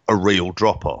a real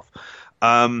drop off.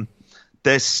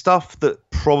 There's stuff that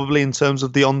probably in terms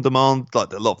of the on demand,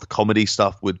 like a lot of the comedy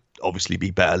stuff, would obviously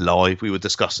be better live. We were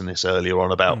discussing this earlier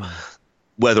on about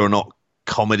whether or not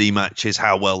comedy matches,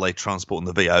 how well they transport in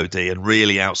the VOD, and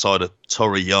really outside of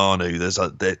Toru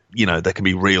Yano, there can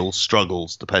be real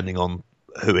struggles depending on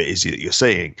who it is that you're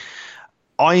seeing.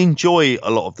 I enjoy a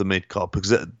lot of the mid card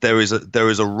because there is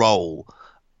a role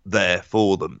there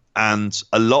for them, and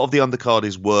a lot of the undercard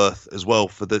is worth as well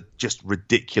for the just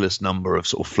ridiculous number of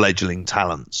sort of fledgling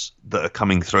talents that are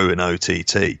coming through in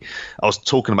OTT. I was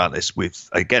talking about this with,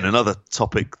 again, another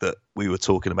topic that we were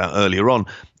talking about earlier on,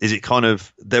 is it kind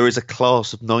of, there is a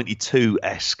class of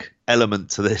 92-esque element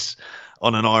to this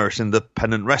on an Irish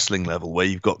independent wrestling level, where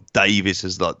you've got Davis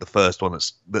as like the first one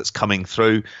that's coming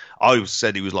through. I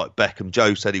said he was like Beckham.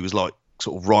 Joe said he was like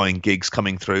sort of Ryan Giggs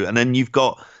coming through, and then you've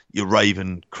got your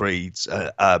Raven Creeds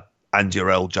and your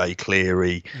LJ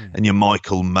Cleary and your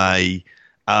Michael May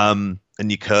and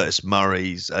your Curtis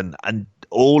Murrays and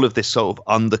all of this sort of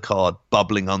undercard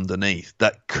bubbling underneath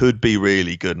that could be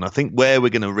really good. And I think where we're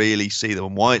going to really see them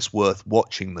and why it's worth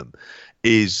watching them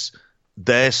is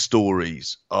their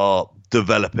stories are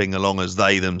developing along as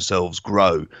they themselves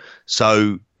grow.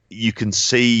 So you can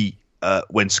see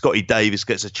when Scotty Davis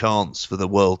gets a chance for the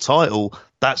world title,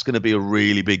 that's going to be a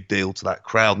really big deal to that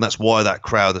crowd, and that's why that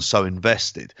crowd is so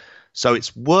invested. So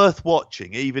it's worth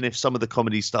watching, even if some of the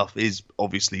comedy stuff is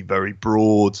obviously very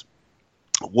broad,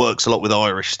 works a lot with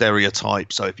Irish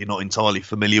stereotypes. So if you're not entirely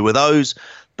familiar with those,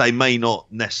 they may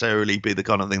not necessarily be the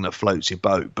kind of thing that floats your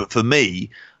boat. But for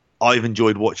me, I've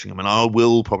enjoyed watching them, and I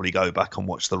will probably go back and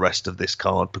watch the rest of this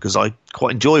card because I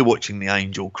quite enjoy watching the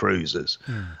Angel Cruisers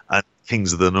and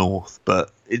Kings of the North.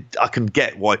 But I can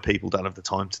get why people don't have the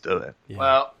time to do it. Yeah.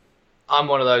 Well, I'm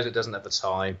one of those that doesn't have the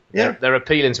time. Yeah. They're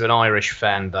appealing to an Irish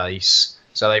fan base,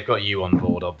 so they've got you on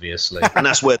board, obviously. And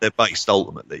that's where they're based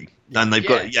ultimately. And they've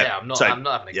got I'm not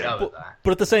having a go at that.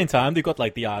 But at the same time, they've got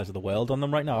like the eyes of the world on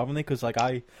them right now, haven't they? Because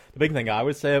the big thing I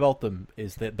would say about them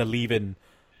is that they're leaving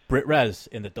BritRes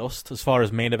in the dust as far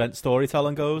as main event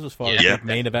storytelling goes, as far as big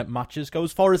main event matches go,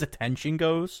 as far as attention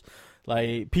goes.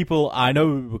 Like, people I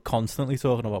know were constantly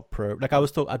talking about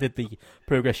I did the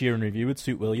Progress Year in Review with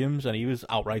Suit Williams, and he was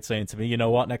outright saying to me, you know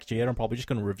what, next year I'm probably just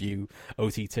going to review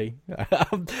OTT.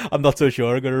 I'm not so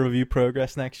sure I'm going to review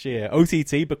Progress next year.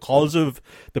 OTT, because of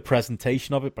the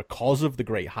presentation of it, because of the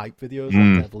great hype videos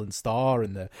like Devil and Star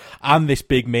and this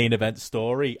big main event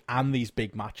story and these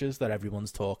big matches that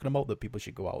everyone's talking about that people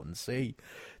should go out and see.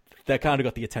 They kind of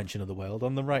got the attention of the world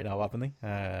on them right now, haven't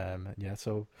they?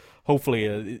 So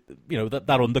hopefully, that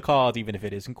undercard, even if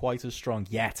it isn't quite as strong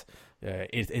yet,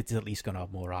 it's at least going to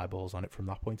have more eyeballs on it from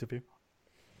that point of view.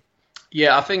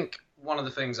 Yeah, I think one of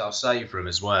the things I'll say for him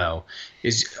as well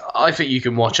is I think you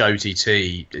can watch OTT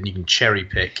and you can cherry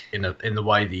pick in the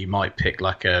way that you might pick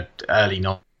like a early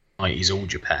 90s All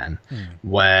Japan,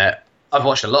 where I've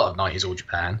watched a lot of 90s All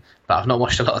Japan, but I've not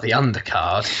watched a lot of the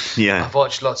undercard. Yeah. I've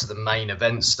watched lots of the main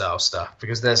event style stuff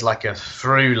because there's like a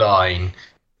through line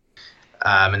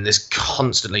and this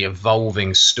constantly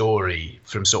evolving story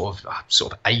from sort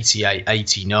of 88,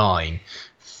 89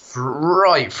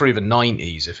 right through the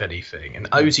 90s, if anything. And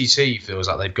OTT feels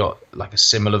like they've got like a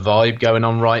similar vibe going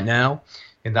on right now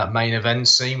in that main event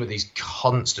scene with these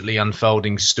constantly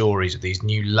unfolding stories with these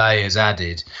new layers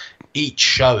added each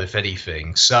show, if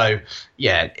anything. So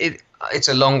yeah, it's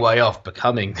a long way off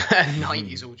becoming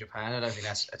 90s All Japan. I don't think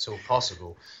that's at all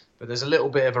possible, but there's a little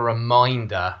bit of a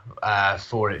reminder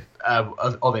for it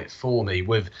of it for me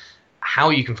with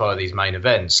how you can follow these main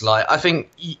events. Like, I think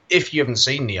if you haven't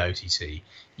seen the OTT,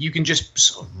 you can just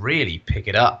sort of really pick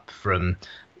it up from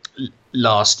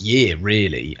last year,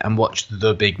 really, and watch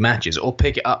the big matches, or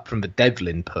pick it up from the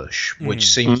Devlin push,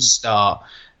 which seems to start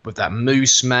with that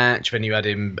Moose match. Then you had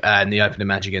him in the opening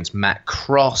match against Matt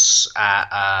Cross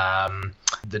at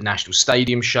the National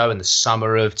Stadium show in the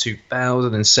summer of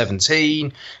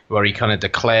 2017, where he kind of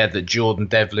declared that Jordan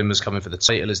Devlin was coming for the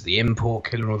title as the import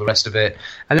killer and all the rest of it.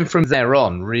 And then from there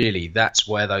on, really, that's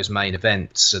where those main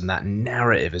events and that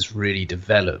narrative has really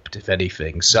developed, if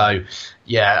anything. So,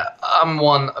 yeah,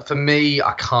 for me,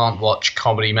 I can't watch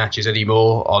comedy matches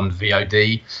anymore on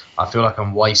VOD. I feel like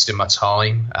I'm wasting my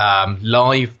time.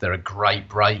 Live, they're a great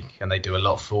break and they do a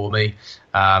lot for me.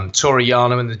 Toru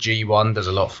Yano in the G1 does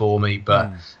a lot for me,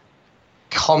 but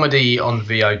comedy on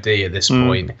VOD at this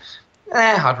point,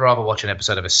 I'd rather watch an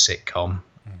episode of a sitcom.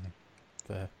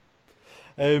 Fair.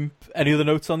 Any other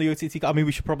notes on the OTT? I mean,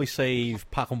 we should probably save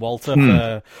Pac and Walter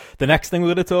for the next thing we're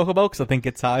going to talk about, because I think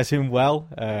it ties in well.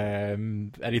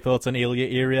 Any thoughts on Ilya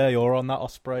Irie or on that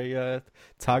Osprey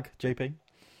tag, JP?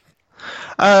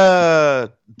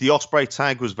 The Osprey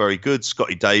tag was very good.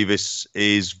 Scotty Davis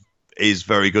is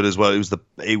very good as well.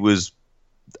 It was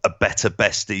a better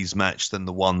besties match than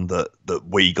the one that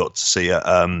we got to see at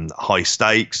High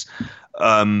Stakes.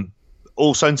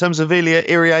 Also, in terms of Ilya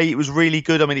Irie, it was really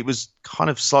good. I mean, it was kind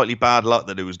of slightly bad luck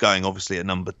that it was going, obviously, at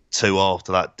number 2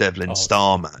 after that Devlin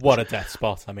Starr match. What a death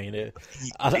spot. I mean,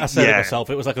 I said it myself.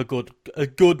 It was like a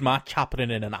good match happening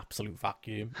in an absolute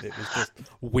vacuum. It was just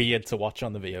weird to watch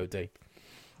on the VOD.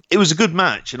 It was a good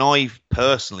match, and I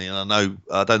personally, and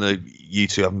I don't know, you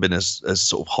two haven't been as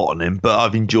sort of hot on him, but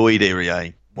I've enjoyed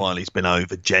Irie while he's been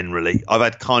over generally. I've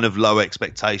had kind of low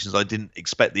expectations. I didn't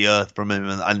expect the earth from him,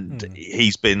 and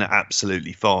he's been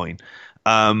absolutely fine.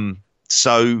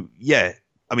 So, yeah,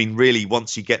 I mean, really,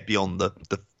 once you get beyond the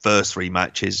first 3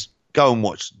 matches, go and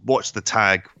watch the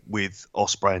tag with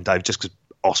Osprey and Dave, just because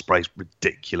Osprey's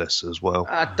ridiculous as well.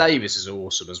 Davis is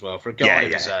awesome as well for a guy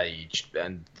of his age,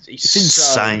 and he's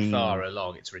insane. So far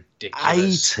along. It's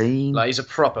ridiculous. 18. Like, he's a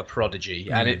proper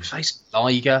prodigy, and it faced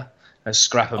Liger as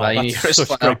Scrapomania. That's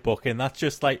such great booking. That's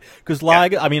just like, because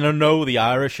Liger, I mean, I know the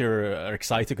Irish are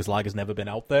excited because Liger's never been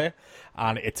out there,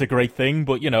 and it's a great thing,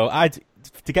 but, you know,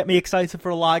 to get me excited for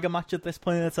a Liger match at this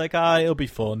point, it's like, it'll be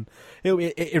fun.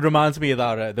 It reminds me of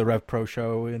that the Rev Pro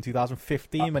show in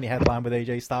 2015 when he headlined with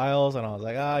AJ Styles, and I was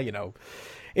like, you know,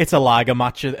 it's a Liger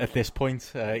match at this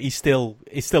point. He's still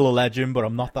a legend, but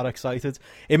I'm not that excited.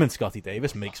 Him and Scotty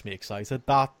Davis makes me excited.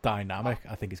 That dynamic,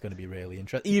 I think, is going to be really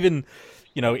interesting. Even,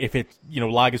 you know, if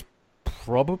Liger's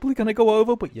probably going to go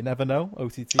over, but you never know.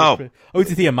 OTT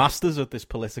are masters of this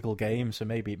political game, so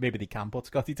maybe they can put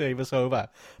Scotty Davis over.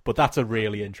 But that's a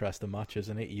really interesting match,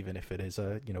 isn't it? Even if it is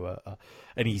an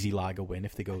easy Liger win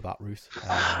if they go that route.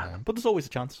 But there's always a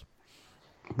chance.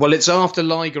 Well, it's after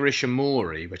Liger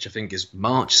Ishimori, which I think is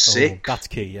March 6th. That's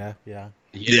key, yeah.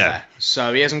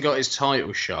 So he hasn't got his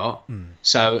title shot.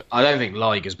 So I don't think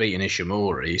Liger's beaten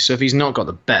Ishimori. So if he's not got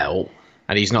the belt,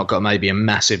 and he's not got maybe a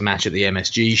massive match at the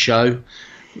MSG show,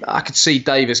 I could see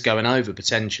Davis going over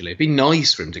potentially. It'd be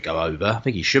nice for him to go over. I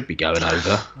think he should be going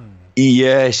over.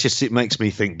 Yeah, it makes me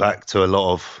think back to a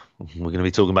lot of, we're going to be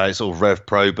talking about sort of Rev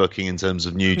Pro booking in terms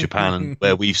of New Japan, and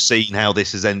where we've seen how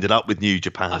this has ended up with New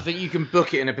Japan. I think you can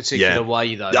book it in a particular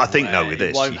way, though. I think with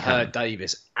this, it won't hurt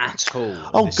Davis at all.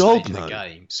 Oh God, no! The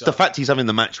game, so. The fact he's having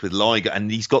the match with Liger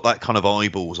and he's got that kind of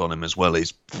eyeballs on him as well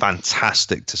is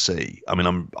fantastic to see. I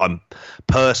mean, I'm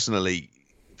personally,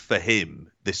 for him,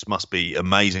 this must be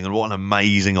amazing, and what an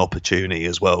amazing opportunity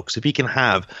as well. Because if he can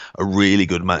have a really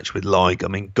good match with Liger, I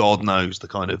mean, God knows the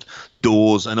kind of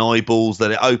doors and eyeballs that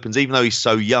it opens. Even though he's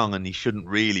so young and he shouldn't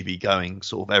really be going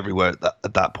sort of everywhere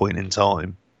at that point in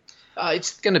time.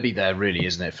 It's going to be there, really,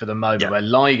 isn't it? For the moment where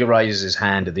Liger raises his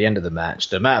hand at the end of the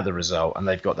match, no matter the result, and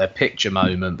they've got their picture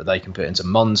moment, but they can put it into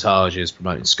montages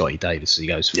promoting Scotty Davis as he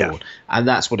goes forward, and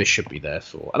that's what it should be there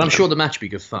for. And I'm sure the match will be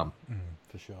good fun.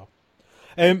 For sure.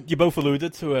 You both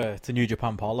alluded to New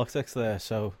Japan politics there,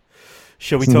 so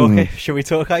shall we talk? Shall we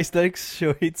talk High Stakes?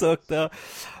 Shall we talk the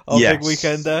big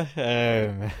weekend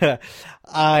there?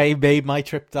 I made my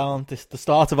trip down the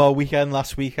start of our weekend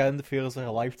last weekend. It feels like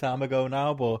a lifetime ago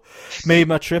now, but made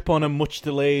my trip on a much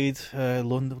delayed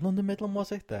London Midland,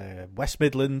 was it? West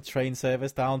Midland train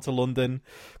service down to London.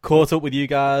 Caught up with you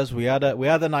guys. We had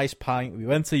a nice pint. We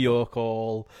went to York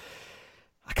Hall.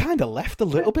 I kind of left a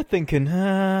little bit thinking,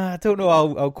 I don't know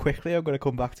how quickly I'm going to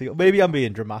come back to York. Maybe I'm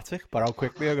being dramatic, but how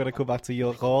quickly I'm going to come back to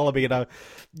York Hall. I mean, I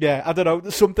don't know.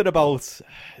 There's something about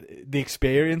the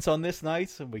experience on this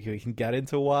night, and we can get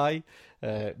into why.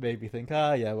 Maybe think,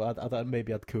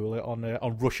 maybe I'd cool it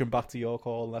on rushing back to York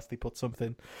Hall unless they put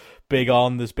something big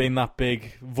on. There's been that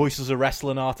big Voices of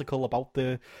Wrestling article about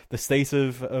the state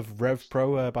of Rev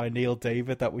Pro by Neil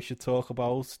David that we should talk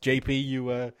about. JP, you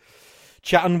were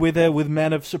chatting with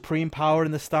men of supreme power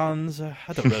in the stands. I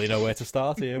don't really know where to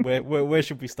start here. Where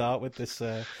should we start with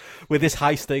this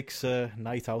high stakes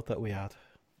night out that we had?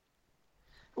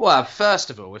 Well,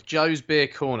 first of all, if Joe's Beer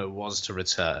Corner was to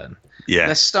return,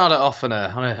 let's start it off on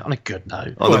a good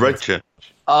note. On the Red Church.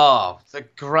 Oh, the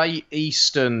Great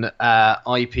Eastern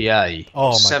IPA.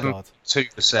 Oh my God.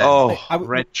 7.2%. Oh,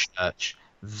 Red Church.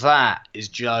 That is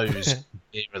Joe's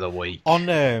beer of the week.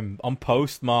 On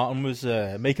post, Martin was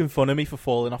making fun of me for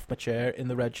falling off my chair in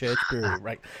the Red Church Brewery.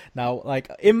 Right now, like,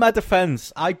 in my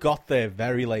defence, I got there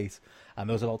very late, and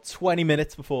there was about 20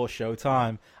 minutes before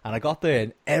showtime, and I got there,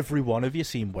 and every one of you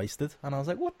seemed wasted, and I was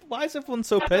like, "What? Why is everyone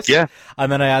so pissed?" Yeah.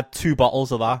 And then I had 2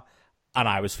 bottles of that, and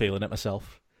I was feeling it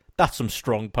myself. That's some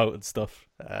strong, potent stuff.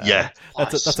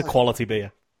 That's a quality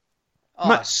beer.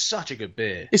 Oh, it's such a good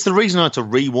beer. It's the reason I had to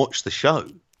re-watch the show.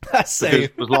 Because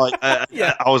it was like,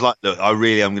 I was like, look, I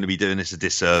really am going to be doing this a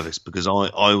disservice because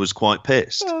I was quite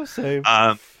pissed. Oh, same.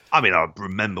 I mean, I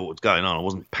remember what was going on. I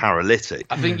wasn't paralytic.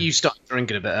 I think you started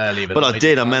drinking a bit earlier. But I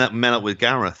did. I met up with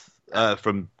Gareth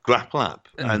from Grapplap,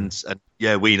 and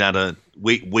yeah, we'd had a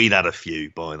few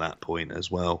by that point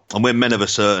as well. And we're men of a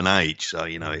certain age, so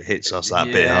it hits us that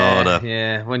bit harder.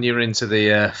 Yeah, when you're into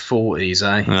the 40s,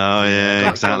 eh? Oh yeah,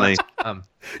 exactly.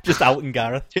 Just outing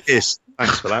Gareth. Cheers.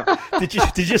 Thanks for that.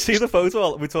 Did you see the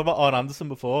photo? We talked about Arn Anderson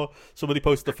before. Somebody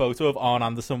posted a photo of Arn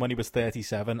Anderson when he was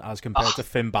 37 as compared to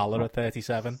Finn Balor at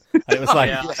 37. And it was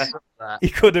like, he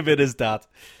could have been his dad.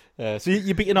 So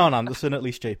you're beating Arn Anderson at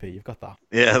least, JP. You've got that.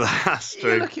 Yeah, that's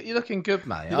true. You're looking good,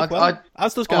 mate.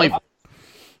 As does Gareth.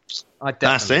 I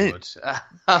definitely would.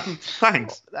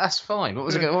 Thanks. That's fine. What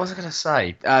was I going to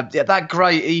say? That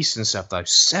Great Eastern stuff, though,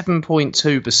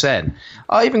 7.2%.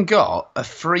 I even got a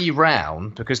free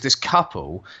round because this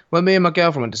couple, when me and my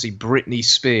girlfriend went to see Britney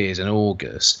Spears in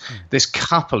August, this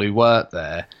couple who worked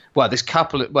there, the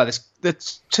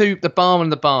barman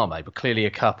and the barmaid were clearly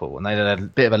a couple, and they had a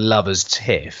bit of a lover's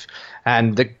tiff.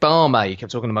 And the barmaid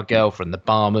kept talking to my girlfriend, the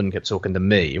barman kept talking to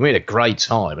me. We had a great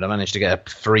time, and I managed to get a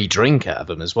free drink out of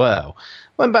them as well.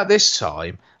 Went back this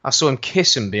time, I saw him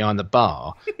kissing behind the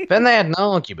bar. Then they had an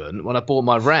argument when I bought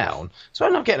my round, so I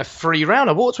ended up getting a free round.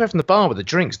 I walked away from the bar with the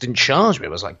drinks, didn't charge me.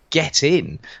 I was like, get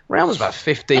in. Round was about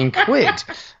 15 quid.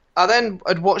 I then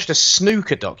had watched a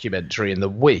snooker documentary in the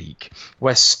week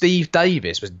where Steve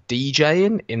Davis was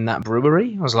DJing in that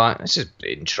brewery. I was like, this is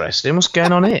interesting. What's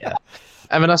going on here?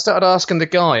 And then I started asking the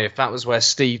guy if that was where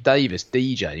Steve Davis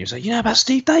DJed. He was like, you know about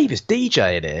Steve Davis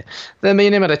DJing here? Then me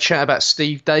and him had a chat about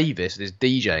Steve Davis and his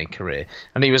DJing career.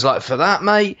 And he was like, for that,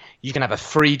 mate, you can have a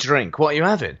free drink. What are you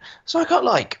having? So I got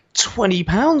like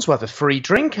 £20 worth of free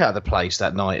drink out of the place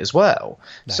that night as well.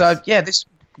 Nice. So, yeah, this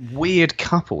weird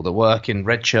couple that work in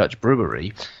Red Church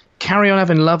Brewery carry on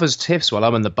having lovers' tiffs while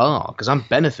I'm in the bar because I'm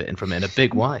benefiting from it in a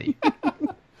big way.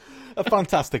 A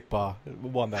fantastic bar.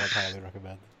 One that I'd highly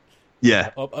recommend.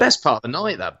 Yeah. Best part of the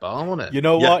night, that bar, wasn't it? You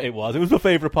know what? It was. It was my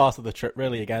favourite part of the trip,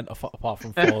 really, again, apart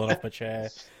from falling off my chair.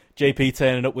 JP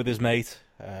turning up with his mate.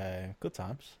 Good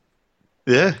times.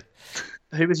 Yeah.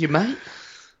 Who was your mate?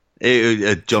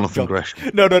 Jonathan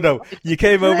Gresham. No. You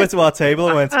came over to our table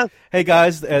and went, hey,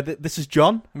 guys, this is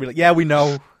John. And we're like, yeah, we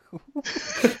know.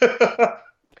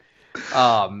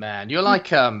 Oh, man. You're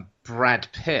like Brad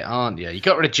Pitt, aren't you? You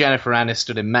got rid of Jennifer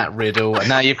Aniston and Matt Riddle, and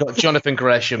now you've got Jonathan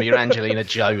Gresham, you're Angelina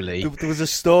Jolie. There was a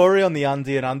story on the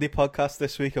Andy and Andy podcast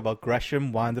this week about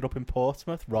Gresham winding up in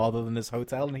Portsmouth rather than his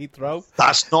hotel in Heathrow.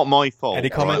 That's not my fault.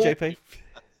 Any comment, JP?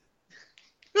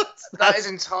 That is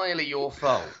entirely your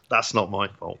fault. That's not my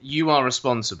fault. You are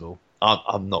responsible.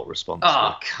 I'm not responsible.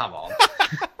 Oh, come on.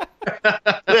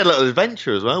 We had a little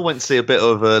adventure as well. Went to see a bit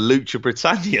of Lucha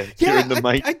Britannia during the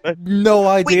main. I had no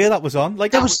idea that was on.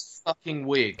 Like that was fucking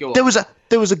weird. Go on.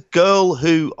 There was a girl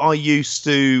who I used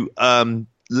to.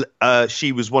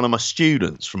 She was one of my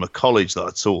students from a college that I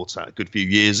taught at a good few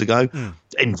years ago.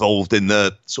 Involved in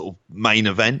the sort of main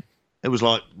event. It was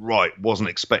like, right, wasn't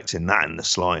expecting that in the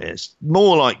slightest.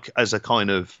 More like as a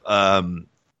kind of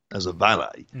as a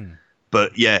valet.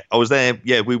 But yeah, I was there.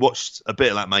 Yeah, we watched a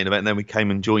bit of that main event, and then we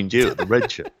came and joined you at the Red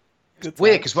Shirt. It's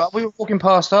weird because we were walking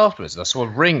past afterwards, and I saw a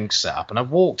ring set up, and I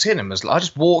walked in and I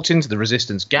just walked into the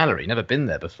Resistance Gallery, never been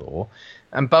there before,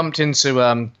 and bumped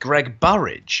into Greg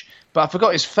Burridge, but I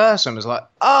forgot his first name. I was like,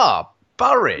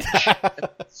 Burridge.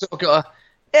 Sort of got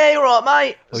yeah, you're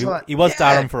right, mate. He was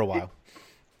Darren for a while.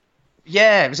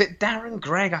 Yeah, was it Darren,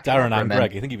 Greg? Darren and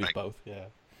Greg. I think he was both. Yeah.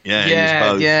 Yeah, he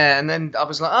was both. Yeah, and then I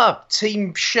was like,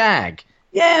 Team Shag.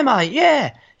 Yeah, mate,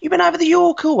 yeah. You been over the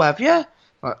York Hall, have you?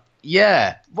 Like,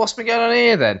 yeah. What's been going on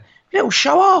here then? Little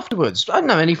show afterwards. I don't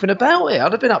know anything about it.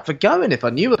 I'd have been up for going if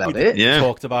I knew about it. We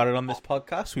talked about it on this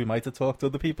podcast. We might have talked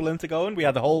other people into going. We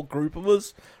had a whole group of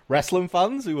us, wrestling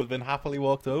fans, who would have been happily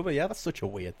walked over. Yeah, that's such a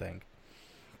weird thing.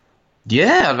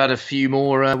 Yeah, I've had a few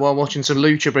more while watching some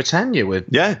Lucha Britannia with...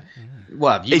 Yeah.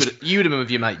 Well, you'd have been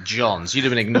with your mate Johns. You'd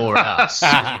have been ignoring us.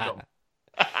 You've got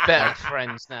better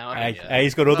friends now, haven't you?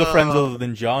 He's got other friends other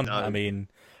than John. No. I mean,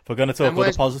 if we're going to talk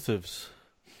other positives.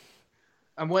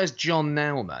 And where's John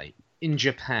now, mate? In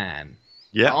Japan.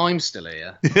 Yeah. But I'm still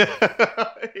here.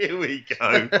 Here we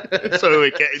go. That's what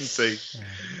we're getting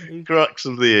to. Crux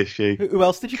of the issue. Who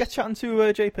else did you get chatting to,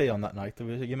 JP, on that night?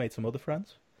 You made some other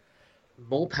friends?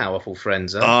 More powerful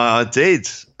friends, huh? I did.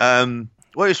 Well,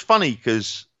 it's funny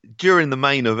because... during the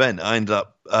main event, I ended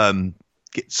up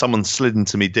someone slid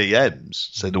into me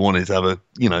DMs, said they wanted to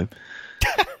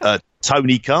have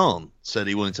Tony Khan said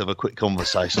he wanted to have a quick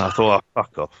conversation. I thought,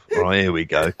 fuck off. All right, here we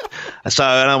go. And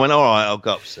I went, all right, I'll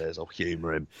go upstairs. I'll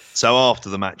humour him. So after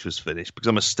the match was finished, because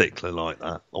I'm a stickler like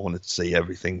that, I wanted to see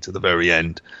everything to the very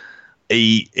end.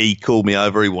 He called me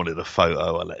over. He wanted a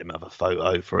photo. I let him have a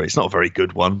photo for it. It's not a very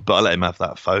good one, but I let him have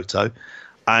that photo.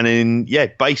 And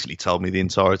basically told me the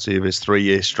entirety of his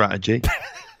 3-year strategy.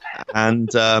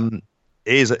 And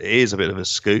here's a bit of a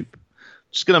scoop.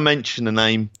 Just going to mention the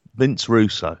name Vince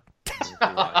Russo.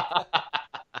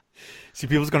 See,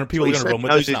 people are going to run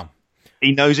with this now.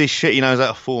 He knows his shit. He knows how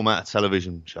to format a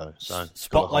television show. So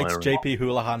Spotlight's JP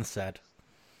Houlihan said.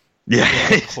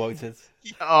 Yeah. Quoted.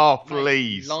 Oh,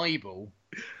 please. Libel.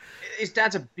 His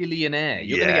dad's a billionaire.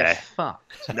 You're going to get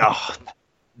fucked. No.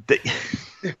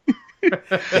 I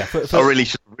really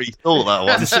should have rethought that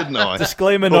one, shouldn't I?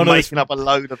 Disclaimer: none of this, making up a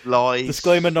load of lies.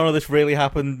 Disclaimer: none of this really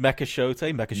happened.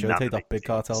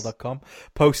 Mekashote.bigcartel.com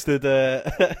posted.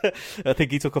 I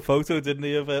think he took a photo, didn't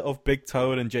he, of Big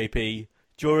Tone and JP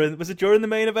during the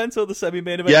main event or the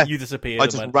semi-main event? Yeah, you disappeared. I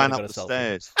just ran up the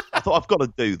stairs. I thought I've got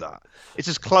to do that. It's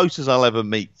as close as I'll ever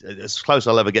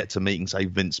get to meeting, say,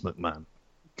 Vince McMahon.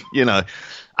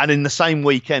 And in the same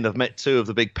weekend, I've met 2 of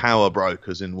the big power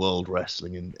brokers in world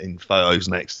wrestling in photos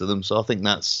next to them. So I think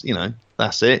that's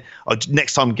it.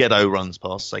 Next time Ghetto runs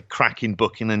past, say, cracking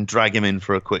booking and drag him in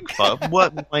for a quick photo. I've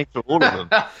worked my way through all of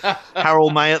them.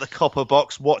 Harold May at the Copper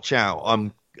Box, watch out.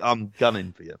 I'm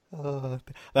gunning for you.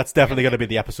 That's definitely going to be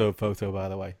the episode photo, by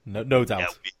the way. No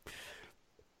doubt.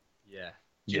 Yeah.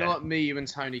 Do you know what me, you and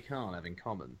Tony Khan have in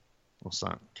common? What's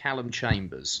that? Callum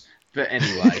Chambers. But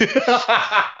anyway,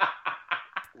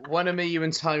 when are me, you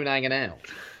and Tone hanging out?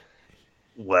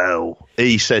 Well,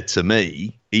 he said to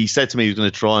me he was going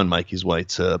to try and make his way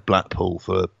to Blackpool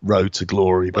for Road to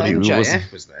Glory, but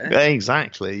MJF was there. Yeah,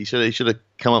 exactly. He should have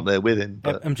come up there with him.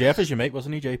 But... MJF is your mate,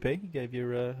 wasn't he, JP? He gave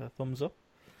you a thumbs up.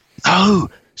 Oh,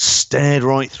 stared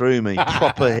right through me.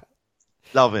 Proper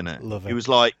loving it. Love it. He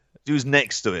was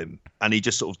next to him, and he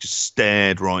just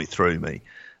stared right through me.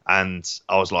 And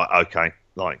I was like, okay.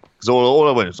 Because all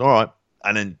I went was, all right.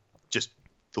 And then just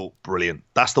thought, brilliant.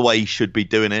 That's the way he should be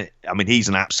doing it. I mean, he's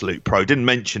an absolute pro. Didn't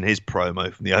mention his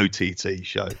promo from the OTT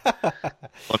show.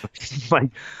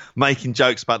 Making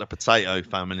jokes about the potato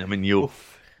famine. I mean, I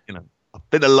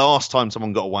think the last time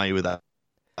someone got away with that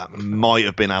might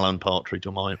have been Alan Partridge,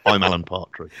 or I'm Alan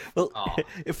Partridge. Well,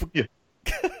 if we're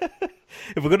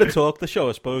going to talk the show,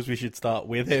 I suppose we should start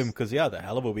with him, because he had a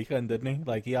hell of a weekend, didn't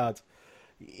he?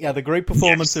 He had a great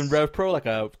performance in Rev Pro.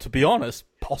 To be honest,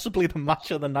 possibly the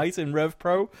match of the night in Rev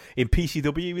Pro. In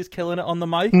PCW, he was killing it on the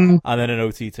mic, and then in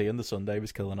OTT on the Sunday, he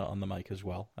was killing it on the mic as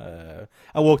well. I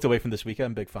walked away from this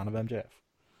weekend big fan of MJF.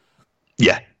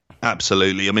 Yeah,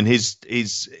 absolutely. I mean, his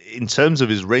in terms of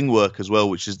his ring work as well,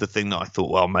 which is the thing that I thought,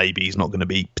 well, maybe he's not going to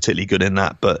be particularly good in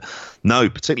that, but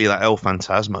no, particularly that El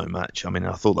Phantasmo match. I mean,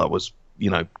 I thought that was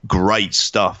great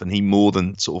stuff, and he more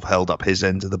than sort of held up his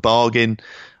end of the bargain.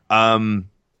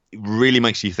 It really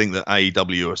makes you think that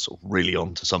AEW are sort of really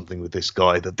onto something with this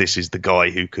guy, that this is the guy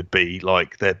who could be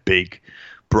like their big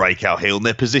breakout heel, and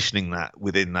they're positioning that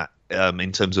within that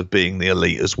in terms of being the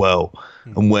elite as well,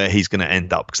 and where he's going to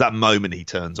end up, because that moment he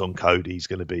turns on Cody, he's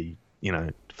going to be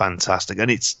fantastic, and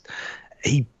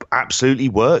he absolutely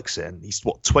works it. And he's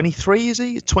 23, is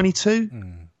he 22? I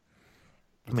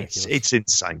mean, it's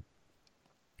insane.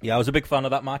 Yeah, I was a big fan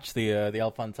of that match. The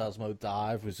El Phantasmo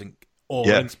dive was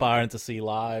inspiring to see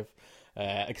live.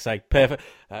 Perfect.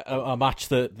 A match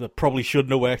that probably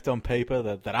shouldn't have worked on paper,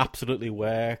 that absolutely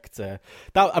worked. I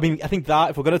think that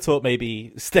if we're going to talk,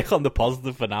 maybe stick on the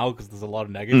positive for now, because there's a lot of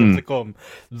negatives to come.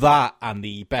 That and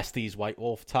the Besties White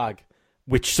Wolf tag,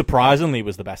 which surprisingly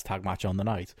was the best tag match on the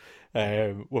night,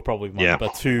 were probably my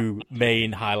two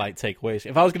main highlight takeaways.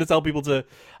 If I was going to tell people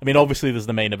obviously there's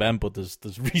the main event, but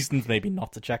there's reasons maybe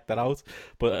not to check that out.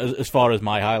 But as far as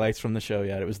my highlights from the show,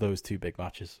 it was those two big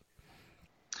matches.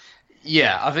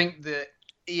 Yeah, I think the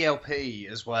ELP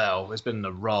as well has been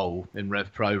a role in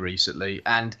Rev Pro recently,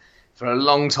 and for a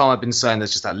long time I've been saying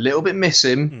there's just that little bit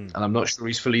missing, and I'm not sure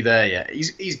he's fully there yet.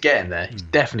 He's getting there. He's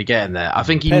definitely getting there. I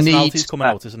think he needs coming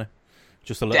out, isn't it?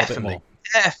 Just a little bit more.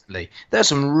 Definitely. There's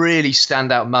some really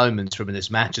standout moments from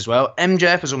this match as well.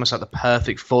 MJF is almost like the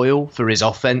perfect foil for his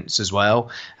offense as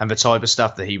well, and the type of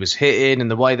stuff that he was hitting,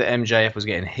 and the way that MJF was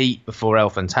getting heat before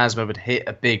El Phantasmo would hit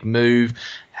a big move,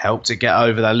 helped to get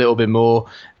over that a little bit more.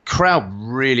 crowd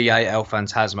really ate El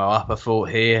Phantasmo up, I thought,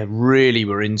 here. Really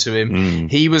were into him.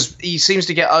 He seems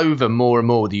to get over more and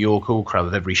more with the York Hall crowd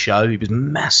with every show. He was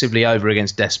massively over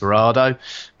against Desperado.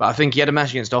 But I think he had a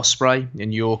match against Ospreay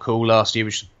in York Hall last year,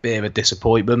 which was a bit of a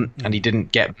disappointment. And he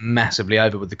didn't get massively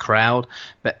over with the crowd.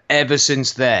 But ever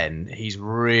since then, he's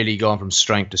really gone from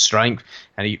strength to strength.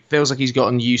 And he feels like he's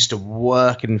gotten used to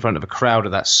working in front of a crowd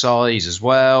of that size as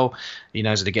well. He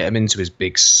knows how to get him into his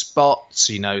big spots.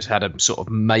 He knows how to sort of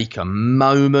make a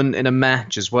moment in a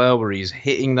match as well, where he's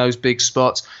hitting those big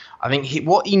spots. I think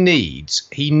what he needs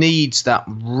that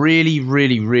really,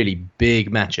 really, really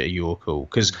big match at York Hall,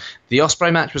 because the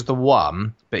Ospreay match was the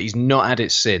one, but he's not had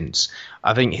it since.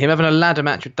 I think him having a ladder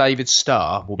match with David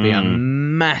Starr will be a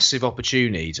massive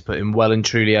opportunity to put him well and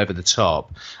truly over the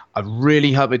top. I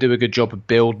really hope they do a good job of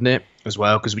building it as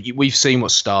well, because we've seen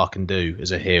what Starr can do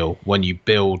as a heel when you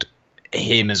build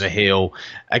him as a heel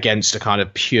against a kind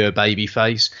of pure baby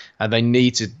face, and they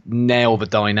need to nail the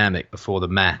dynamic before the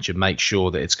match and make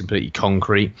sure that it's completely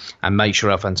concrete and make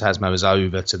sure El Phantasmo is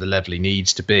over to the level he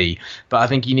needs to be. But I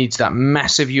think he needs that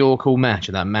massive York Hall match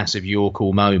and that massive York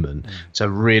Hall moment to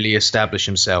really establish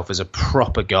himself as a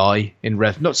proper guy in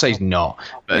Rev. Not to say he's not,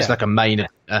 but it's like a main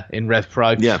in Rev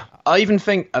Pro. Yeah. I even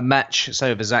think a match,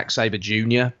 say, with Zack Sabre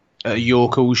Jr. at a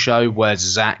York Hall show where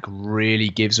Zack really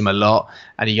gives him a lot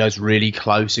and he goes really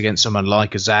close against someone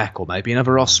like a Zack, or maybe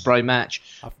another Ospreay match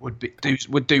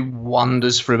would do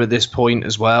wonders for him at this point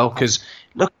as well. Because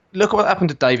look at what happened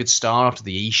to David Starr after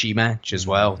the Ishii match as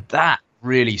well. That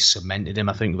really cemented him,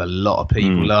 I think, with a lot of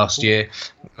people last year.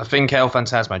 I think El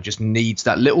Phantasmo just needs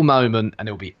that little moment and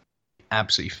it'll be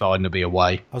absolutely fine to be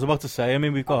away. I was about to say, I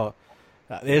mean, we've got...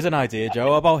 There's an idea,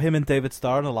 Joe, about him and David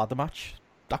Starr in a ladder match.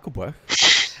 That could work.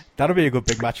 That'll be a good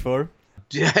big match for him.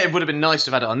 Yeah, it would have been nice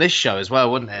to have had it on this show as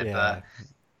well, wouldn't it?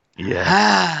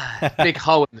 Yeah. Big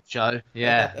hole in the show.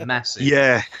 Yeah, massive.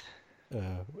 Yeah.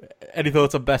 Any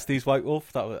thoughts on Besties White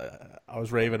Wolf? I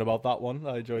was raving about that one.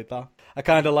 I enjoyed that. I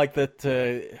kind of like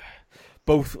that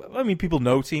both... I mean, people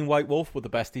know Team White Wolf, but the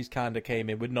Besties kind of came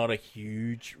in with not a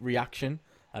huge reaction,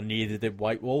 and neither did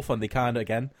White Wolf, and they kind of,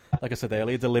 again, like I said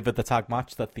earlier, delivered the tag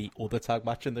match that the other tag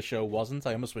match in the show wasn't.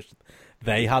 I almost wish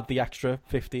they had the extra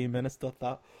 15 minutes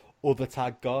that other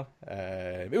tag got.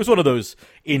 It was one of those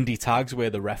indie tags where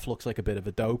the ref looks like a bit of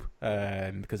a dope,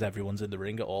 because everyone's in the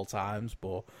ring at all times,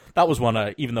 but that was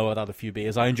one, even though I'd had a few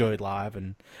beers, I enjoyed live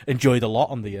and enjoyed a lot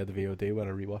on the VOD when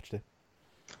I rewatched it.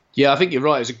 Yeah, I think you're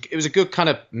right. It was a good kind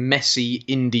of messy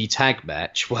indie tag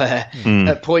match where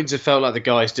at points it felt like the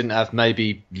guys didn't have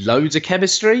maybe loads of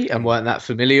chemistry and weren't that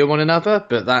familiar with one another,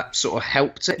 but that sort of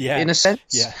helped it in a sense.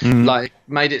 Yeah. Like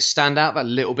made it stand out that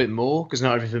little bit more because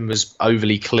not everything was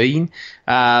overly clean.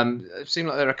 It seemed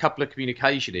like there were a couple of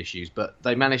communication issues, but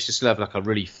they managed to still have like a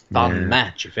really fun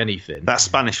match, if anything. That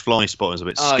Spanish fly spot was a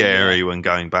bit scary when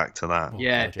going back to that.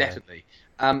 Yeah, definitely.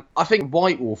 I think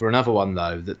White Wolf are another one,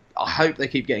 though, that I hope they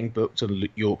keep getting booked on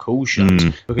York Hall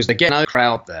shows because they're getting a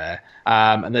crowd there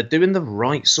and they're doing the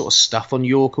right sort of stuff on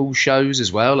York Hall shows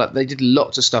as well. Like they did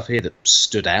lots of stuff here that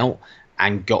stood out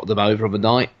and got them over on the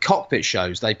night. Cockpit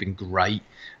shows, they've been great.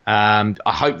 I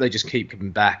hope they just keep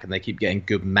coming back and they keep getting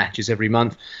good matches every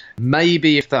month.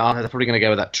 Maybe if they're probably going to go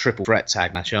with that triple threat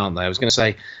tag match, aren't they? I was going to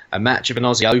say a match of an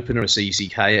Aussie Open or a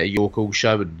CCK at a York Hall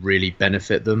show would really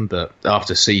benefit them, but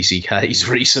after CCK's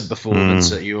recent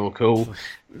performance at York Hall,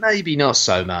 maybe not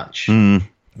so much.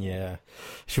 Yeah.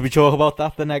 Should we talk about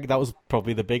that? That was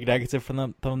probably the big negative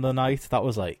from the night. That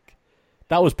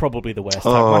was probably the worst tag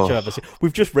match I've ever seen.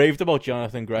 We've just raved about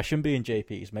Jonathan Gresham being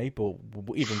JP's mate, but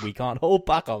even we can't hold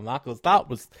back on that because that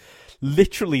was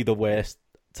literally the worst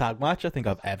tag match I think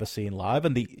I've ever seen live.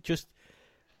 And just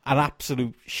an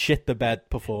absolute shit-the-bed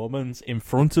performance in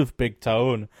front of Big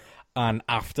Tone. And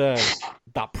after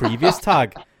that previous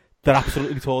tag that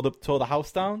absolutely tore the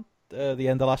house down the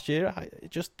end of last year,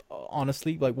 just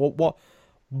honestly, like,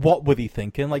 what were they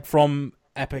thinking? Like, from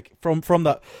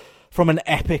an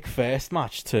epic first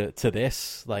match to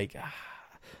this, like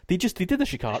they did the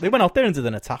Shikara. They went out there and did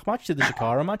an attack match, did the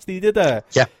Shikara match. They did a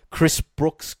Chris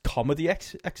Brooks comedy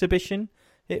exhibition.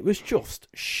 It was just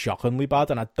shockingly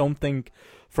bad, and I don't think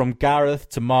from Gareth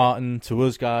to Martin to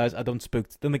us guys, I don't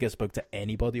think I spoke to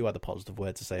anybody who had a positive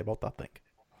word to say about that thing.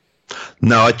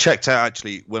 No, I checked out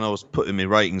actually when I was putting my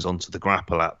ratings onto the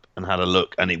Grapple app and had a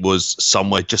look, and it was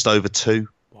somewhere just over 2.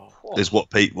 Is what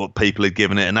people had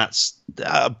given it, and that's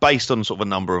based on sort of a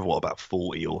number of about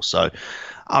 40 or so.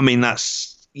 I mean,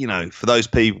 that's, for those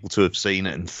people to have seen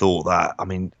it and thought that. I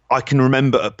mean, I can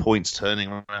remember at points turning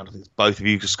around, I think both of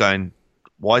you just going,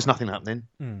 "Why is nothing happening?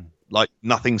 Like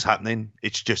nothing's happening.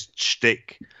 It's just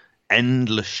shtick,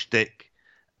 endless shtick."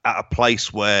 at a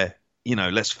place where, you know,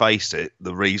 let's face it,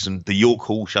 the reason the York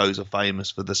Hall shows are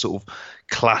famous for the sort of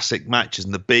classic matches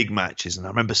and the big matches. And I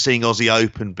remember seeing Aussie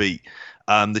Open beat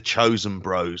the Chosen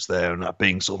Bros there, and that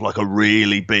being sort of like a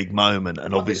really big moment.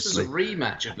 And obviously, this was a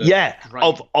rematch of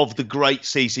the of the great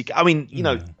CCK. I mean, you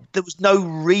know, there was no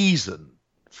reason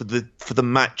for the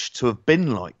match to have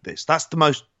been like this. That's the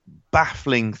most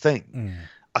baffling thing.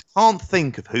 I can't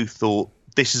think of who thought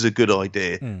this is a good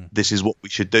idea. This is what we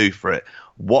should do for it.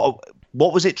 What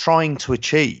was it trying to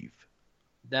achieve?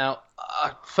 Now,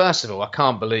 first of all, I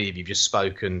can't believe you've just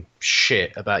spoken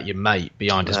shit about your mate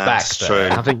behind his back. That's There.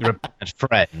 true. I think you're a bad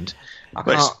friend. But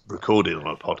it's recorded on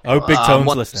a podcast. Oh, Big Tone's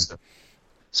what- listening.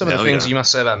 Some of the Oh, things yeah. you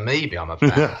must say about me behind my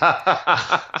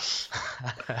back.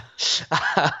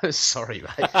 Sorry,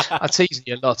 mate. I'm teasing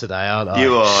you a lot today, aren't I?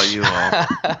 You are.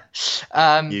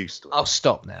 Used to it. I'll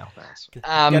stop now.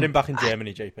 Get him back in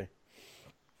Germany, JP.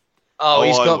 Oh,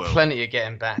 he's I got will. plenty of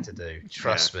getting back to do.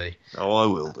 Trust me. Oh, I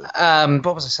will do.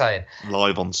 What was I saying?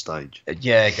 Live on stage.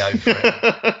 Yeah, go for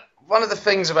it. One of the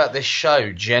things about this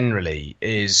show generally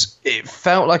is it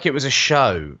felt like it was a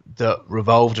show that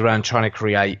revolved around trying to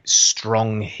create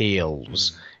strong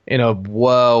heels in a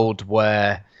world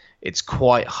where it's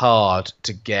quite hard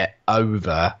to get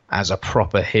over as a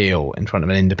proper heel in front of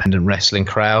an independent wrestling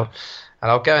crowd. And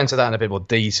I'll go into that in a bit more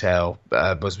detail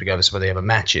as we go over some of the other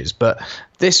matches. But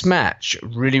this match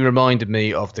really reminded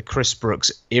me of the Chris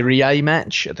Brooks Irie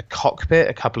match at the Cockpit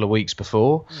a couple of weeks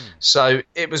before. So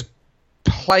it was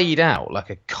played out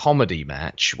like a comedy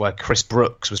match where Chris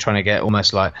Brooks was trying to get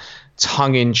almost like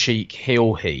tongue-in-cheek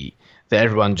heel heat that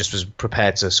everyone just was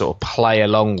prepared to sort of play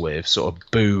along with, sort of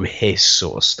boo, hiss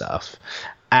sort of stuff.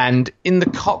 And in the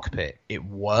Cockpit, it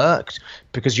worked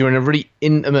because you're in a really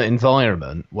intimate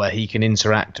environment where he can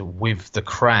interact with the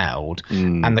crowd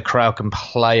and the crowd can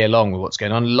play along with what's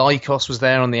going on. Lycos was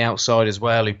there on the outside as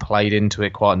well, who played into it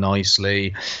quite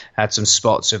nicely, had some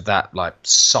spots of that like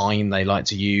sign they like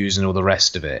to use and all the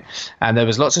rest of it. And there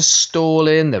was lots of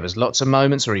stalling. There was lots of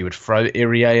moments where he would throw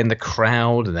Irie in the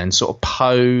crowd and then sort of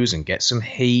pose and get some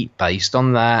heat based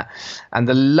on that. And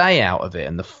the layout of it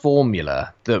and the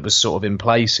formula that was sort of in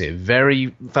place here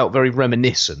felt very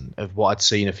reminiscent of what I'd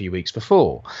seen a few weeks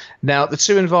before. Now, the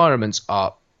two environments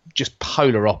are just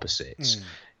polar opposites.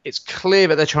 It's clear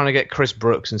that they're trying to get Chris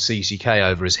Brooks and CCK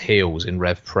over his heels in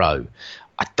Rev Pro.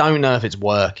 I don't know if it's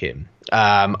working.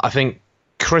 I think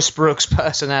Chris Brooks'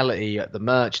 personality at the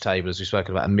merch table, as we've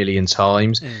spoken about a million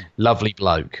times, lovely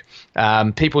bloke.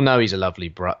 People know he's a lovely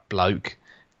bloke.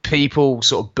 People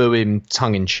sort of boo him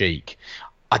tongue-in-cheek.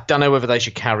 I don't know whether they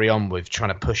should carry on with trying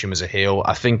to push him as a heel.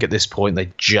 I think at this point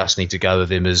they just need to go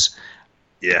with him as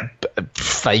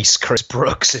face Chris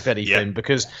Brooks, if anything,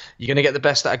 because you're going to get the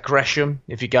best out of Gresham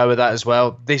if you go with that as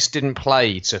well. This didn't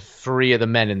play to three of the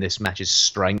men in this match's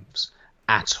strengths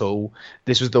at all.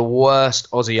 This was the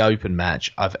worst Aussie Open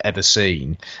match I've ever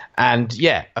seen. And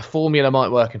yeah, a formula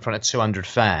might work in front of 200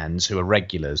 fans who are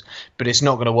regulars, but it's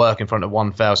not going to work in front of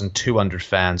 1,200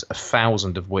 fans,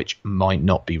 1,000 of which might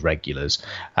not be regulars.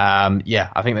 I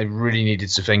think they really needed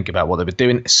to think about what they were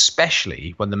doing,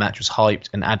 especially when the match was hyped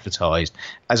and advertised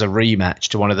as a rematch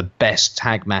to one of the best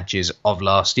tag matches of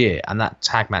last year. And that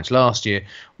tag match last year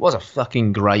was a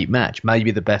fucking great match,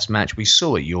 maybe the best match we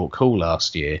saw at York Hall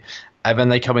last year. And then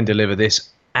they come and deliver this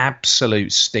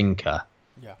absolute stinker.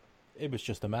 Yeah, it was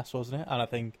just a mess, wasn't it? And I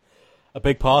think a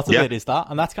big part of it is that,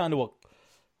 and that's kind of what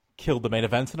killed the main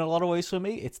event in a lot of ways for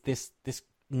me. It's this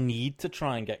need to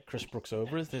try and get Chris Brooks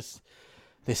over as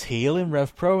this heel in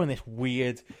Rev Pro, and this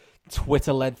weird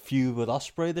Twitter-led feud with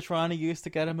Ospreay they're trying to use to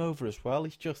get him over as well.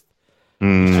 He's just...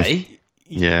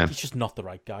 He's just not the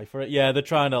right guy for it. Yeah, they're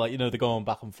trying to, they're going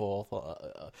back and forth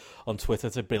on Twitter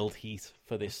to build heat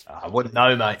for this. I wouldn't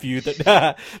know, mate. Feud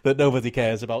that nobody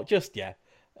cares about.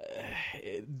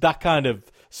 That kind of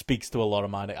speaks to a lot of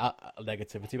my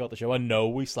negativity about the show. I know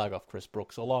we slag off Chris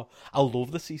Brooks a lot. I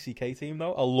love the CCK team,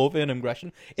 though. I love Inham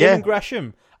Gresham. Inham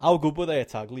Gresham, how good were they at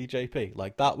Tag League, JP?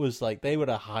 Like, that was, they were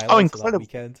a highlight of that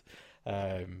weekend.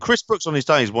 Chris Brooks on his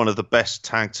day is one of the best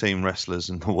tag team wrestlers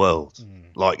in the world.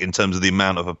 Like in terms of the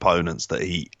amount of opponents that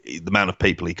the amount of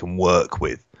people he can work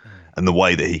with, and the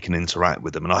way that he can interact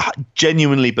with them, and I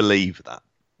genuinely believe that.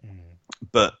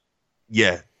 But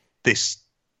this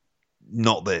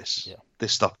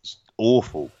stuff is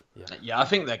awful. Yeah, I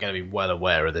think they're going to be well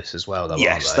aware of this as well, though.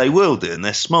 Yes, aren't they will do, and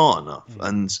they're smart enough.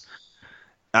 And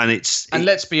And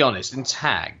let's be honest, in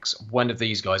tags, when have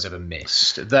these guys ever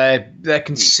missed? They're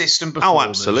consistent performers. Oh,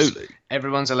 absolutely.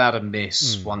 Everyone's allowed to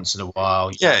miss once in a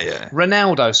while. Yeah.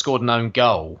 Ronaldo scored an own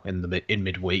goal in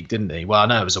midweek, didn't he? Well, I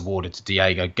know it was awarded to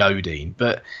Diego Godin,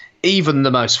 but even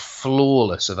the most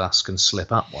flawless of us can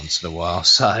slip up once in a while.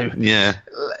 So yeah,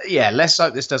 let's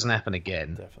hope this doesn't happen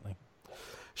again. Definitely.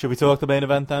 Should we talk the main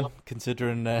event then?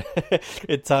 Considering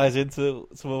it ties into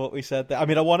some of what we said there. I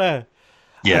mean,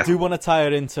 I do want to tie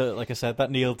it into, like I said,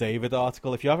 that Neil David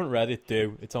article. If you haven't read it,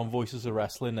 do. It's on Voices of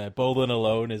Wrestling. Bowling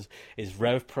alone is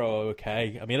Rev Pro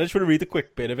okay? I mean, I just want to read a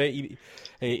quick bit of it.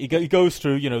 He goes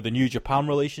through, the New Japan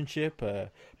relationship,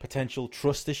 potential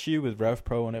trust issue with Rev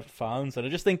Pro and fans, and I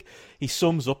just think he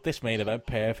sums up this main event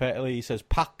perfectly. He says,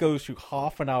 Pac goes through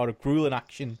half an hour of grueling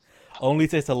action, only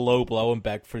to hit a low blow and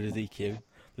beg for the DQ.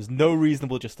 There's no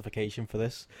reasonable justification for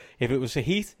this. If it was a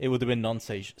heat, it would have been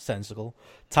nonsensical.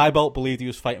 Tybolt believed he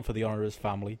was fighting for the honour of his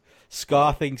family.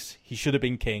 Scar thinks he should have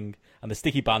been king, and the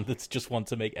Sticky Bandits just want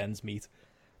to make ends meet.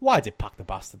 Why did Pac the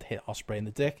Bastard hit Ospreay in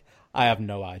the dick? I have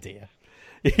no idea.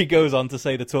 He goes on to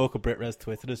say the talk of BritRes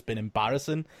Twitter has been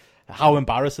embarrassing, how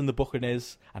embarrassing the booking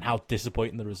is, and how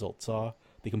disappointing the results are.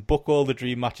 They can book all the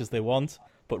dream matches they want,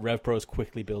 but RevPro is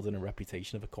quickly building a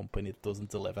reputation of a company that doesn't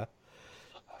deliver.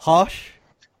 Harsh?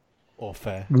 Or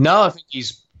fair? No, I think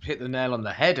he's hit the nail on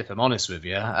the head, if I'm honest with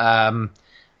you.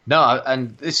 No,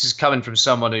 and this is coming from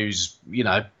someone who's,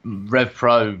 Rev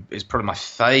Pro is probably my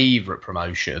favourite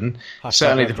promotion.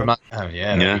 Certainly the promotion. Oh,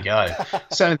 yeah, there we go.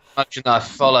 Certainly the promotion that I've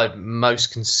followed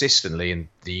most consistently in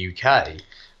the UK.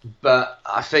 But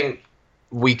I think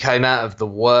we came out of the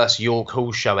worst York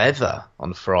Hall show ever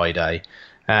on Friday.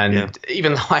 And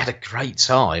even though I had a great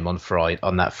time on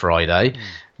that Friday,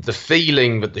 the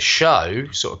feeling that the show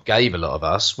sort of gave a lot of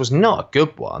us was not a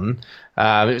good one.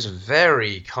 It was a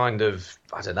very kind of,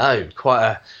 I don't know, quite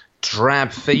a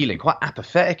drab feeling, quite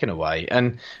apathetic in a way.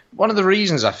 And one of the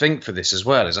reasons I think for this as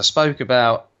well is I spoke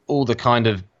about all the kind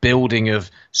of building of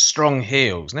strong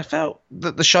heels. And I felt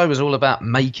that the show was all about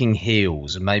making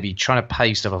heels and maybe trying to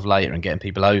pay stuff off later and getting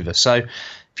people over. So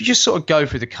if you just sort of go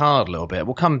through the card a little bit,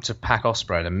 we'll come to Pac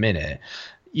Ospreay in a minute.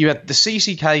 You had the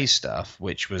CCK stuff,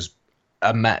 which was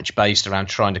a match based around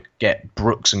trying to get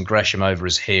Brooks and Gresham over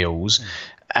as heels,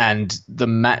 and the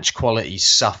match quality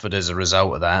suffered as a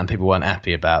result of that, and people weren't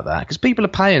happy about that because people are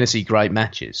paying to see great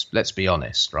matches. Let's be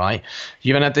honest, right?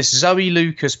 You even had this Zoe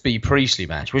Lucas B Priestley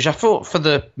match, which I thought for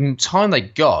the time they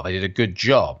did a good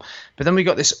job. But then we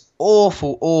got this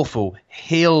awful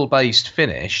heel-based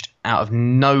finish out of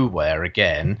nowhere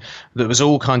again that was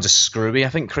all kinds of screwy. I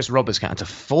think Chris Roberts got into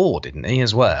 4, didn't he,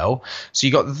 as well? So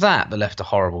you got that left a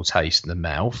horrible taste in the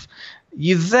mouth.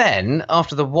 You then,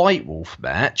 after the White Wolf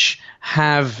match,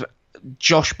 have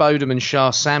Josh Bodum and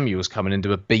Shah Samuels coming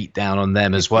into a beatdown on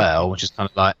them as well, which is kind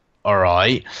of like, all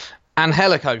right.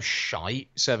 Angelico's shite,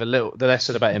 so the less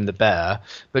said about him, the better.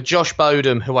 But Josh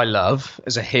Bodum, who I love,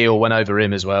 as a heel, went over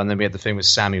him as well. And then we had the thing with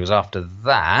Samuels after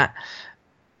that.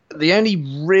 The only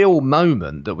real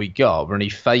moment that we got when he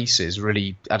faces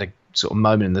really had a sort of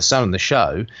moment in the sun on the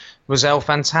show was El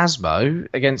Phantasmo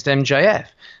against MJF.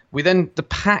 We then, the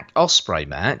Pac Ospreay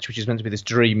match, which is meant to be this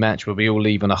dream match where we all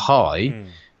leave on a high.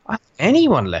 I don't think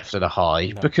anyone left at a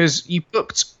high because you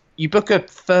book a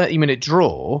 30-minute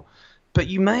draw, but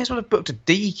you may as well have booked a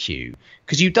DQ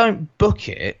because you don't book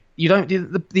it. You don't.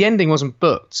 The ending wasn't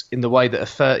booked in the way that a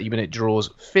 30-minute draw's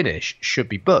finish should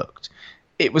be booked.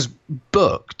 It was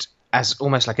booked as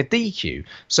almost like a DQ.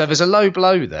 So if there's a low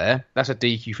blow there, that's a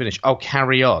DQ finish. I'll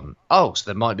carry on. Oh, so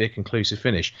there might be a conclusive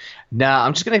finish. Now,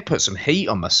 I'm just going to put some heat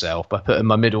on myself by putting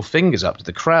my middle fingers up to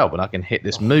the crowd when I can hit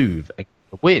this move and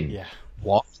win. Yeah.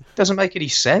 What? Doesn't make any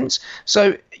sense.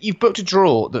 So you've booked a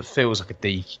draw that feels like a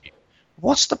DQ.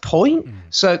 What's the point?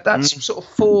 So that's sort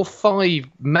of 4 or 5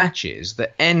 matches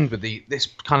that end with this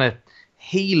kind of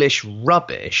heelish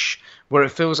rubbish where it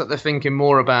feels like they're thinking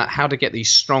more about how to get these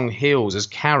strong heels as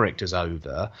characters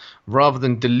over rather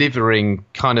than delivering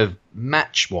kind of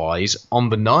match-wise on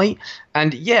the night.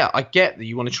 And yeah, I get that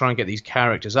you want to try and get these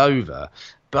characters over,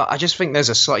 but I just think there's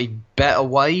a slightly better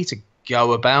way to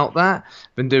go about that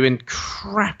than doing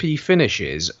crappy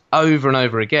finishes over and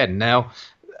over again. Now,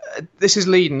 this is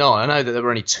leading on. I know that there were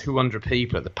only 200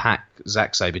 people at the Pac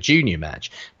Zack Sabre Jr.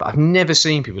 match, but I've never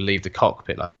seen people leave the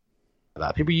cockpit like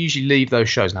that. People usually leave those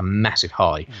shows in a massive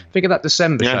high. Think of that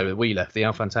December show that we left, the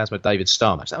El Phantasmo David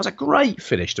Starr match. That was a great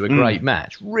finish to a great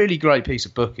match. Really great piece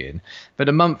of booking. But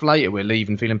a month later, we're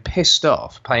leaving feeling pissed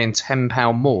off, paying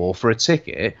 £10 more for a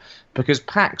ticket because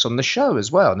Pac's on the show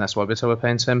as well. And that's why we're told we're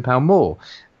paying £10 more.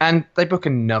 And they book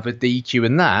another DQ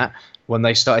in that when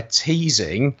they started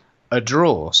teasing a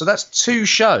draw. So that's 2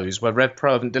 shows where Rev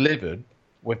Pro haven't delivered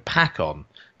with Pac on.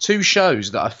 2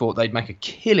 shows that I thought they'd make a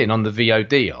killing on the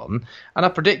VOD on, and I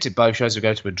predicted both shows would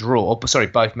go to a draw. Sorry,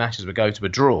 both matches would go to a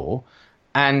draw,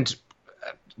 and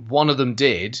one of them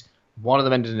did. One of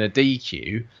them ended in a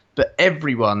DQ, but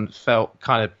everyone felt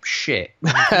kind of shit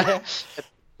at the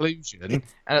conclusion and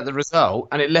at the result,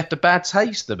 and it left a bad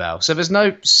taste in the mouth. So there's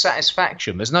no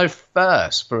satisfaction. There's no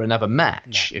thirst for another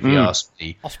match, if you ask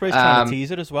me. Ospreay's trying to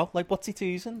tease it as well. Like, what's he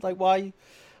teasing? Like,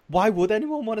 why would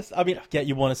anyone want to? I mean, yeah,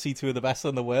 you want to see 2 of the best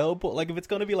in the world, but like, if it's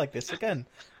going to be like this again,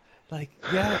 like,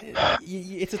 yeah,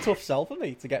 it's a tough sell for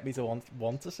me to get me to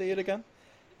want to see it again.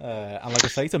 And like I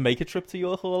say, to make a trip to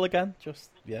your hall again, just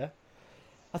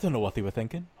I don't know what they were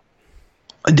thinking.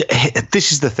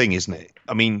 This is the thing, isn't it?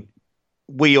 I mean,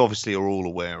 we obviously are all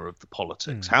aware of the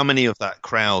politics. How many of that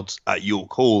crowd at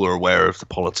York Hall are aware of the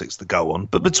politics that go on?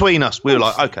 But between us, we're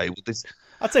like, okay, well, this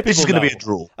is going to be a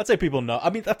draw. I'd say people know. I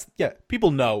mean,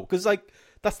 people know, because like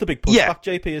that's the big pushback,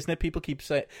 JP, isn't it?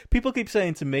 People keep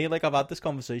saying to me, like, I've had this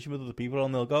conversation with other people,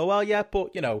 and they'll go, well, yeah,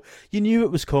 but you knew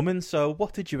it was coming, so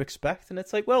what did you expect? And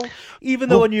it's like, well, even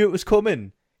though I knew it was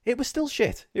coming, it was still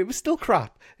shit. It was still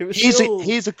crap. It was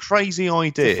here's a crazy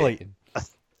idea. Deflating.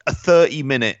 A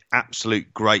 30-minute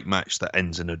absolute great match that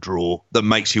ends in a draw that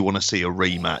makes you want to see a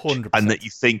rematch. 100%. And that you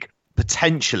think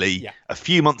potentially a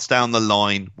few months down the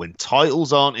line, when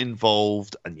titles aren't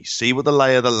involved and you see what the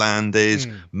lay of the land is,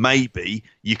 maybe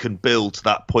you can build to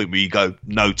that point where you go,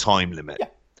 no time limit. Yeah.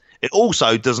 It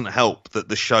also doesn't help that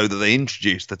the show that they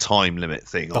introduced the time limit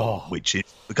thing on, which has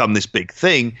become this big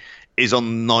thing, is on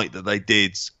the night that they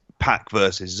did Pac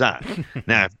versus Zack.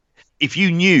 Now, if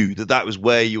you knew that was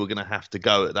where you were going to have to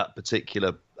go at that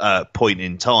particular point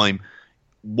in time,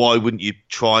 why wouldn't you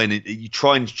try and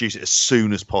introduce it as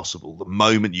soon as possible, the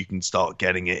moment you can start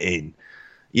getting it in,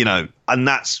 and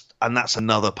that's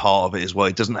another part of it as well.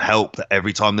 It doesn't help that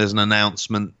every time there's an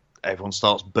announcement, everyone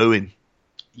starts booing.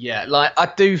 Yeah, like,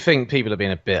 I do think people are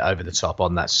being a bit over the top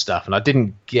on that stuff, and I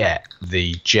didn't get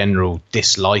the general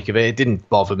dislike of it. It didn't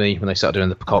bother me when they started doing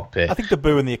the cockpit. I think they're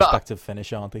booing the expected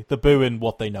finish, aren't they? They're booing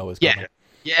what they know is coming.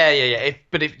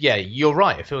 Yeah. You're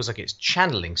right. It feels like it's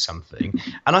channeling something,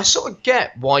 and I sort of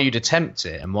get why you'd attempt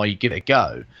it and why you give it a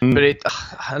go. But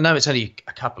I know it's only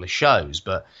a couple of shows,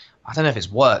 but I don't know if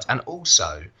it's worked. And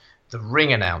also, the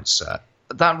ring announcer.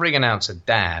 That ring announcer,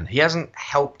 Dan, he hasn't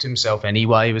helped himself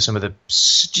anyway with some of the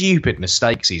stupid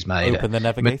mistakes he's made. Open the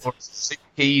Navigate.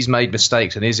 He's made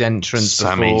mistakes in his entrance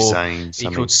Sami before. Zayn.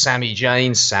 He called Sami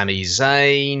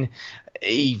Zayn.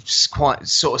 He seems quite the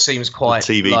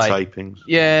TV like, tapings.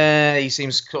 Yeah, he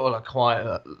seems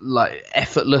quite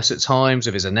effortless at times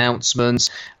with his announcements,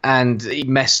 and he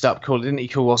messed up. Didn't he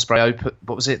call Ospreay open?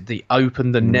 What was it? The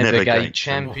Open the Navigate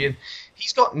champion.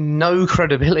 He's got no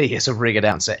credibility as a ring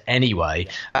announcer anyway.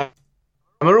 And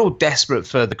we're all desperate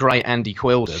for the great Andy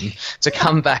Quildan to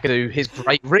come back and do his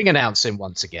great ring announcing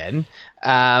once again,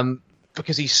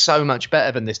 because he's so much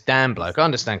better than this damn bloke. I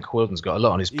understand Quildan's got a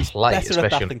lot on his plate, better especially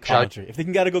at that on than commentary. If they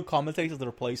can get a good commentator to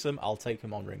replace him, I'll take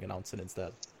him on ring announcing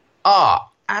instead.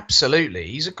 Absolutely.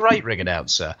 He's a great ring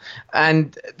announcer.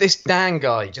 And this Dan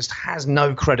guy just has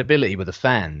no credibility with the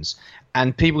fans.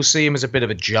 And people see him as a bit of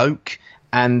a joke.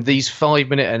 And these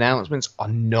 5-minute announcements are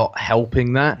not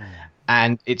helping that.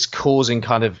 And it's causing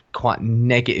kind of quite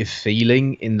negative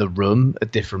feeling in the room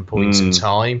at different points in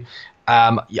time.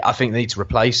 I think they need to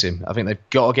replace him. I think they've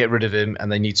got to get rid of him, and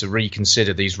they need to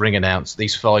reconsider these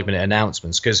these 5-minute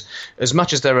announcements. Because as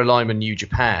much as they're relying on New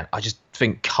Japan, I just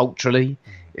think culturally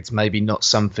it's maybe not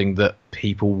something that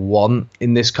people want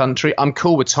in this country. I'm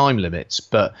cool with time limits,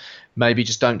 but maybe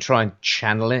just don't try and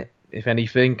channel it, if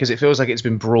anything, because it feels like it's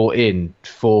been brought in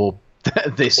for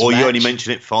this or match. You only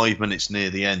mention it 5 minutes near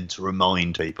the end to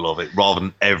remind people of it, rather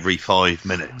than every 5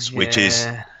 minutes, which is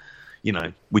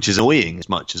annoying as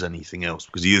much as anything else,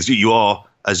 because you are,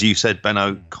 as you said,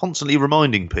 Benno, constantly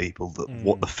reminding people that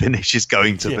what the finish is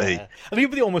going to be. I think it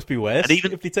would almost be worse. And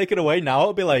even if they take it away now,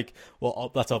 it'll be like,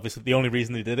 well, that's obviously the only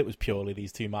reason they did it was purely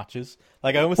these 2 matches.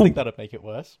 Like, I almost think that'd make it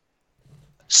worse.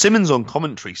 Simmons on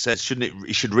commentary says,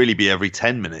 it should really be every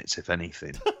 10 minutes, if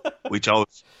anything. Which I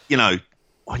was,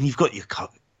 when you've got your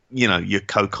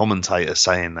co-commentator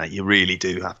saying that, you really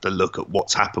do have to look at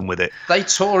what's happened with it. They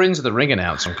tore into the ring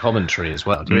announce on commentary as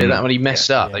well. Do you hear that when he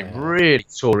messed up? They really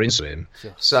tore into him.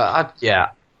 So,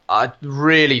 I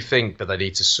really think that they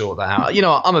need to sort that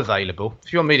out. I'm available.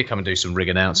 If you want me to come and do some ring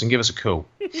announcing, give us a call.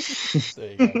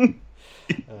 There you go.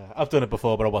 I've done it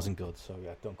before, but I wasn't good, so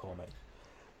yeah, don't call me.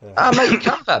 Mate, you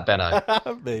can't that, Benno.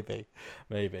 Maybe.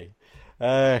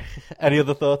 Any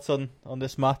other thoughts on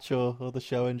this match or the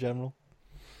show in general?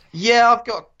 Yeah, I've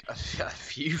got a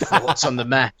few thoughts on the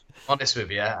match. Honest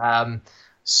with you.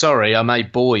 Sorry, I may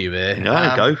bore you here.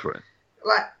 No, go for it.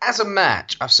 Like, as a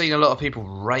match, I've seen a lot of people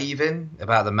raving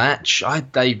about the match. I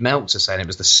had Dave Meltzer saying it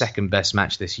was the second best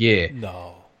match this year.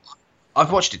 No.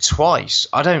 I've watched it twice.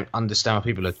 I don't understand what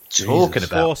people are talking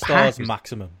about. 4 stars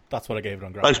maximum. That's what I gave it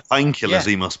on Grant. Those painkillers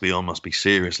he must be on must be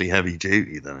seriously heavy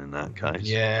duty then in that case.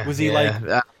 Yeah. Was he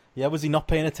was he not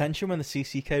paying attention when the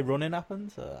CCK run-in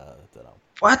happened? I don't know.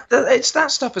 Well, it's that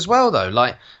stuff as well, though.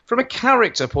 Like, from a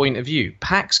character point of view,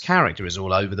 Pac's character is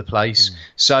all over the place.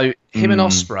 So him and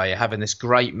Ospreay are having this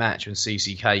great match when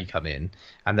CCK come in,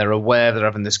 and they're aware they're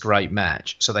having this great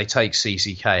match, so they take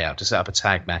CCK out to set up a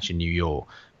tag match in New York.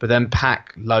 But then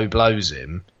Pac low blows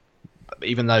him,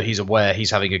 even though he's aware he's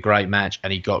having a great match,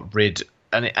 and he got rid,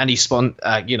 and he spun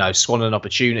an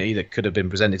opportunity that could have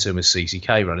been presented to him as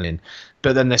CCK running in.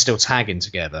 But then they're still tagging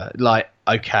together. Like,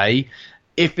 okay.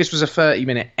 If this was a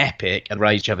 30-minute epic and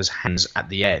raised each other's hands at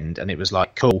the end, and it was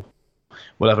like, cool,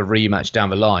 we'll have a rematch down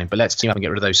the line, but let's team up and get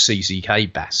rid of those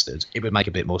CCK bastards, it would make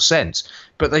a bit more sense.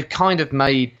 But they've kind of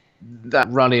made that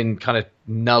run-in kind of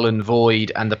null and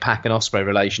void, and the Pac and Ospreay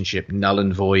relationship null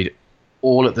and void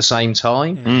all at the same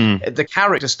time. The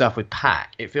character stuff with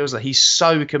Pac, it feels like he's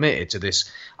so committed to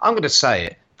this, I'm going to say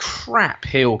it, crap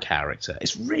heel character.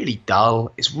 It's really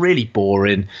dull. It's really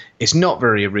boring. It's not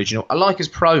very original. I like his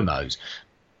promos.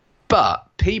 But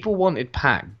people wanted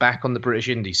Pac back on the British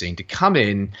indie scene to come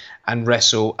in and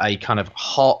wrestle a kind of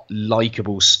hot,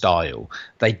 likeable style.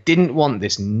 They didn't want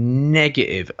this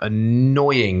negative,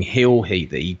 annoying heel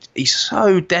heat that he's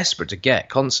so desperate to get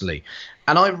constantly.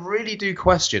 And I really do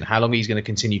question how long he's going to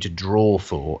continue to draw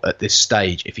for at this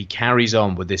stage if he carries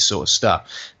on with this sort of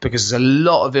stuff. Because there's a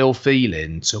lot of ill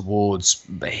feeling towards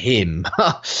him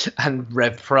and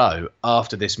Rev Pro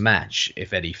after this match,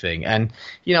 if anything. And,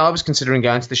 I was considering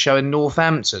going to the show in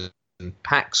Northampton.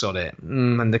 Pac's on it,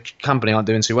 and the company aren't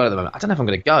doing too well at the moment. I don't know if I'm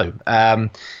going to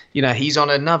go. He's on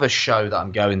another show that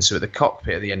I'm going to at the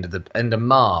Cockpit at the end of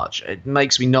March. It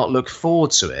makes me not look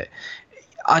forward to it.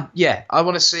 I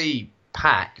want to see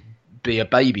Pac be a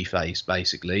babyface,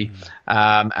 basically,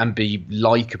 and be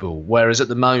likable. Whereas at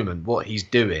the moment, what he's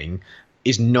doing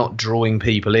is not drawing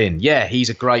people in. Yeah, he's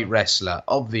a great wrestler.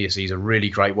 Obviously, he's a really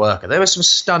great worker. There was some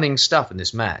stunning stuff in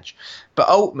this match. But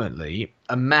ultimately,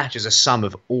 a match is a sum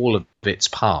of all of its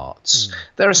parts.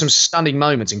 There are some stunning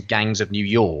moments in Gangs of New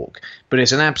York, but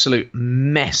it's an absolute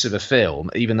mess of a film,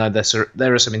 even though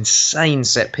there are some insane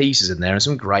set pieces in there and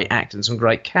some great acting and some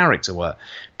great character work.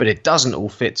 But it doesn't all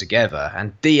fit together.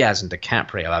 And Diaz and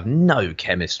DiCaprio have no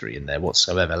chemistry in there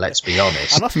whatsoever, let's be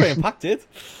honest. And Ospreay and Pac did.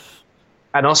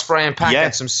 And Ospreay and Pac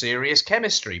had some serious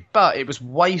chemistry, but it was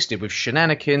wasted with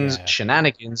shenanigans,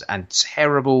 and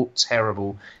terrible,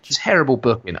 terrible, terrible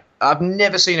booking. I've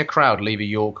never seen a crowd leave a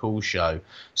York Hall show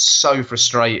so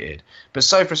frustrated. But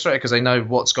so frustrated because they know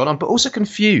what's gone on, but also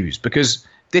confused because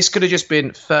this could have just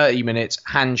been 30 minutes,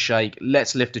 handshake,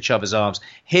 let's lift each other's arms.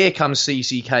 Here comes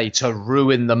CCK to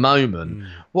ruin the moment.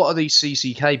 What are these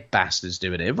CCK bastards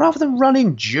doing here? Rather than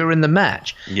running during the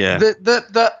match. Yeah.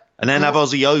 And then have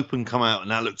Aussie Open come out,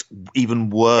 and that looked even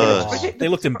worse. They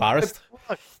looked embarrassed.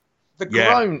 The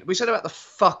groan. We said about the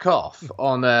fuck off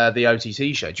on the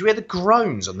OTT show. Do you hear the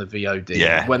groans on the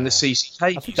VOD when the CCK?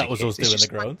 I think that was us doing the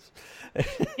groans.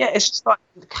 It's just like,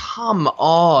 come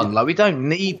on, like we don't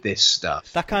need this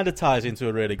stuff. That kind of ties into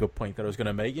a really good point that I was going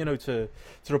to make. To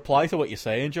reply to what you're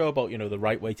saying, Joe, about the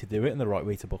right way to do it and the right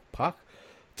way to book Pac.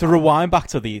 To rewind back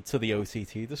to the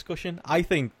OTT discussion, I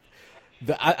think.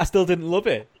 I still didn't love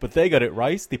it, but they got it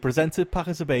right. They presented Pac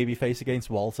as a babyface against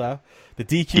Walter. The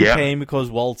DQ came because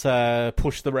Walter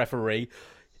pushed the referee.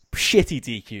 Shitty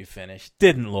DQ finish.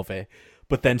 Didn't love it.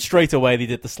 But then straight away they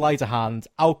did the sleight of hand.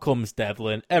 Out comes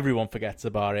Devlin. Everyone forgets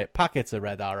about it. Pac hits a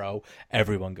red arrow.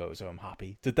 Everyone goes home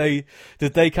happy. Did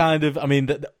they kind of... I mean,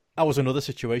 that was another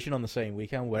situation on the same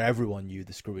weekend where everyone knew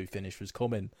the screwy finish was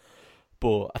coming.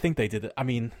 But I think they did it. I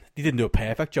mean, they didn't do a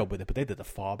perfect job with it, but they did a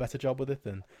far better job with it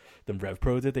than Rev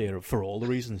Pro did here, for all the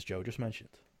reasons Joe just mentioned.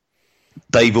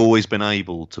 They've always been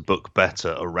able to book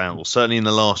better around, well, certainly in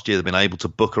the last year, they've been able to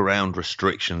book around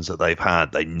restrictions that they've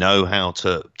had. They know how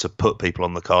to put people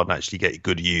on the card and actually get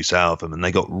good use out of them, and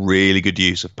they got really good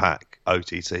use of Pac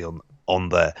OTT on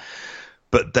there.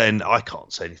 But then I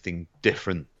can't say anything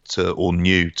different or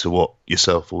new to what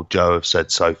yourself or Joe have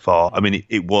said so far. I mean,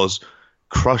 it was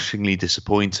crushingly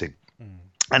disappointing.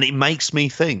 And it makes me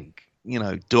think,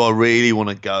 do I really want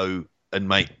to go and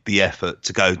make the effort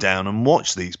to go down and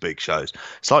watch these big shows?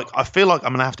 It's like, I feel like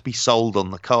I'm going to have to be sold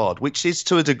on the card, which is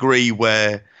to a degree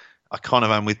where I kind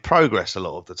of am with Progress a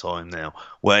lot of the time now,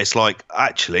 where it's like,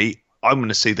 actually, I'm going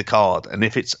to see the card, and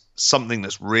if it's something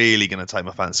that's really going to take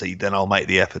my fancy, then I'll make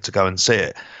the effort to go and see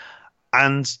it.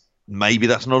 And maybe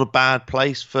that's not a bad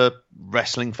place for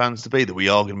wrestling fans to be, that we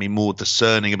are going to be more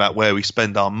discerning about where we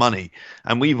spend our money.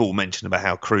 And we've all mentioned about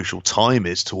how crucial time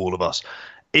is to all of us.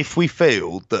 If we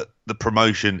feel that the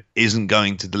promotion isn't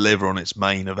going to deliver on its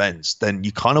main events, then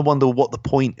you kind of wonder what the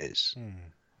point is.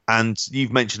 And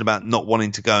you've mentioned about not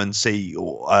wanting to go and see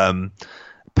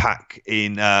Pac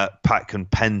and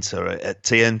Penta at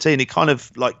TNT, and it kind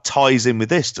of like ties in with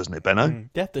this, doesn't it, Benno?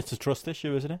 Yeah, it's a trust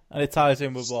issue, isn't it? And it ties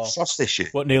in with Trust issue.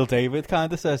 What Neil David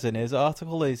kind of says in his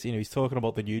article is, he's talking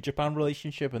about the New Japan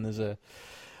relationship, and there's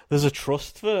a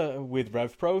trust with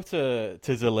RevPro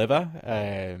to deliver.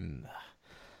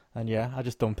 And yeah, I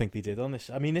just don't think they did on this.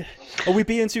 I mean, are we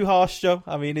being too harsh, Joe?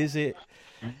 I mean, is it?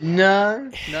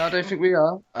 No, I don't think we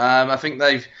are. I think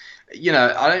they've,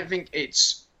 I don't think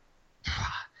it's.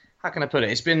 How can I put it?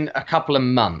 It's been a couple of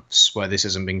months where this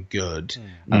hasn't been good.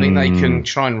 I think they can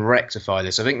try and rectify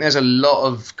this. I think there's a lot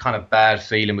of kind of bad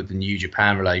feeling with the New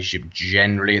Japan relationship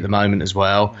generally at the moment as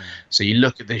well. So you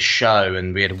look at this show,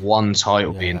 and we had one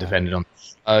title being defended on the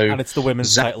show. And it's the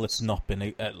women's title. It's not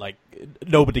been,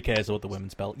 nobody cares about the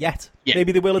women's belt yet. Yeah.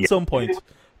 Maybe they will at some point.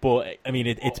 But, I mean,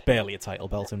 it's barely a title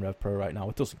belt in RevPro right now.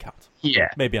 It doesn't count. Yeah.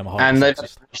 Maybe I'm a hard. And they've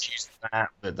had issues with that,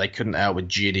 but they couldn't out with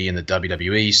Giddy and the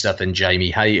WWE stuff, and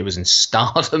Jamie Hayter was in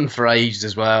Stardom for ages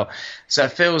as well. So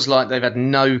it feels like they've had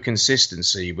no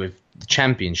consistency with the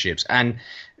championships. And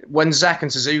when Zack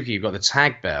and Suzuki got the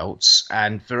tag belts,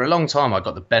 and for a long time I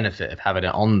got the benefit of having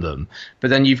it on them, but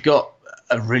then you've got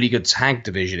a really good tag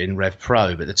division in Rev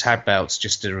Pro, but the tag belts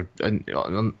just are in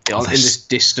this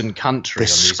distant country. They're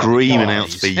screaming out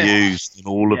to be used in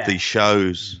all of these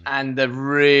shows. And they're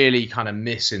really kind of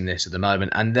missing this at the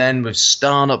moment. And then with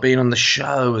Star not being on the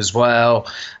show as well,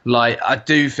 I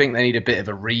do think they need a bit of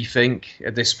a rethink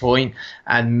at this point.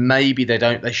 And maybe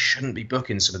they shouldn't be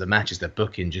booking some of the matches they're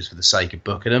booking just for the sake of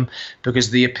booking them, because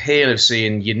the appeal of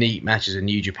seeing unique matches in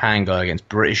New Japan go against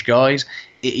British guys,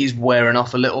 it is wearing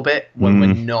off a little bit when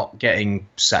we're not getting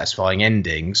satisfying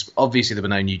endings. Obviously, there were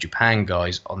no New Japan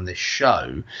guys on this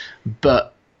show,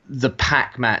 but the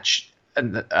Pac match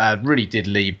really did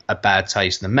leave a bad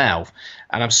taste in the mouth.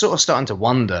 And I'm sort of starting to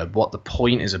wonder what the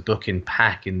point is of booking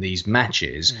Pac in these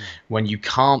matches when you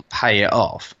can't pay it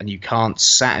off and you can't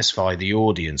satisfy the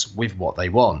audience with what they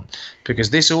want. Because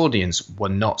this audience were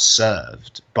not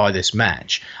served by this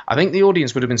match. I think the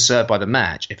audience would have been served by the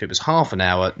match if it was half an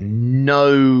hour,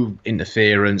 no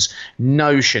interference,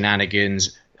 no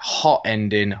shenanigans, hot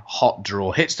ending, hot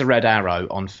draw, hits the red arrow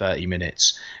on 30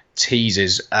 minutes,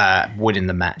 teases winning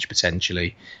the match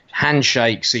potentially.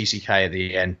 Handshake, CCK at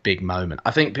the end, big moment.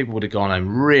 I think people would have gone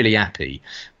home really happy,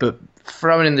 but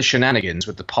throwing in the shenanigans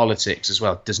with the politics as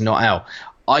well does not help.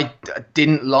 I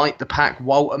didn't like the Pac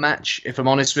Walter match, if I'm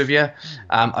honest with you.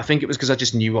 I think it was because I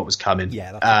just knew what was coming.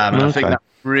 Yeah, I think that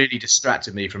really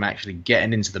distracted me from actually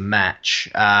getting into the match.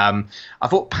 I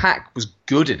thought Pac was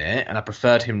good in it, and I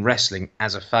preferred him wrestling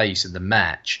as a face in the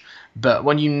match. But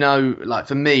when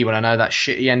for me, when I know that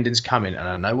shitty ending's coming and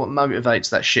I know what motivates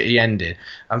that shitty ending,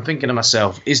 I'm thinking to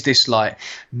myself, is this like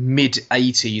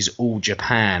mid-80s All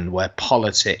Japan where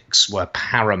politics were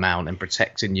paramount and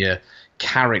protecting your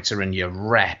character and your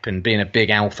rep and being a big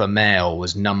alpha male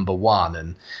was number one?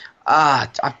 And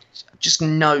I've just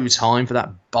no time for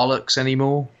that bollocks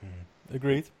anymore.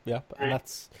 Agreed. Yeah, and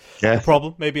that's the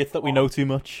problem. Maybe it's that we know too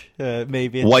much.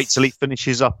 Maybe it's... Wait till he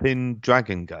finishes up in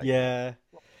Dragon Gate. Yeah.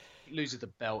 Loses the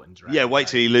belt in Dragon. Yeah, wait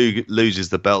till he loses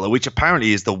the belt, which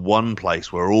apparently is the one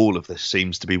place where all of this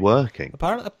seems to be working.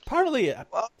 Apparently, I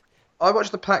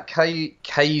watched the Pac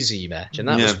KZ match, and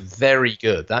that was very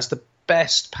good. That's the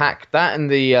best Pac. That and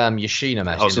the Yoshino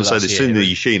match. I was going to say the Suno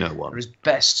Yoshino one. His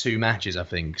best two matches, I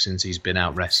think, since he's been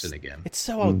out wrestling again. It's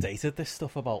so outdated, this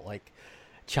stuff about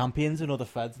champions and other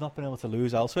feds not being able to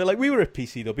lose elsewhere. We were at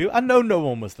PCW, and no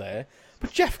one was there.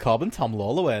 But Jeff Cobb and Tom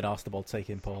Lawler weren't asked about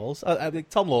taking Pauls. I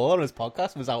think Tom Lawler on his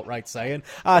podcast was outright saying,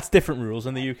 it's different rules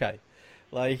in the UK.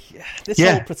 This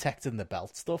whole protecting the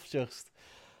belt stuff, I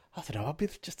don't know,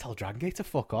 I'd just tell Dragon Gate to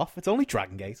fuck off. It's only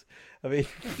Dragon Gate. I mean,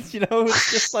 it's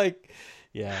just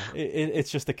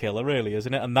it's just a killer, really,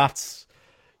 isn't it? And that's,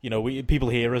 people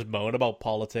hear us moan about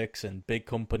politics and big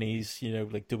companies,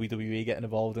 like WWE getting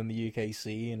involved in the UK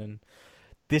scene, and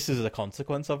this is a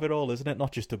consequence of it all, isn't it?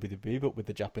 Not just WWE, but with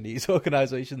the Japanese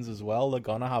organizations as well. They're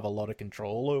gonna have a lot of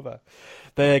control over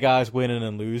their guys winning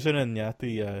and losing, and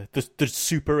the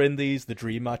super indies, the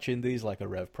dream match indies like a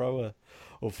Rev Pro are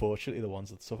unfortunately the ones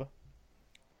that suffer.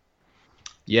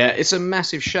 Yeah, it's a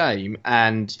massive shame,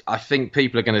 and I think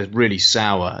people are going to really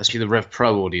sour, especially the Rev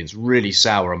Pro audience, really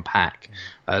sour on Pac,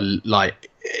 like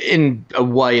in a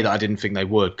way that I didn't think they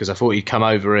would, because I thought he'd come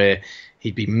over here,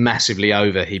 he'd be massively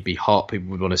over, he'd be hot, people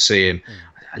would want to see him.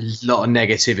 A lot of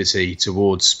negativity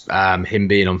towards him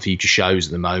being on future shows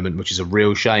at the moment, which is a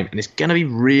real shame. And it's going to be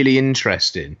really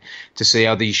interesting to see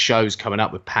how these shows coming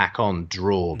up with Pac on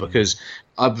draw, because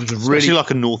I was Especially really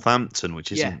like a Northampton,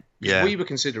 which isn't. Yeah. We were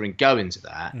considering going to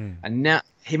that, and now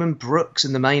him and Brooks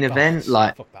in the main event,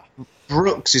 like Fuck that.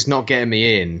 Brooks is not getting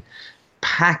me in.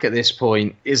 Pac at this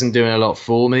point isn't doing a lot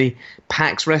for me.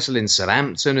 Pac's wrestling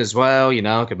Southampton as well. You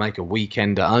know, I could make a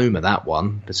weekend at home of that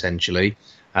one potentially.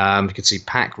 You could see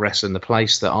Pac wrestling the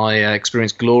place that I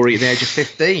experienced glory at the age of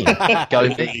 15. Go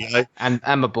me and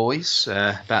my boys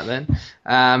back then.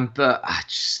 But I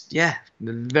just,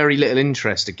 very little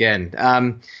interest again.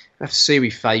 We have to see who he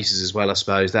faces as well, I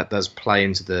suppose. That does play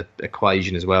into the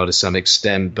equation as well to some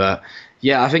extent. But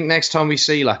yeah, I think next time we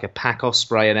see like a Pac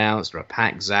Osprey announced or a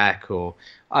Pac Zach or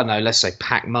I don't know, let's say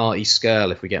Pac Marty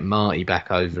Skrull if we get Marty back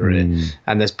over it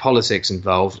and there's politics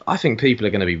involved, I think people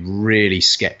are going to be really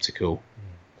sceptical.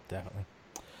 Definitely.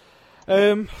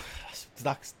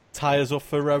 That ties up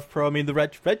for Rev Pro. I mean, the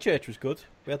Red Church was good.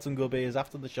 We had some good beers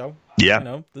after the show. Yeah. You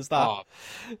know, there's that.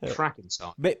 Cracking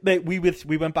time. Mate, we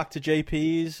went back to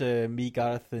JP's. Me,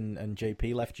 Gareth, and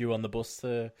JP left you on the bus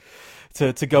to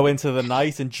go into the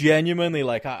night, and genuinely,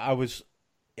 like,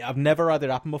 I've never had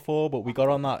it happen before, but we got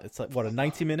on that. It's like, what, a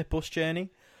 90-minute bus journey?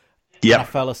 Yeah. I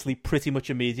fell asleep pretty much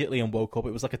immediately and woke up.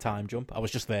 It was like a time jump. I was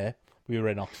just there. We were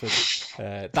in Oxford.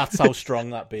 That's how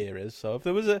strong that beer is. So if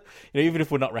there was even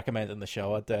if we're not recommending the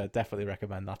show, I'd definitely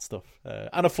recommend that stuff.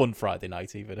 And a fun Friday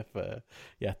night, even if,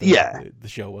 the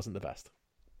show wasn't the best.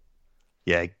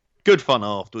 Yeah, good fun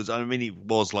afterwards. I mean, it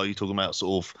was like you're talking about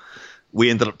sort of, we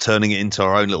ended up turning it into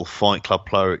our own little Fight Club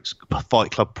Pro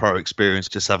experience,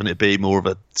 just having it be more of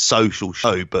a social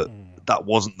show, but that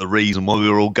wasn't the reason why we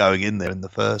were all going in there in the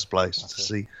first place. To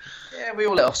see. Yeah, we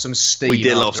all let off some steam We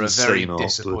did let off after a some very steam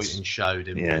disappointing afterwards. show,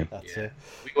 didn't Yeah. we? That's it.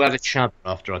 We all had a chub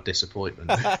after our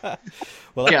disappointment.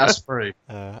 Well, Get us through.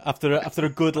 after a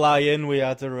good lie-in, we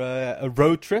had a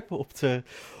road trip up to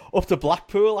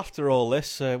Blackpool. After all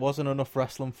this, it wasn't enough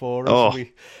wrestling for us. Oh.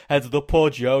 We headed up. Poor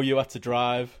Joe, you had to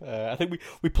drive. I think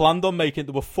we planned on making.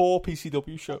 There were 4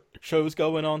 PCW shows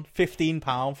going on.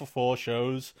 £15 for 4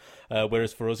 shows,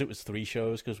 whereas for us it was 3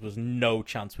 shows because there was no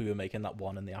chance we were making that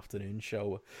one in the afternoon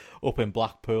show up in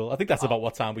Blackpool. I think that's about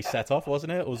what time we set off,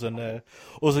 wasn't it?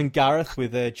 Us and Gareth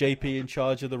with JP in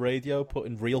charge of the radio,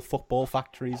 putting Real Football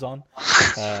Factories on.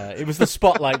 It was the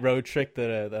Spotlight road trick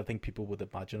that I think people would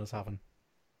imagine us having.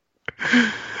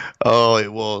 Oh,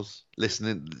 it was.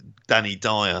 Listening Danny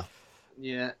Dyer.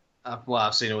 Yeah.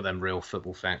 I've seen all them Real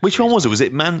Football Factories. Which one was it? Was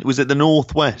it the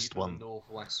Northwest one? The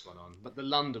Northwest one on, but the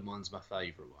London one's my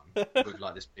favourite one with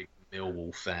like this big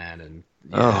Millwall fan and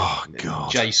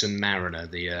God. Jason Mariner,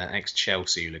 the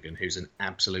ex-Chelsea hooligan, who's an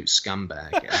absolute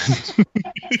scumbag.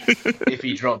 And if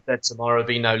he dropped dead tomorrow, it'd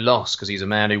be no loss because he's a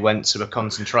man who went to a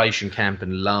concentration camp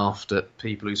and laughed at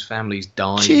people whose families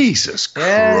died. Jesus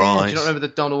Yeah, Christ! do you not remember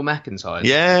the Donald McIntyre?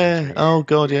 Yeah. Oh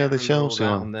God, yeah, the Remember all Chelsea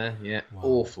that one. on there? Yeah,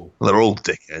 awful. Well, they're all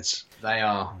dickheads. They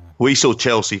are. We saw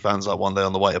Chelsea fans like one day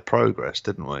on the way to Progress,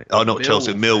 didn't we? Oh, not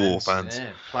Chelsea, Millwall fans. Yeah,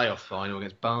 playoff final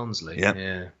against Barnsley. Yeah.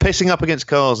 Yeah. Pissing up against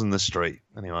cars in the street.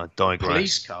 Anyway, I digress.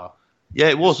 Police car. Yeah,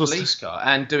 it was. wasn't it? Police car.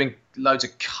 And doing loads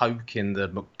of coke in the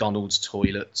McDonald's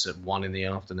toilets at 1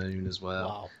 p.m. as well.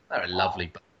 Wow. They're a lovely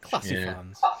bunch. Classy Yeah.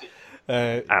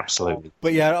 fans. Absolutely.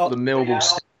 But yeah, The Millwall go on.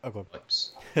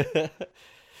 steps.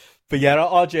 But yeah,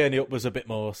 our journey up was a bit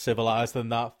more civilised than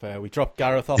that. We dropped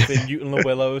Gareth off in Newton Le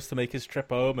Willows to make his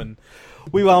trip home, and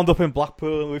we wound up in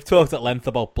Blackpool. We've talked at length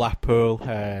about Blackpool.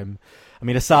 I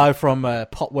mean, aside from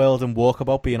Potworld and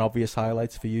Walkabout being obvious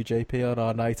highlights for you, JP, on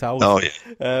our night out. Oh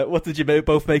yeah. What did you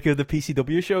both make of the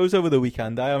PCW shows over the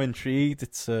weekend? I am intrigued.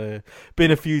 It's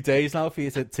been a few days now for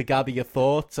you to gather your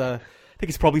thoughts. I think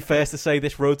it's probably fair to say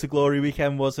this Road to Glory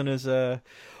weekend wasn't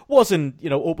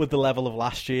up with the level of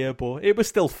last year, but it was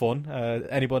still fun.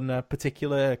 Anyone in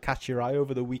particular catch your eye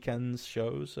over the weekend's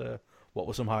shows? What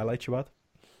were some highlights you had?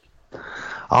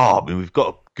 Oh, I mean, we've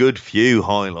got a good few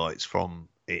highlights from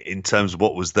in terms of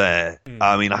what was there.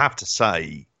 I mean, I have to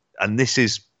say, and this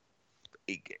is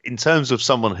in terms of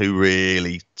someone who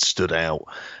really stood out,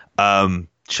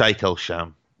 Sheikh El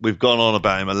Sham. We've gone on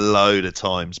about him a load of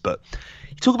times, but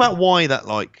you talk about why that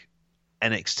like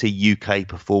NXT UK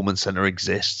Performance Center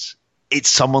exists. It's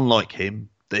someone like him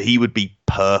that he would be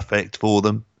perfect for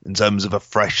them in terms of a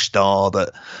fresh star,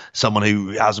 that someone who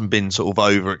hasn't been sort of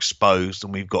overexposed,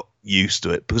 and we've got used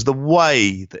to it, because the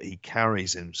way that he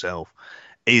carries himself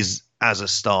is as a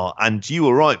star. And you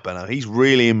were right, Benno. He's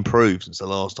really improved since the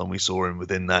last time we saw him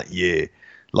within that year.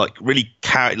 Like, really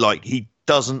he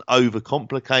doesn't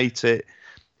overcomplicate it.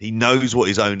 He knows what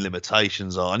his own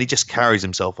limitations are, and he just carries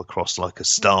himself across like a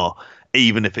star,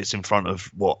 even if it's in front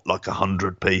of,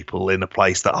 100 people in a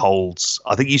place that holds,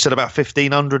 I think you said about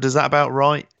 1,500. Is that about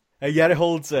right? Yeah, it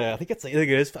holds, I think it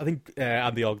is. I think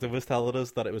Andy Ogden was telling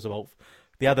us that it was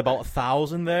they had about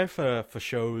 1,000 there for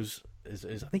shows,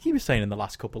 I think he was saying in the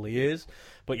last couple of years.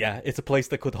 But yeah, it's a place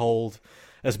that could hold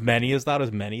as many as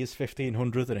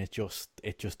 1,500, and it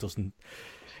just doesn't.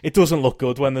 It doesn't look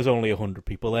good when there's only 100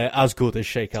 people there, as good as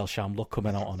Sheikh El Sham looked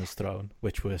coming out on his throne,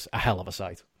 which was a hell of a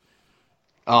sight.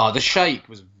 Oh, the Sheikh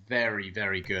was very,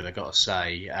 very good, I got to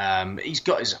say. He's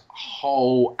got his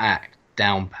whole act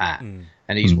down pat, and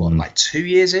he's, 2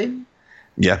 years in?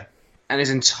 Yeah. And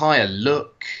his entire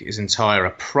look, his entire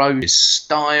approach, his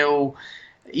style,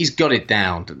 he's got it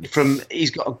down.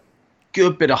 He's got a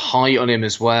good bit of height on him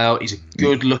as well. He's a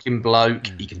good-looking bloke.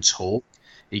 He can talk.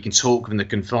 He can talk within the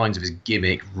confines of his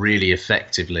gimmick really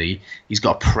effectively. He's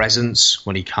got a presence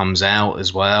when he comes out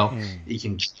as well. He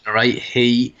can generate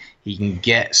heat. He can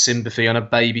get sympathy on a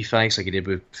babyface like he did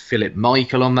with Philip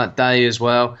Michael on that day as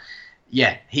well.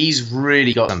 Yeah, he's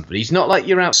really got something. He's not like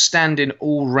your outstanding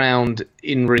all-round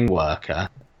in-ring worker,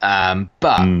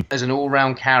 but as an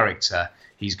all-round character,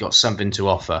 he's got something to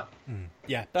offer.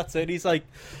 Yeah, that's it. He's like,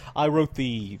 I wrote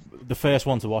the first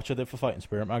one to watch I did for Fighting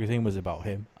Spirit magazine was about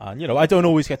him. And, I don't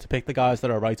always get to pick the guys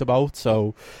that I write about,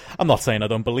 so I'm not saying I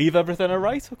don't believe everything I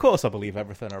write. Of course I believe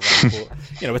everything I write,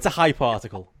 but, it's a hype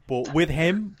article. But with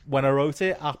him, when I wrote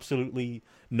it, absolutely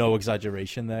no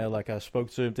exaggeration there. Like, I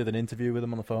spoke to him, did an interview with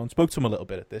him on the phone, spoke to him a little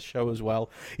bit at this show as well.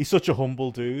 He's such a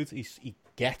humble dude. He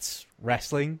gets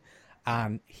wrestling,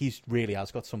 and he really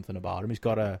has got something about him. He's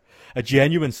got a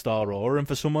genuine star aura, and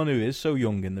for someone who is so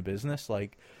young in the business,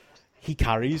 like, he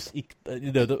carries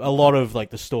a lot of,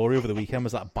 like, the story over the weekend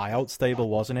was that buyout stable,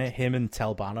 wasn't it? Him and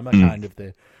Tel Bannum are kind of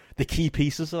the key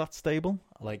pieces of that stable.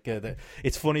 Like,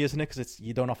 it's funny, isn't it? Because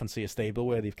you don't often see a stable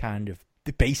where they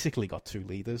basically got two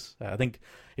leaders. I think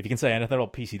if you can say anything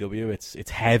about PCW,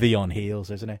 it's heavy on heels,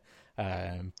 isn't it?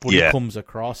 But he comes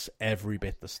across every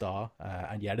bit the star,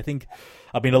 and I think,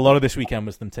 a lot of this weekend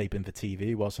was them taping for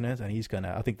TV, wasn't it? And he's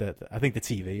gonna, I think the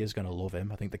TV is gonna love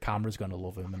him. I think the camera's gonna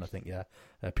love him, and I think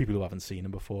people who haven't seen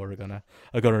him before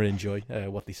are gonna enjoy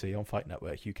what they see on Fight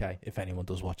Network UK, if anyone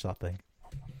does watch that thing.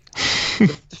 The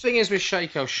thing is with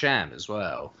Sheikh El Sham as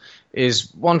well,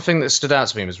 is one thing that stood out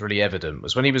to me was really evident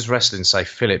was when he was wrestling, say,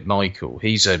 Philip Michael.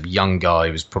 He's a young guy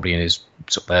who was probably in his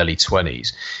sort of early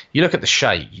 20s. You look at the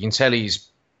Sheikh, you can tell he's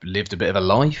lived a bit of a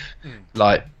life.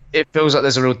 Like, it feels like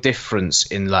there's a real difference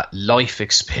in, like, life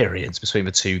experience between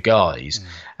the two guys,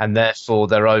 and therefore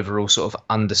their overall sort of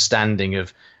understanding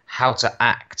of how to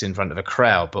act in front of a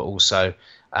crowd, but also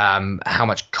how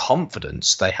much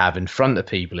confidence they have in front of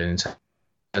people in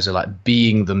as a, like,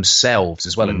 being themselves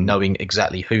as well and knowing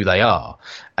exactly who they are.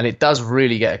 And it does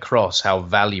really get across how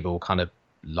valuable kind of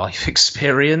life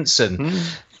experience and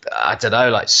I don't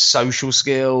know, like, social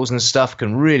skills and stuff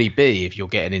can really be if you're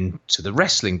getting into the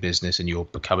wrestling business and you're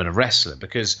becoming a wrestler.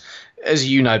 Because, as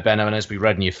you know, Benno, and as we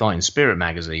read in your Fighting Spirit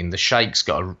magazine, the Sheikh's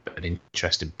got an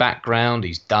interesting background.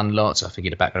 He's done lots. I think he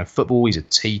had a background in football. He's a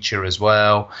teacher as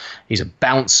well. He's a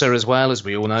bouncer as well, as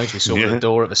we all know. We saw the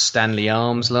door at the Stanley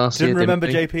Arms last year. Didn't remember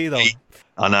JP, though.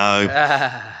 I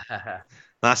know.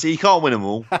 That's it. You can't win them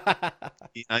all.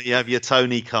 You have your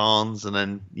Tony Khans, and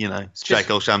then Sheikh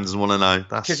El Sham doesn't want to know.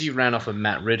 That's because you ran off of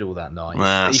Matt Riddle that night.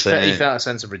 He felt a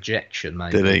sense of rejection,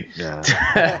 maybe. Did he?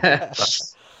 Yeah.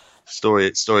 story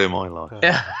of my life.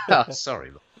 Yeah.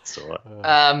 Sorry, it's all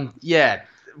right.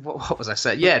 What was I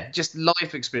saying? Yeah, just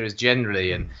life experience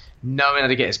generally, and knowing how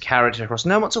to get his character across,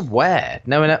 knowing what to wear,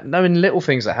 knowing little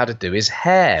things like how to do his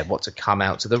hair, what to come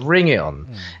out to the ring on.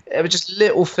 It were just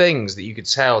little things that you could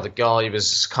tell the guy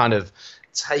was kind of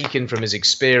taken from his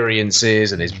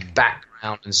experiences and his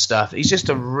background and stuff. He's just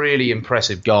a really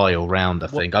impressive guy all round, I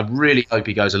think. I really hope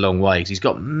he goes a long way because he's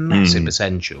got massive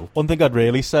potential. One thing I'd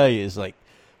really say is, like,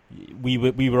 we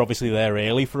were obviously there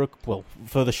early for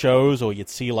the shows, or you'd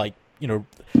see, like,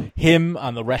 him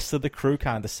and the rest of the crew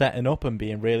kind of setting up and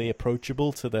being really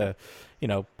approachable to the,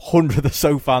 100 or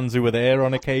so fans who were there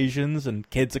on occasions, and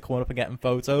kids are coming up and getting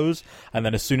photos. And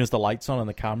then as soon as the light's on and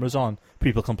the camera's on,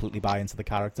 people completely buy into the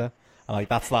character. And like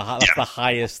that's the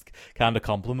highest kind of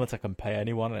compliment I can pay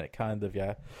anyone, and it kind of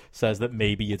says that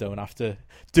maybe you don't have to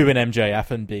do an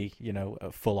MJF and be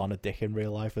full on a dick in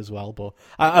real life as well. But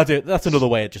I do. That's another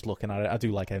way of just looking at it. I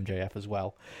do like MJF as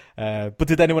well. But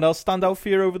did anyone else stand out for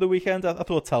you over the weekend? I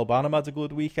thought Tel Bannum had a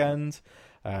good weekend.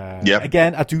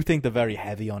 Again, I do think they're very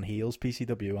heavy on heels,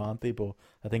 PCW, aren't they? But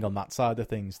I think on that side of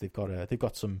things, they've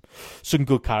got some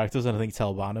good characters, and I think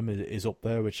Tel Bannum is up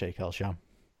there with Sheikh El Sham.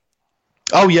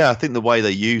 Oh yeah, I think the way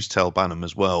they used Tel Bannum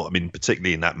as well. I mean,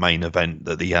 particularly in that main event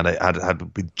that he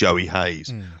had with Joey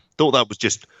Hayes, thought that was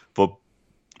just for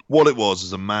what it was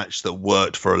as a match that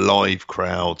worked for a live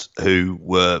crowd who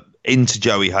were into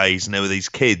Joey Hayes, and there were these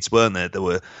kids, weren't there? There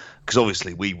were, because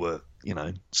obviously we were,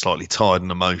 slightly tired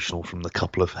and emotional from the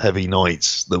couple of heavy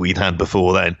nights that we'd had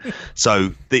before then.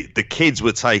 So the kids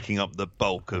were taking up the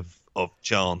bulk of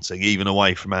chanting, even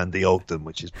away from Andy Ogden,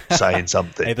 which is saying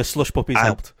something. Hey, the slush puppies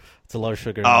helped. It's a lot of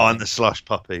sugar. And the slush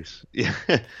puppies. Yeah.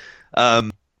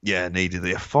 Needed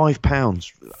the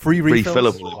 £5 free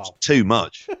refillable. Wow. Too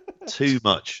much. Too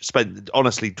much.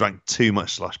 Honestly, drank too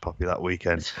much slush puppy that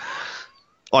weekend.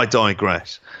 I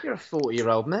digress. You're a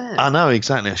 40-year-old man. I know,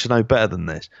 exactly. I should know better than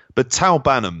this. But Tel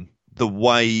Bannum, the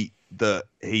way that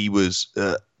he was,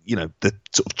 the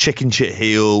sort of chicken shit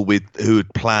heel who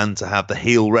had planned to have the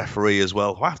heel referee as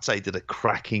well, who I have to say did a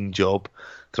cracking job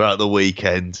throughout the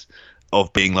weekend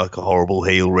of being like a horrible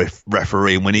heel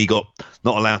referee. And when he got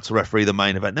not allowed to referee the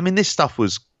main event, I mean, this stuff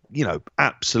was,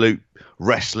 absolute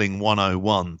wrestling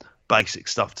 101, basic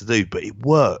stuff to do, but it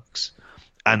works.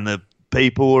 And the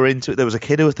people were into it. There was a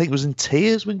kid who I think was in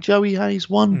tears when Joey Hayes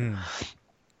won.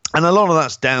 And a lot of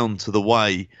that's down to the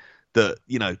way that,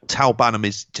 Tel Bannum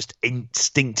is just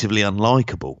instinctively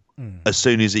unlikable as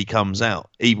soon as he comes out,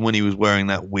 even when he was wearing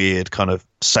that weird kind of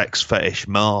sex fetish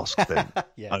mask thing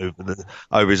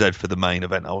over his head for the main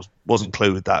event. I wasn't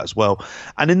clued with that as well.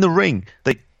 And in the ring,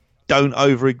 he doesn't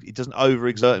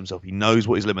overexert himself. He knows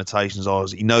what his limitations are.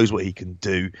 He knows what he can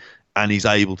do, and he's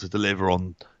able to deliver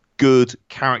on good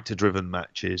character-driven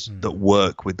matches that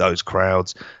work with those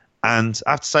crowds. And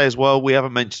I have to say as well, we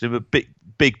haven't mentioned him, but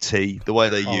Big T, the way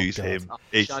they use him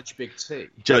is Judge Big T.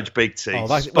 Judge Big T.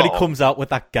 When he comes out with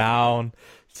that gown,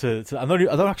 I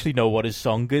don't actually know what his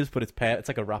song is, but it's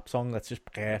like a rap song that's just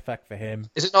perfect for him.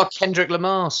 Is it not Kendrick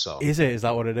Lamar's song? Is it? Is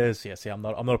that what it is? Yeah. See, I'm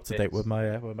not up to date with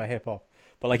my hip hop,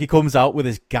 but like he comes out with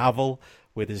his gavel,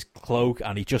 with his cloak,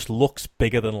 and he just looks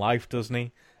bigger than life, doesn't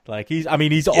he? Like he's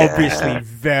obviously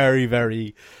very,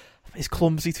 very. Is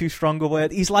clumsy too strong a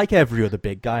word? He's like every other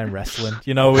big guy in wrestling.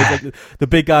 He's like the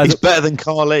big guys. He's better than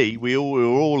Khali. We were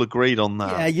all agreed on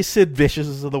that. Yeah, you Sid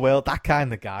Vicious of the world, that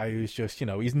kind of guy who's just,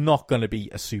 he's not going to be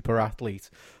a super athlete.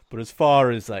 But as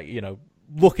far as like,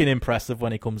 looking impressive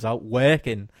when he comes out,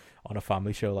 working on a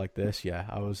family show like this,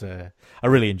 I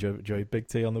really enjoyed Big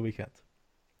T on the weekend.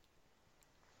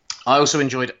 I also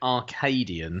enjoyed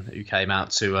Arcadian, who came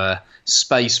out to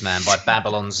Spaceman by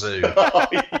Babylon Zoo.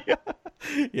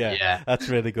 Yeah, that's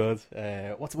really good.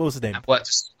 What was his name? I worked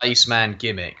a Spaceman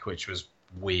gimmick, which was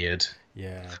weird.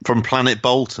 Yeah. From Planet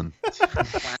Bolton.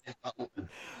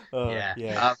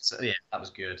 That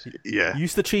was good. Yeah. He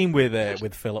used to team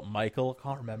with Philip Michael. I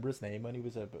can't remember his name when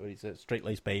he's a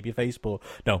straight-laced babyface, but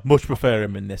no, much prefer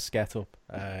him in this get-up.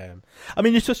 I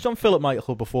mean, you touched on Philip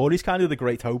Michael before. He's kind of the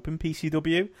great hope in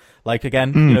PCW. Like,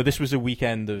 again, this was a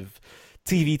weekend of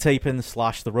TV taping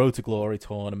 / the Road to Glory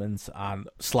tournament and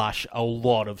 / a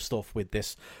lot of stuff with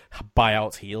this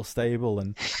buyout heel stable.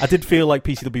 And I did feel like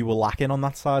PCW were lacking on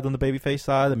that side, on the babyface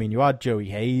side. I mean, you had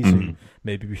Joey Hayes, who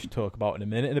maybe we should talk about in a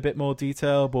minute in a bit more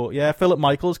detail. But yeah, Philip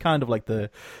Michaels kind of like the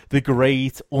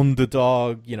great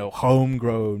underdog,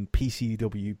 homegrown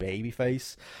PCW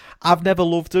babyface. I've never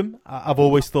loved him. I've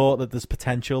always thought that there's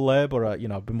potential there, but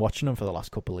I've been watching him for the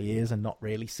last couple of years and not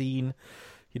really seen,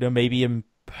 maybe him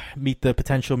meet the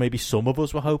potential maybe some of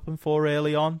us were hoping for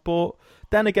early on. But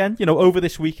then again, over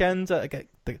this weekend, the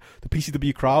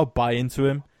PCW crowd buy into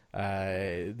him.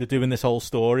 They're doing this whole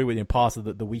story with part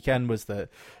of the weekend was that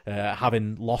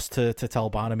having lost to Tel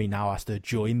Bannum, he now has to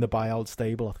join the buyout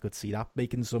stable. I could see that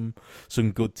making some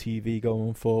good TV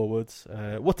going forwards.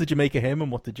 What did you make of him,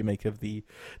 and what did you make of the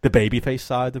babyface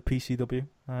side of PCW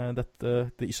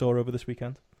that you saw over this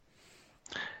weekend?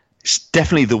 It's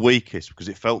definitely the weakest, because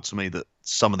it felt to me that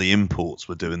some of the imports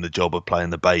were doing the job of playing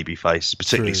the baby faces,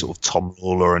 particularly sort of Tom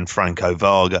Lawler and Franco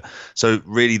Varga. So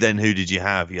really then who did you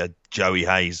have? You had Joey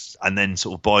Hayes, and then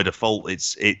sort of by default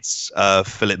it's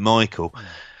Philip Michael.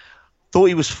 Thought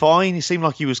he was fine. He seemed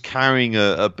like he was carrying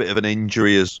a bit of an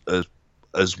injury as well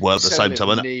at the same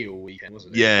time. Knee all weekend,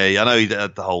 wasn't it? Yeah, I know he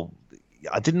had the whole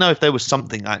I didn't know if there was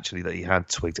something actually that he had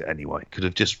twigged at anyway. Could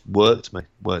have just worked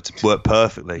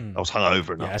perfectly. I was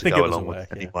hungover enough to go along with it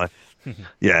anyway.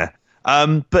 Yeah.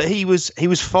 But he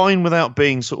was fine without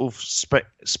being sort of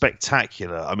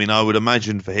spectacular. I mean, I would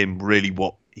imagine for him, really,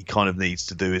 what he kind of needs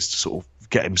to do is to sort of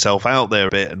get himself out there a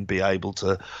bit and be able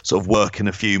to sort of work in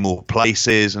a few more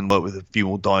places and work with a few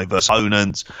more diverse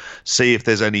opponents, see if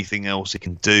there's anything else he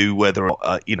can do, whether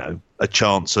a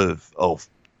chance of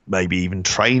maybe even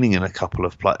training in a couple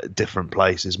of different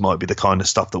places might be the kind of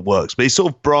stuff that works. But he's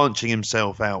sort of branching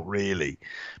himself out, really,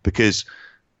 because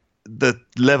the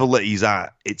level that he's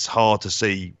at, it's hard to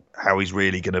see how he's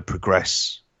really going to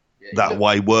progress that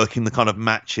way, working the kind of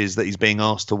matches that he's being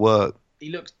asked to work. He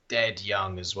looks dead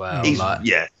young as well.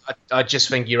 Yeah. I just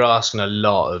think you're asking a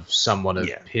lot of someone of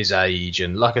his age,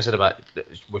 and like I said about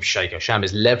with Sheikh El-Sham,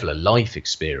 his level of life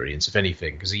experience, if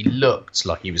anything, because he looked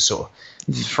like he was sort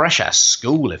of fresh out of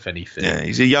school, if anything. Yeah,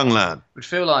 he's a young lad. It would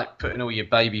feel like putting all your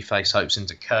babyface hopes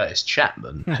into Curtis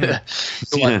Chapman,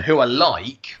 who I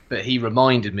like, but he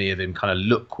reminded me of him kind of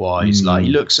look-wise. Like,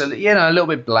 he looks a little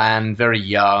bit bland, very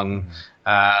young.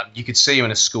 You could see him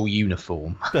in a school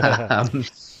uniform.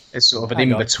 It's sort of an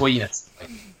in-betweener.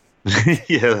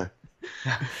 Yeah.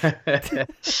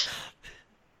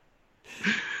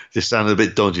 Just sounded a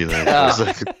bit dodgy there.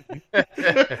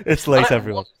 It's late,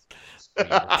 everyone.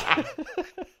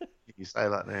 You say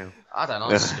that now. I don't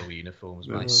like school uniforms,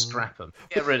 mate. Scrap them.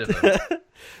 Get rid of them.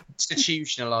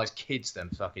 Institutionalised kids, them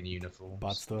fucking uniforms.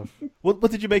 Bad stuff. What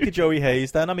did you make of Joey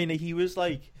Hayes then? I mean, he was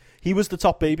the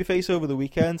top babyface over the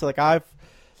weekend.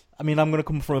 I'm going to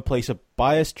come from a place of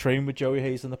bias, trained with Joey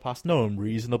Hayes in the past, know him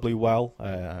reasonably well,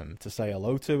 to say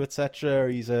hello to,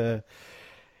 etc.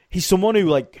 He's someone who,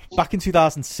 like, back in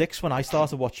 2006, when I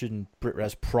started watching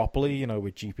BritRes properly,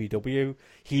 with GPW,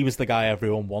 he was the guy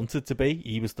everyone wanted to be.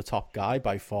 He was the top guy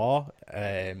by far.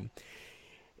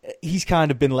 He's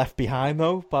kind of been left behind,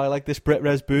 though, by, like, this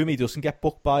BritRes boom. He doesn't get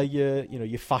booked by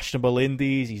your fashionable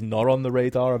indies. He's not on the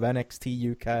radar of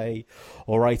NXT UK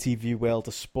or ITV World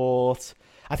of Sport.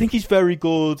 I think he's very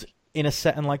good in a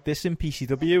setting like this in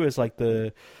PCW as like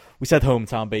we said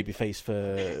hometown babyface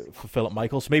for Philip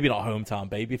Michaels. Maybe not hometown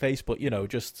babyface, but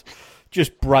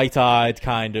just bright-eyed,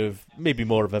 kind of maybe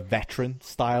more of a veteran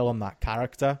style on that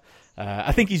character.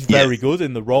 I think he's very good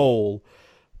in the role,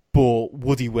 but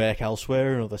would he work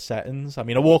elsewhere in other settings? I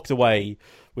mean, I walked away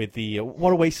with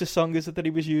what Oasis song is it that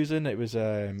he was using? It was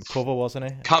cover, wasn't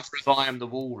it? Cover of I Am the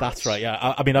Walrus. That's right,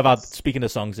 yeah. I mean, I've had, speaking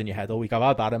of songs in your head all week, I've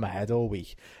had that in my head all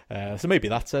week. So maybe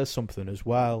that says something as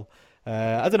well.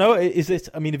 I don't know,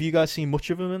 have you guys seen much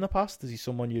of him in the past? Is he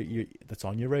someone that's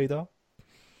on your radar?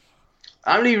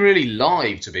 Only really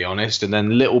live, to be honest, and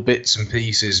then little bits and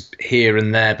pieces here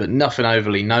and there, but nothing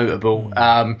overly notable.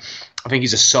 I think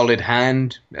he's a solid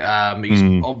hand.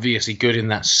 He's obviously good in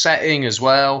that setting as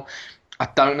well. I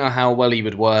don't know how well he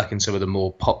would work in some of the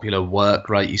more popular work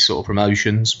ratey sort of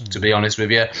promotions, to be honest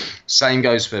with you. Same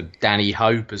goes for Danny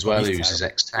Hope as well, who's his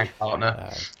ex-tag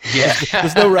partner.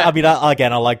 There's no. I mean,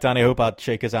 I like Danny Hope. I'd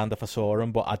shake his hand if I saw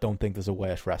him, but I don't think there's a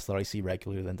worse wrestler I see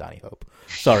regularly than Danny Hope.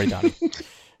 Sorry, Danny.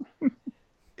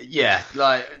 Yeah,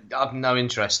 like, I've no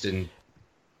interest in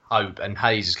Hope, and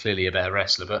Hayes is clearly a better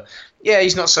wrestler, but yeah,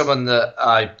 he's not someone that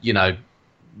I,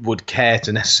 would care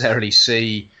to necessarily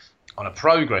see on a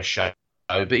Progress show.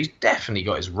 But he's definitely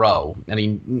got his role,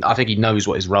 and I think he knows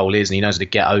what his role is, and he knows how to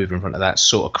get over in front of that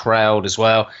sort of crowd as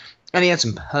well. And he had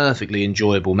some perfectly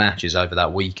enjoyable matches over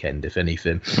that weekend, if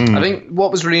anything. I think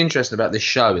what was really interesting about this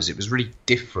show is it was really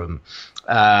different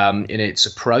in its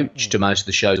approach to most of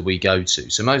the shows that we go to.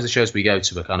 So most of the shows we go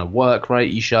to are kind of work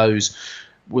ratey shows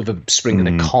with a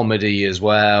sprinkling of comedy as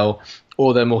well,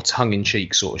 or they're more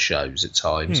tongue-in-cheek sort of shows at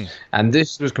times. And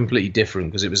this was completely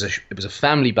different because it was a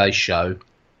family-based show,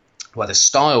 where the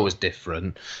style was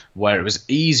different, where it was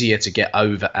easier to get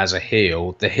over as a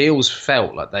heel. The heels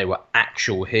felt like they were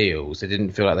actual heels. They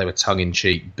didn't feel like they were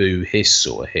tongue-in-cheek, boo-hiss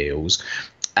sort of heels.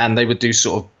 And they would do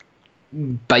sort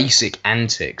of basic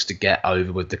antics to get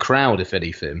over with the crowd, if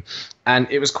anything. And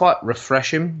it was quite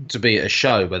refreshing to be at a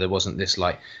show where there wasn't this,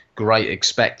 like, great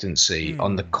expectancy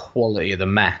on the quality of the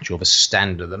match or the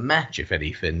standard of the match, if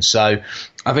anything. So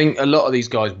I think a lot of these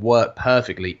guys work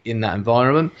perfectly in that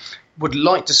environment. Would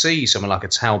like to see someone like a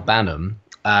Tal Bannum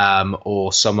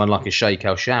or someone like a Sheikh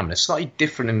El-Sham in a slightly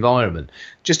different environment,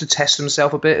 just to test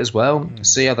themselves a bit as well,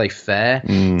 see how they fare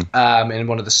in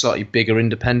one of the slightly bigger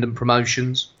independent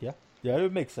promotions. Yeah, it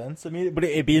would make sense. I mean, but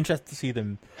it'd be interesting to see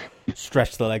them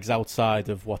stretch their legs outside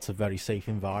of what's a very safe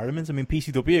environment. I mean,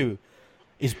 PCW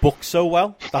is booked so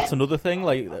well. That's another thing.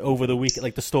 Like over the week,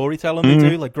 like the storytelling they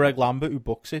do, like Greg Lambert, who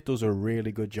books it, does a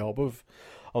really good job of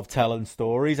of telling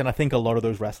stories, and I think a lot of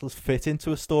those wrestlers fit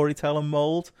into a storytelling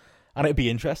mold, and it'd be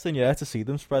interesting, to see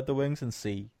them spread the wings and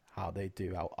see how they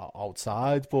do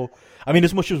outside. But I mean,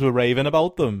 as much as we're raving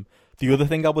about them, the other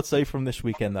thing I would say from this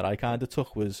weekend that I kind of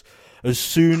took was, as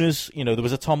soon as, there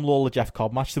was a Tom Lawler Jeff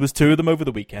Cobb match. There was 2 of them over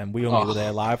the weekend. We only were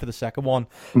there live for the second one.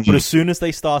 But as soon as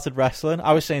they started wrestling,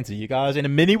 I was saying to you guys, in a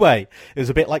mini way, it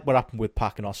was a bit like what happened with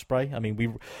Pac and Ospreay. I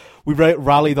mean, we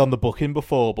rallied on the booking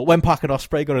before, but when Pac and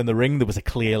Ospreay got in the ring, there was a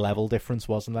clear level difference,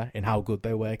 wasn't there, in how good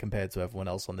they were compared to everyone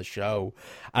else on the show.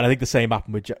 And I think the same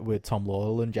happened with Tom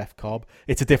Lawler and Jeff Cobb.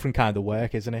 It's a different kind of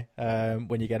work, isn't it?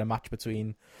 When you get a match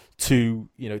between two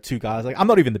guys. Like, I'm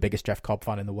not even the biggest Jeff Cobb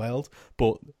fan in the world,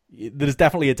 but there's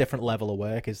definitely a different level of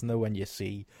work, isn't there, when you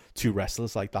see 2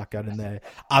 wrestlers like that get in there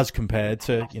as compared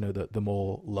to the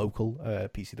more local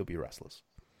PCW wrestlers.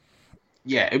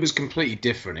 Yeah, it was completely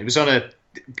different. It was on a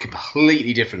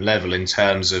completely different level in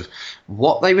terms of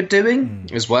what they were doing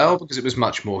as well, because it was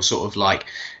much more sort of like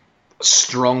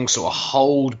strong, sort of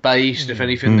hold based. If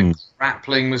anything, the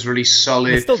grappling was really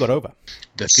solid. They still got over.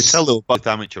 You could tell they were both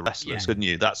amateur wrestlers, couldn't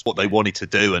you? That's what they wanted to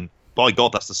do, and by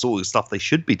God, that's the sort of stuff they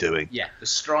should be doing. Yeah, the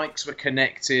strikes were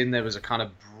connecting. There was a kind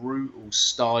of brutal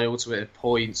style to it at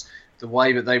points. The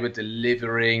way that they were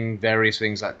delivering various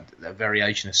things, like a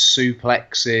variation of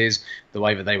suplexes, the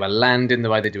way that they were landing, the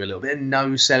way they do a little bit of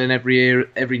no-selling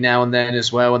every now and then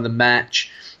as well in the match,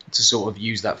 to sort of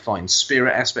use that fighting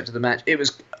spirit aspect of the match. It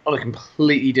was on a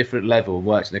completely different level,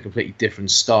 worked in a completely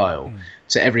different style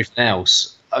to everything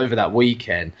else over that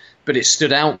weekend. But it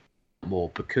stood out more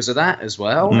because of that as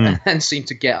well, and seemed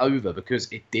to get over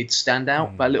because it did stand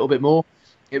out a little bit more.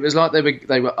 It was like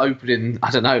they were opening, I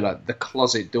don't know, like the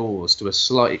closet doors to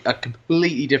a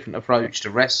completely different approach to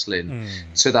wrestling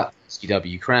to that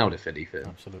CW crowd, if anything.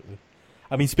 Absolutely.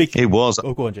 I mean, speaking... It was...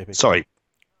 Oh, go on, JP. Sorry.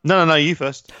 No, you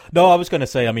first. No, I was going to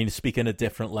say, I mean, speaking a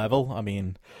different level, I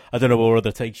mean, I don't know what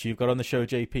other takes you've got on the show,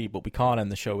 JP, but we can't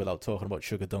end the show without talking about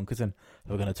Sugar Dunkerton.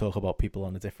 We're going to talk about people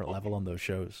on a different level on those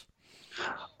shows.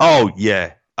 Oh,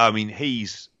 yeah. I mean,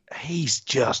 he's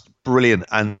just brilliant.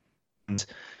 And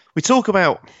we talk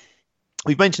about...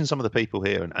 We've mentioned some of the people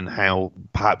here and how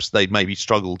perhaps they maybe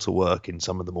struggle to work in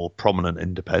some of the more prominent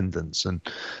independents and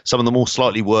some of the more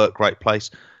slightly work rate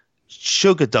place.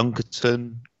 Sugar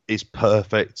Dunkerton is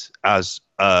perfect as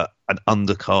an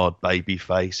undercard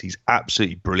babyface. He's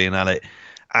absolutely brilliant at it.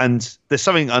 And there's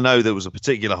something I know that was a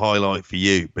particular highlight for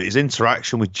you, but his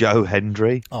interaction with Joe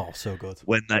Hendry. Oh, so good.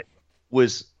 When that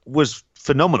was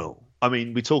phenomenal. I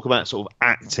mean, we talk about sort of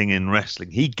acting in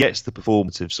wrestling. He gets the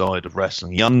performative side of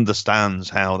wrestling. He understands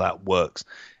how that works.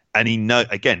 And he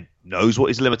knows what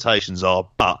his limitations are,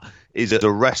 but is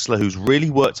a wrestler who's really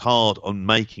worked hard on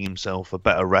making himself a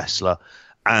better wrestler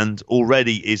and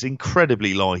already is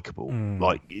incredibly likable.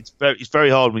 Like it's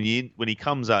very hard when he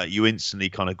comes out, you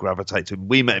instantly kind of gravitate to him.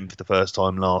 We met him for the first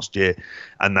time last year,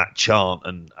 and that chant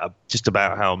and just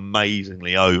about how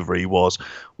amazingly over he was.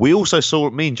 We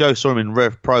also me and Joe saw him in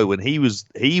Rev Pro when he was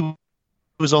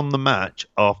on the match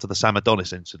after the Sam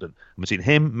Adonis incident. And between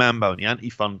him, Mambo, and the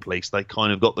Anti-Fun Police, they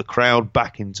kind of got the crowd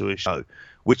back into a show,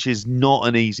 which is not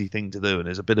an easy thing to do, and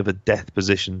is a bit of a death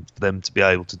position for them to be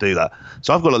able to do that.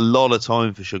 So I've got a lot of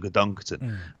time for Sugar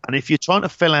Dunkerton. And if you're trying to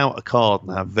fill out a card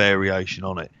and have variation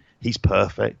on it, he's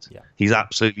perfect. Yeah. He's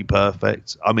absolutely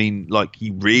perfect. I mean, like, he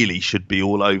really should be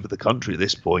all over the country at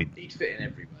this point. He'd fit in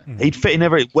everywhere. He'd fit in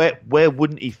everywhere. Where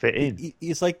wouldn't he fit in?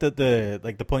 It's like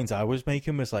the points I was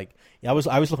making was like, I was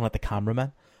looking at the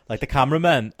cameramen. Like, the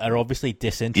cameramen are obviously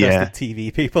disinterested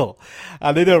TV people,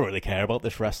 and they don't really care about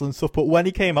this wrestling stuff. But when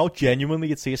he came out, genuinely,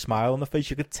 you'd see a smile on the face.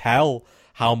 You could tell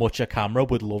how much a camera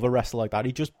would love a wrestler like that.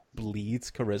 He just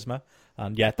bleeds charisma.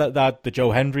 And yeah, that the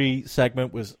Joe Hendry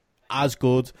segment was as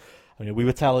good. I mean, we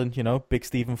were telling, Big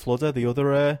Stephen Fludder, the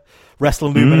other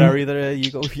wrestling luminary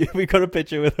that we got a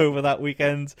picture with over that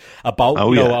weekend about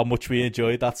how much we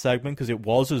enjoyed that segment, because it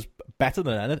was better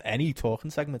than any talking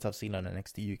segment I've seen on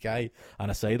NXT UK, and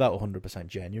I say that 100%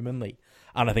 genuinely.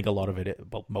 And I think a lot of it,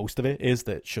 well, most of it, is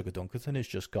that Sugar Dunkerton has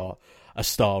just got a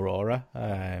star aura.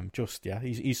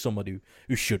 He's somebody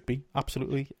who should be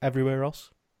absolutely everywhere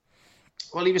else.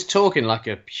 Well, he was talking like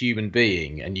a human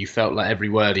being, and you felt like every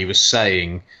word he was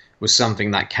saying was something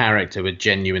that character would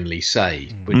genuinely say,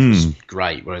 which was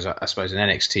great. Whereas I suppose an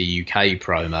NXT UK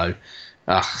promo,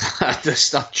 the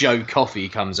stuff Joe Coffey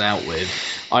comes out with,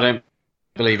 I don't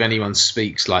believe anyone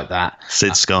speaks like that.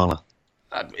 Sid Scala.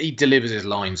 He delivers his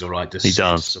lines all right. He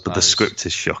does, but the script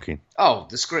is shocking. Oh,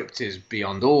 the script is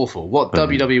beyond awful. What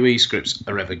WWE scripts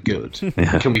are ever good?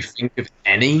 Can we think of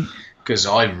any? because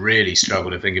I really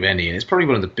struggle to think of any, and it's probably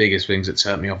one of the biggest things that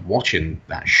turned me off watching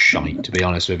that shite, to be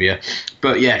honest with you.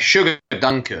 But yeah, Sugar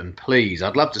Duncan, please,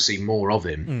 I'd love to see more of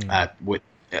him.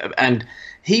 And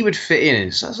he would fit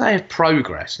in, so say if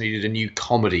Progress needed a new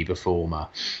comedy performer,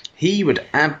 he would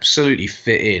absolutely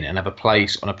fit in and have a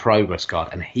place on a Progress card,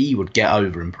 and he would get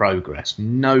over in Progress,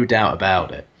 no doubt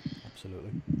about it.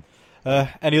 Absolutely.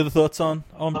 Any other thoughts on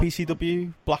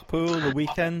PCW, Blackpool, the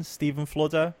weekend, Stephen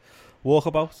Fludder,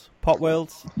 Walkabout,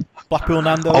 Potworld, Blackpool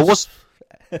Nando's?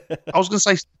 I was going to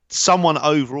say someone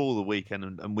overall the weekend,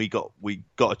 and we got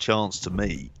a chance to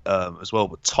meet as well.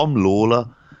 But Tom Lawler,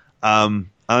 I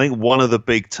think one of the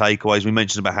big takeaways we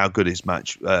mentioned about how good his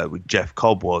match with Jeff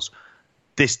Cobb was.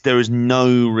 There is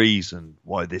no reason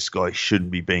why this guy shouldn't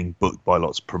be being booked by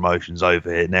lots of promotions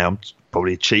over here now.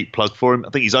 Probably a cheap plug for him. I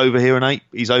think he's over here in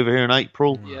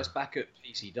April. Yeah, it's back at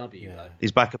PCW though.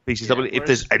 He's back at PCW. Yeah, if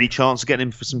there's any chance of getting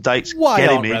him for some dates, why get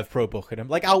aren't him in. Rev Pro booking him?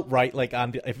 Like outright, like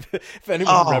Andy. If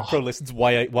anyone from Rev Pro listens,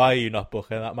 why are you not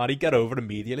booking that man? He'd get over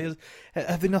immediately.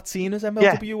 Have they not seen his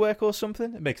MLW work or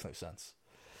something? It makes no sense.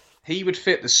 He would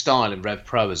fit the style in Rev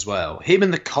Pro as well. Him in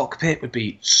the cockpit would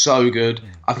be so good.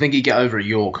 I think he'd get over at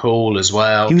York Hall as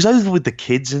well. He was over with the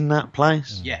kids in that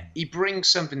place. Yeah, he brings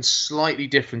something slightly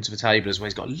different to the table as well.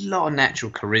 He's got a lot of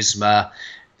natural charisma.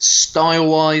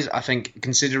 Style-wise, I think,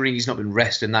 considering he's not been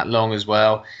wrestling that long as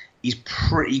well, he's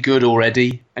pretty good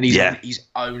already, and he's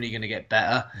only going to get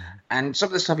better. And some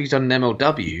of the stuff he's done in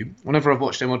MLW, whenever I've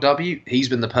watched MLW, he's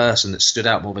been the person that stood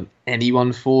out more than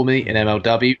anyone for me in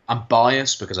MLW. I'm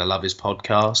biased because I love his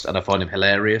podcast and I find him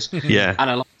hilarious. Yeah. And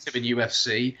I liked him in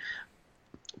UFC.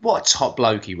 What a top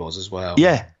bloke he was as well.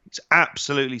 Yeah, it's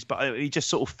absolutely. But he just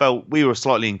sort of felt we were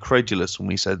slightly incredulous when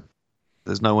we said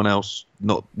there's no one else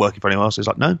not working for anyone else. It's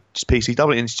like, no, just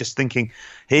PCW. And it's just thinking,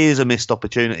 here's a missed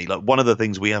opportunity. Like, one of the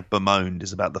things we have bemoaned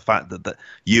is about the fact that the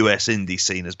US indie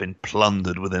scene has been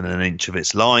plundered within an inch of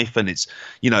its life. And it's,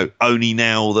 only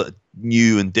now that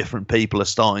new and different people are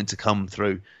starting to come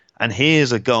through. And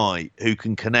here's a guy who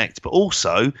can connect, but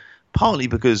also partly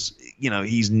because,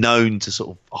 he's known to sort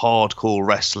of hardcore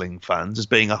wrestling fans as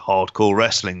being a hardcore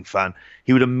wrestling fan.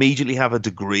 He would immediately have a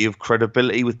degree of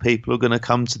credibility with people who are going to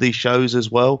come to these shows as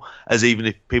well, as even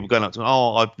if people going up to him,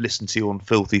 I've listened to you on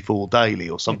Filthy Fool Daily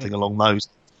or something along those.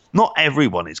 Not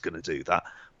everyone is going to do that,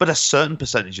 but a certain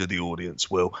percentage of the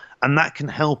audience will. And that can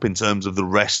help in terms of the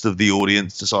rest of the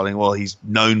audience deciding, well, he's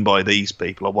known by these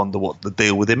people. I wonder what the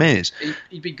deal with him is.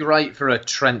 He'd be great for a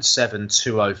Trent 7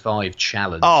 205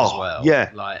 challenge as well. Yeah.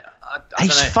 Like,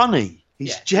 he's funny.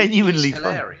 He's genuinely he's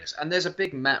hilarious. And there's a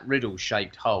big Matt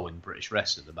Riddle-shaped hole in British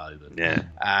wrestling at the moment. Yeah.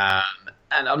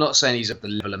 And I'm not saying he's at the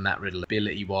level of Matt Riddle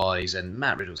ability-wise, and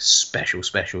Matt Riddle's special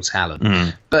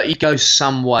talent. But he goes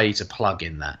some way to plug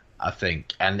in that, I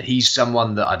think. And he's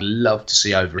someone that I'd love to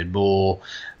see over in more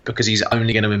because he's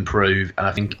only going to improve. And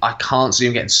I think I can't see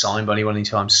him getting signed by anyone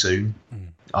anytime soon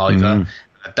either.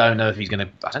 I don't know if he's going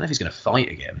to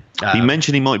fight again. He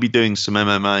mentioned he might be doing some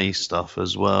MMA stuff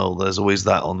as well. There's always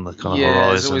that on the kind of horizon.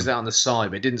 There's always that on the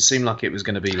side, but it didn't seem like it was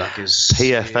going to be like his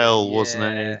PFL, wasn't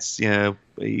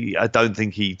it? I don't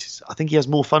think I think he has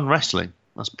more fun wrestling.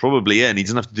 That's probably it. And he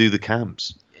doesn't have to do the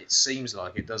camps. It seems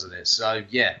like it, doesn't it? So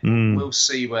we'll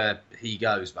see where he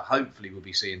goes, but hopefully we'll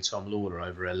be seeing Tom Lawler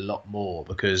over a lot more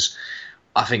because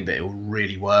I think that it will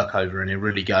really work over and he'll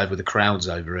really go over with the crowds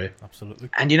over here. Absolutely.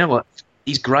 And you know what?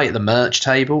 He's great at the merch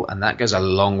table, and that goes a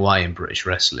long way in British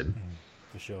wrestling.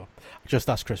 For sure. Just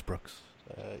ask Chris Brooks.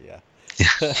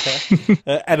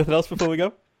 Anything else before we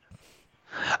go?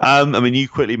 You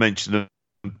quickly mentioned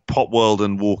Pop World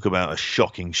and Walkabout are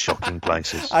shocking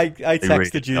places. I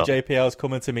texted you, JP, I was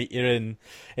coming to meet you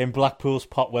in Blackpool's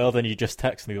Pop World, and you just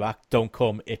texted me back, don't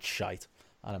come, it's shite.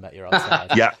 And I met you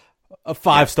outside. Yeah. A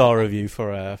 5-star review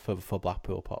for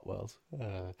Blackpool Pot World.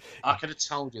 I could have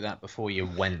told you that before you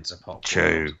went to Pot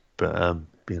True, World.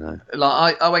 but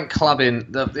like I went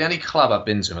clubbing. The only club I've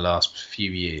been to in the last few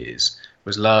years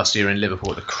was last year in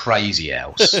Liverpool at the Crazy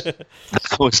House. That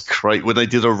was great when they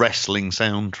did a wrestling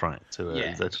soundtrack to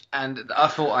it. Yeah. And I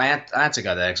thought I had to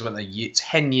go there because I went there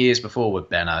 10 years before with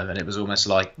Benno, and it was almost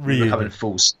like we were coming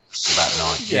full circle that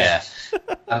night. Yeah.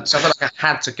 So I felt like I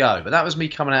had to go, but that was me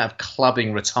coming out of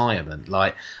clubbing retirement.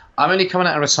 Like, I'm only coming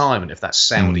out of retirement if that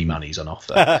Saudi money's on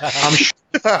offer.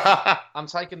 I'm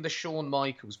taking the Shawn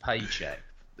Michaels paycheck.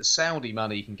 The Saudi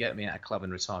money can get me out of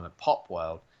clubbing retirement. Pop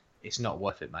World, it's not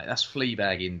worth it, mate. That's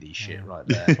Fleabag indie shit right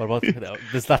there. What about,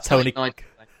 there's that Tony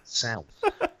South.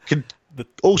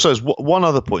 Also, as one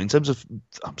other point in terms of,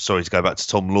 I'm sorry to go back to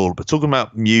Tom Lawler, but talking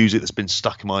about music that's been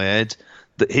stuck in my head.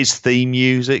 his theme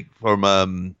music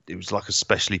from it was like a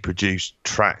specially produced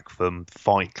track from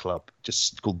Fight Club,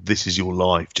 just called "This Is Your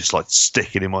Life," just like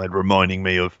sticking in my head, reminding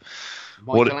me of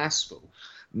Michael Aspel.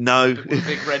 No, With a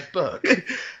big red book.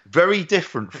 very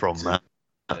different from that.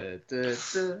 I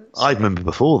remember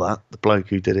before that, the bloke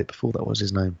who did it before that was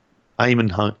his name, I was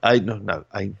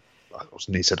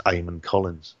near said Eamon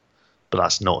Collins, but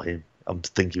that's not him. I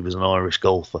think he was an Irish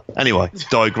golfer. Anyway,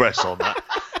 digress on that.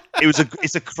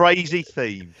 It's a crazy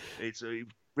theme. It's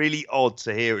really odd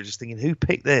to hear it. Just thinking, who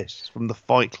picked this? It's from the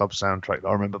Fight Club soundtrack that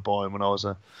I remember buying when I was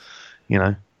a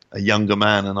younger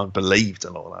man, and I believed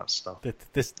a lot of that stuff.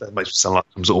 That makes me sound like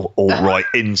some sort of alt-right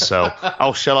incel.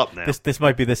 I'll shut up now. This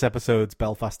might be this episode's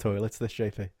Belfast toilets. This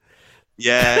JP.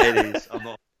 Yeah, it is. I'm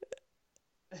not.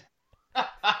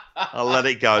 I'll let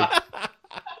it go.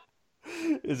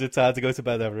 Is it time to go to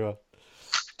bed, everyone?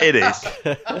 It is.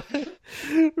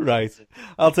 Right.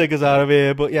 I'll take us out of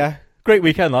here. But yeah, great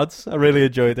weekend, lads. I really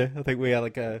enjoyed it. I think we had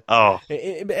like a... Oh.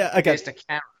 Here's the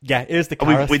carrot. Yeah, here's the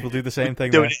carrot. We'll do the same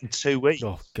thing. We'll do it in 2 weeks.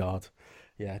 Oh, God.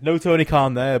 Yeah, no Tony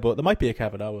Khan there, but there might be a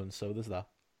Kevin Owens, so there's that.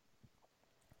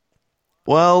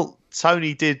 Well,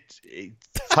 Tony,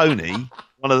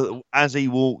 as he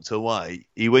walked away,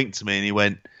 he winked to me and he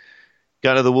went,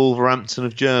 "Go to the Wolverhampton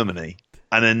of Germany."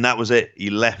 And then that was it. He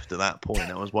left at that point.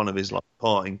 That was one of his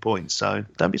parting points. So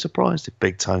don't be surprised if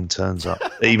Big Tone turns up,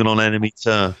 even on enemy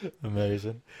turf.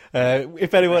 Amazing.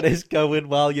 If anyone is going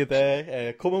while you're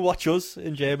there, come and watch us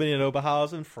in Germany in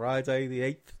Oberhausen, Friday the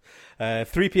 8th.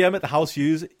 3 p.m. at the House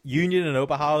Union in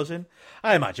Oberhausen.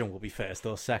 I imagine we'll be first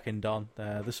or second on.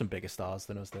 There's some bigger stars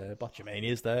than us there.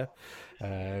 Botchamania's there.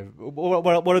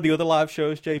 What are the other live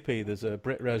shows, JP? There's a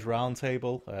Brit Res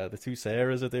Roundtable. The two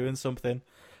Sarahs are doing something.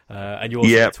 And you also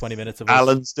get 20 minutes of us.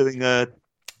 Alan's doing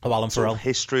Alan Farrell.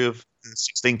 History of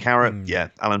 16 Carat. Yeah,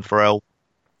 Alan Farrell.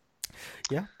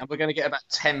 Yeah. And we're going to get about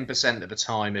 10% of the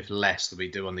time, if less, that we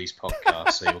do on these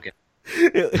podcasts. So you'll get...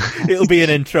 It'll be an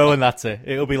intro and that's it.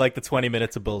 It'll be like the 20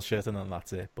 minutes of bullshit and then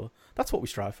that's it. But that's what we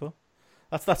strive for.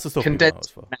 That's the stuff we know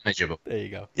for. Manageable. There you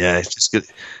go. Yeah, it's just good.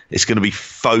 It's going to be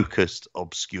focused,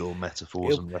 obscure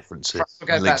metaphors and references.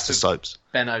 And links to soaps.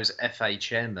 Benno's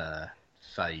FHM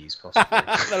phase, possibly.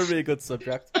 That would be a good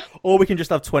subject. Or we can just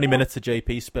have 20 minutes of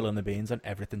JP spilling the beans on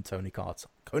everything Tony Khan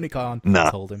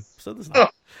told him. So there's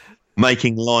that.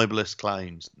 Making libelous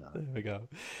claims. No. There we go.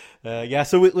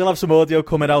 So we'll have some audio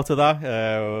coming out of that.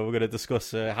 We're going to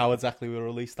discuss how exactly we'll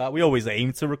release that. We always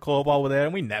aim to record while we're there,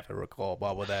 and we never record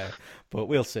while we're there. But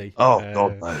we'll see. Oh,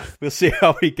 God, no. We'll see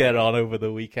how we get on over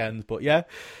the weekend. But yeah,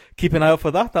 keep an eye out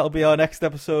for that. That'll be our next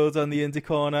episode on the Indie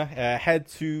Corner. Head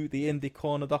to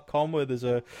theindycorner.com where there's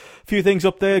a few things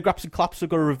up there. Graps and Claps have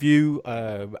got a review.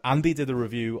 Andy did a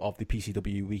review of the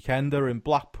PCW Weekender in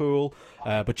Blackpool.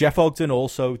 But Jeff Ogden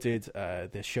also did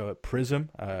this show at Prism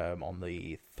on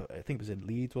the... I think it was in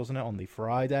Leeds, wasn't it, on the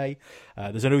Friday.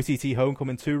 There's an OTT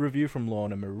Homecoming 2 review from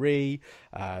Lorna Marie.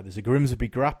 There's a Grimsby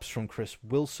Graps from Chris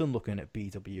Wilson looking at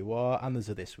BWR. And there's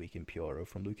a This Week in Puro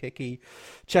from Luke Hickey.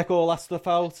 Check all that stuff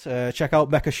out. Check out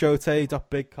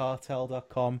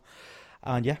mechashote.bigcartel.com.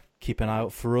 And yeah, keep an eye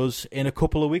out for us in a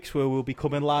couple of weeks where we'll be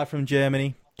coming live from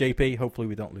Germany. JP, hopefully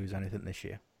we don't lose anything this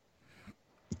year.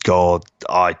 God,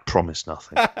 I promise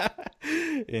nothing.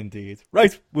 Indeed.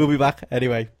 Right, we'll be back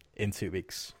anyway in 2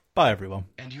 weeks. Bye, everyone.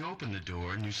 And you open the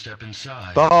door and you step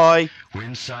inside. Bye. We're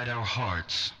inside our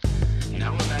hearts.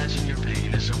 Now imagine your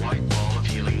pain is a white ball of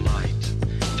healing light.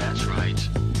 That's right.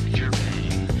 Your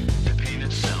pain, the pain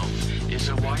itself, is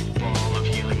a white ball of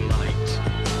healing light.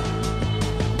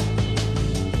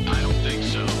 I don't think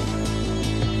so.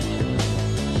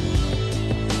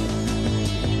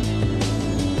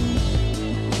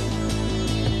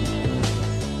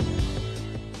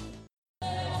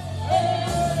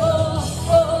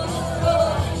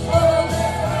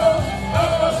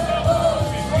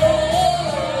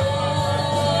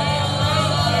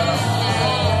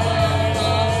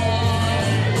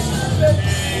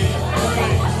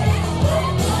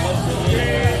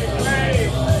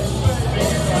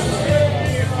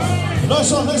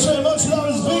 Nice one, thanks very much. That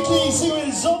was Vicky. See you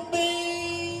in Zombie.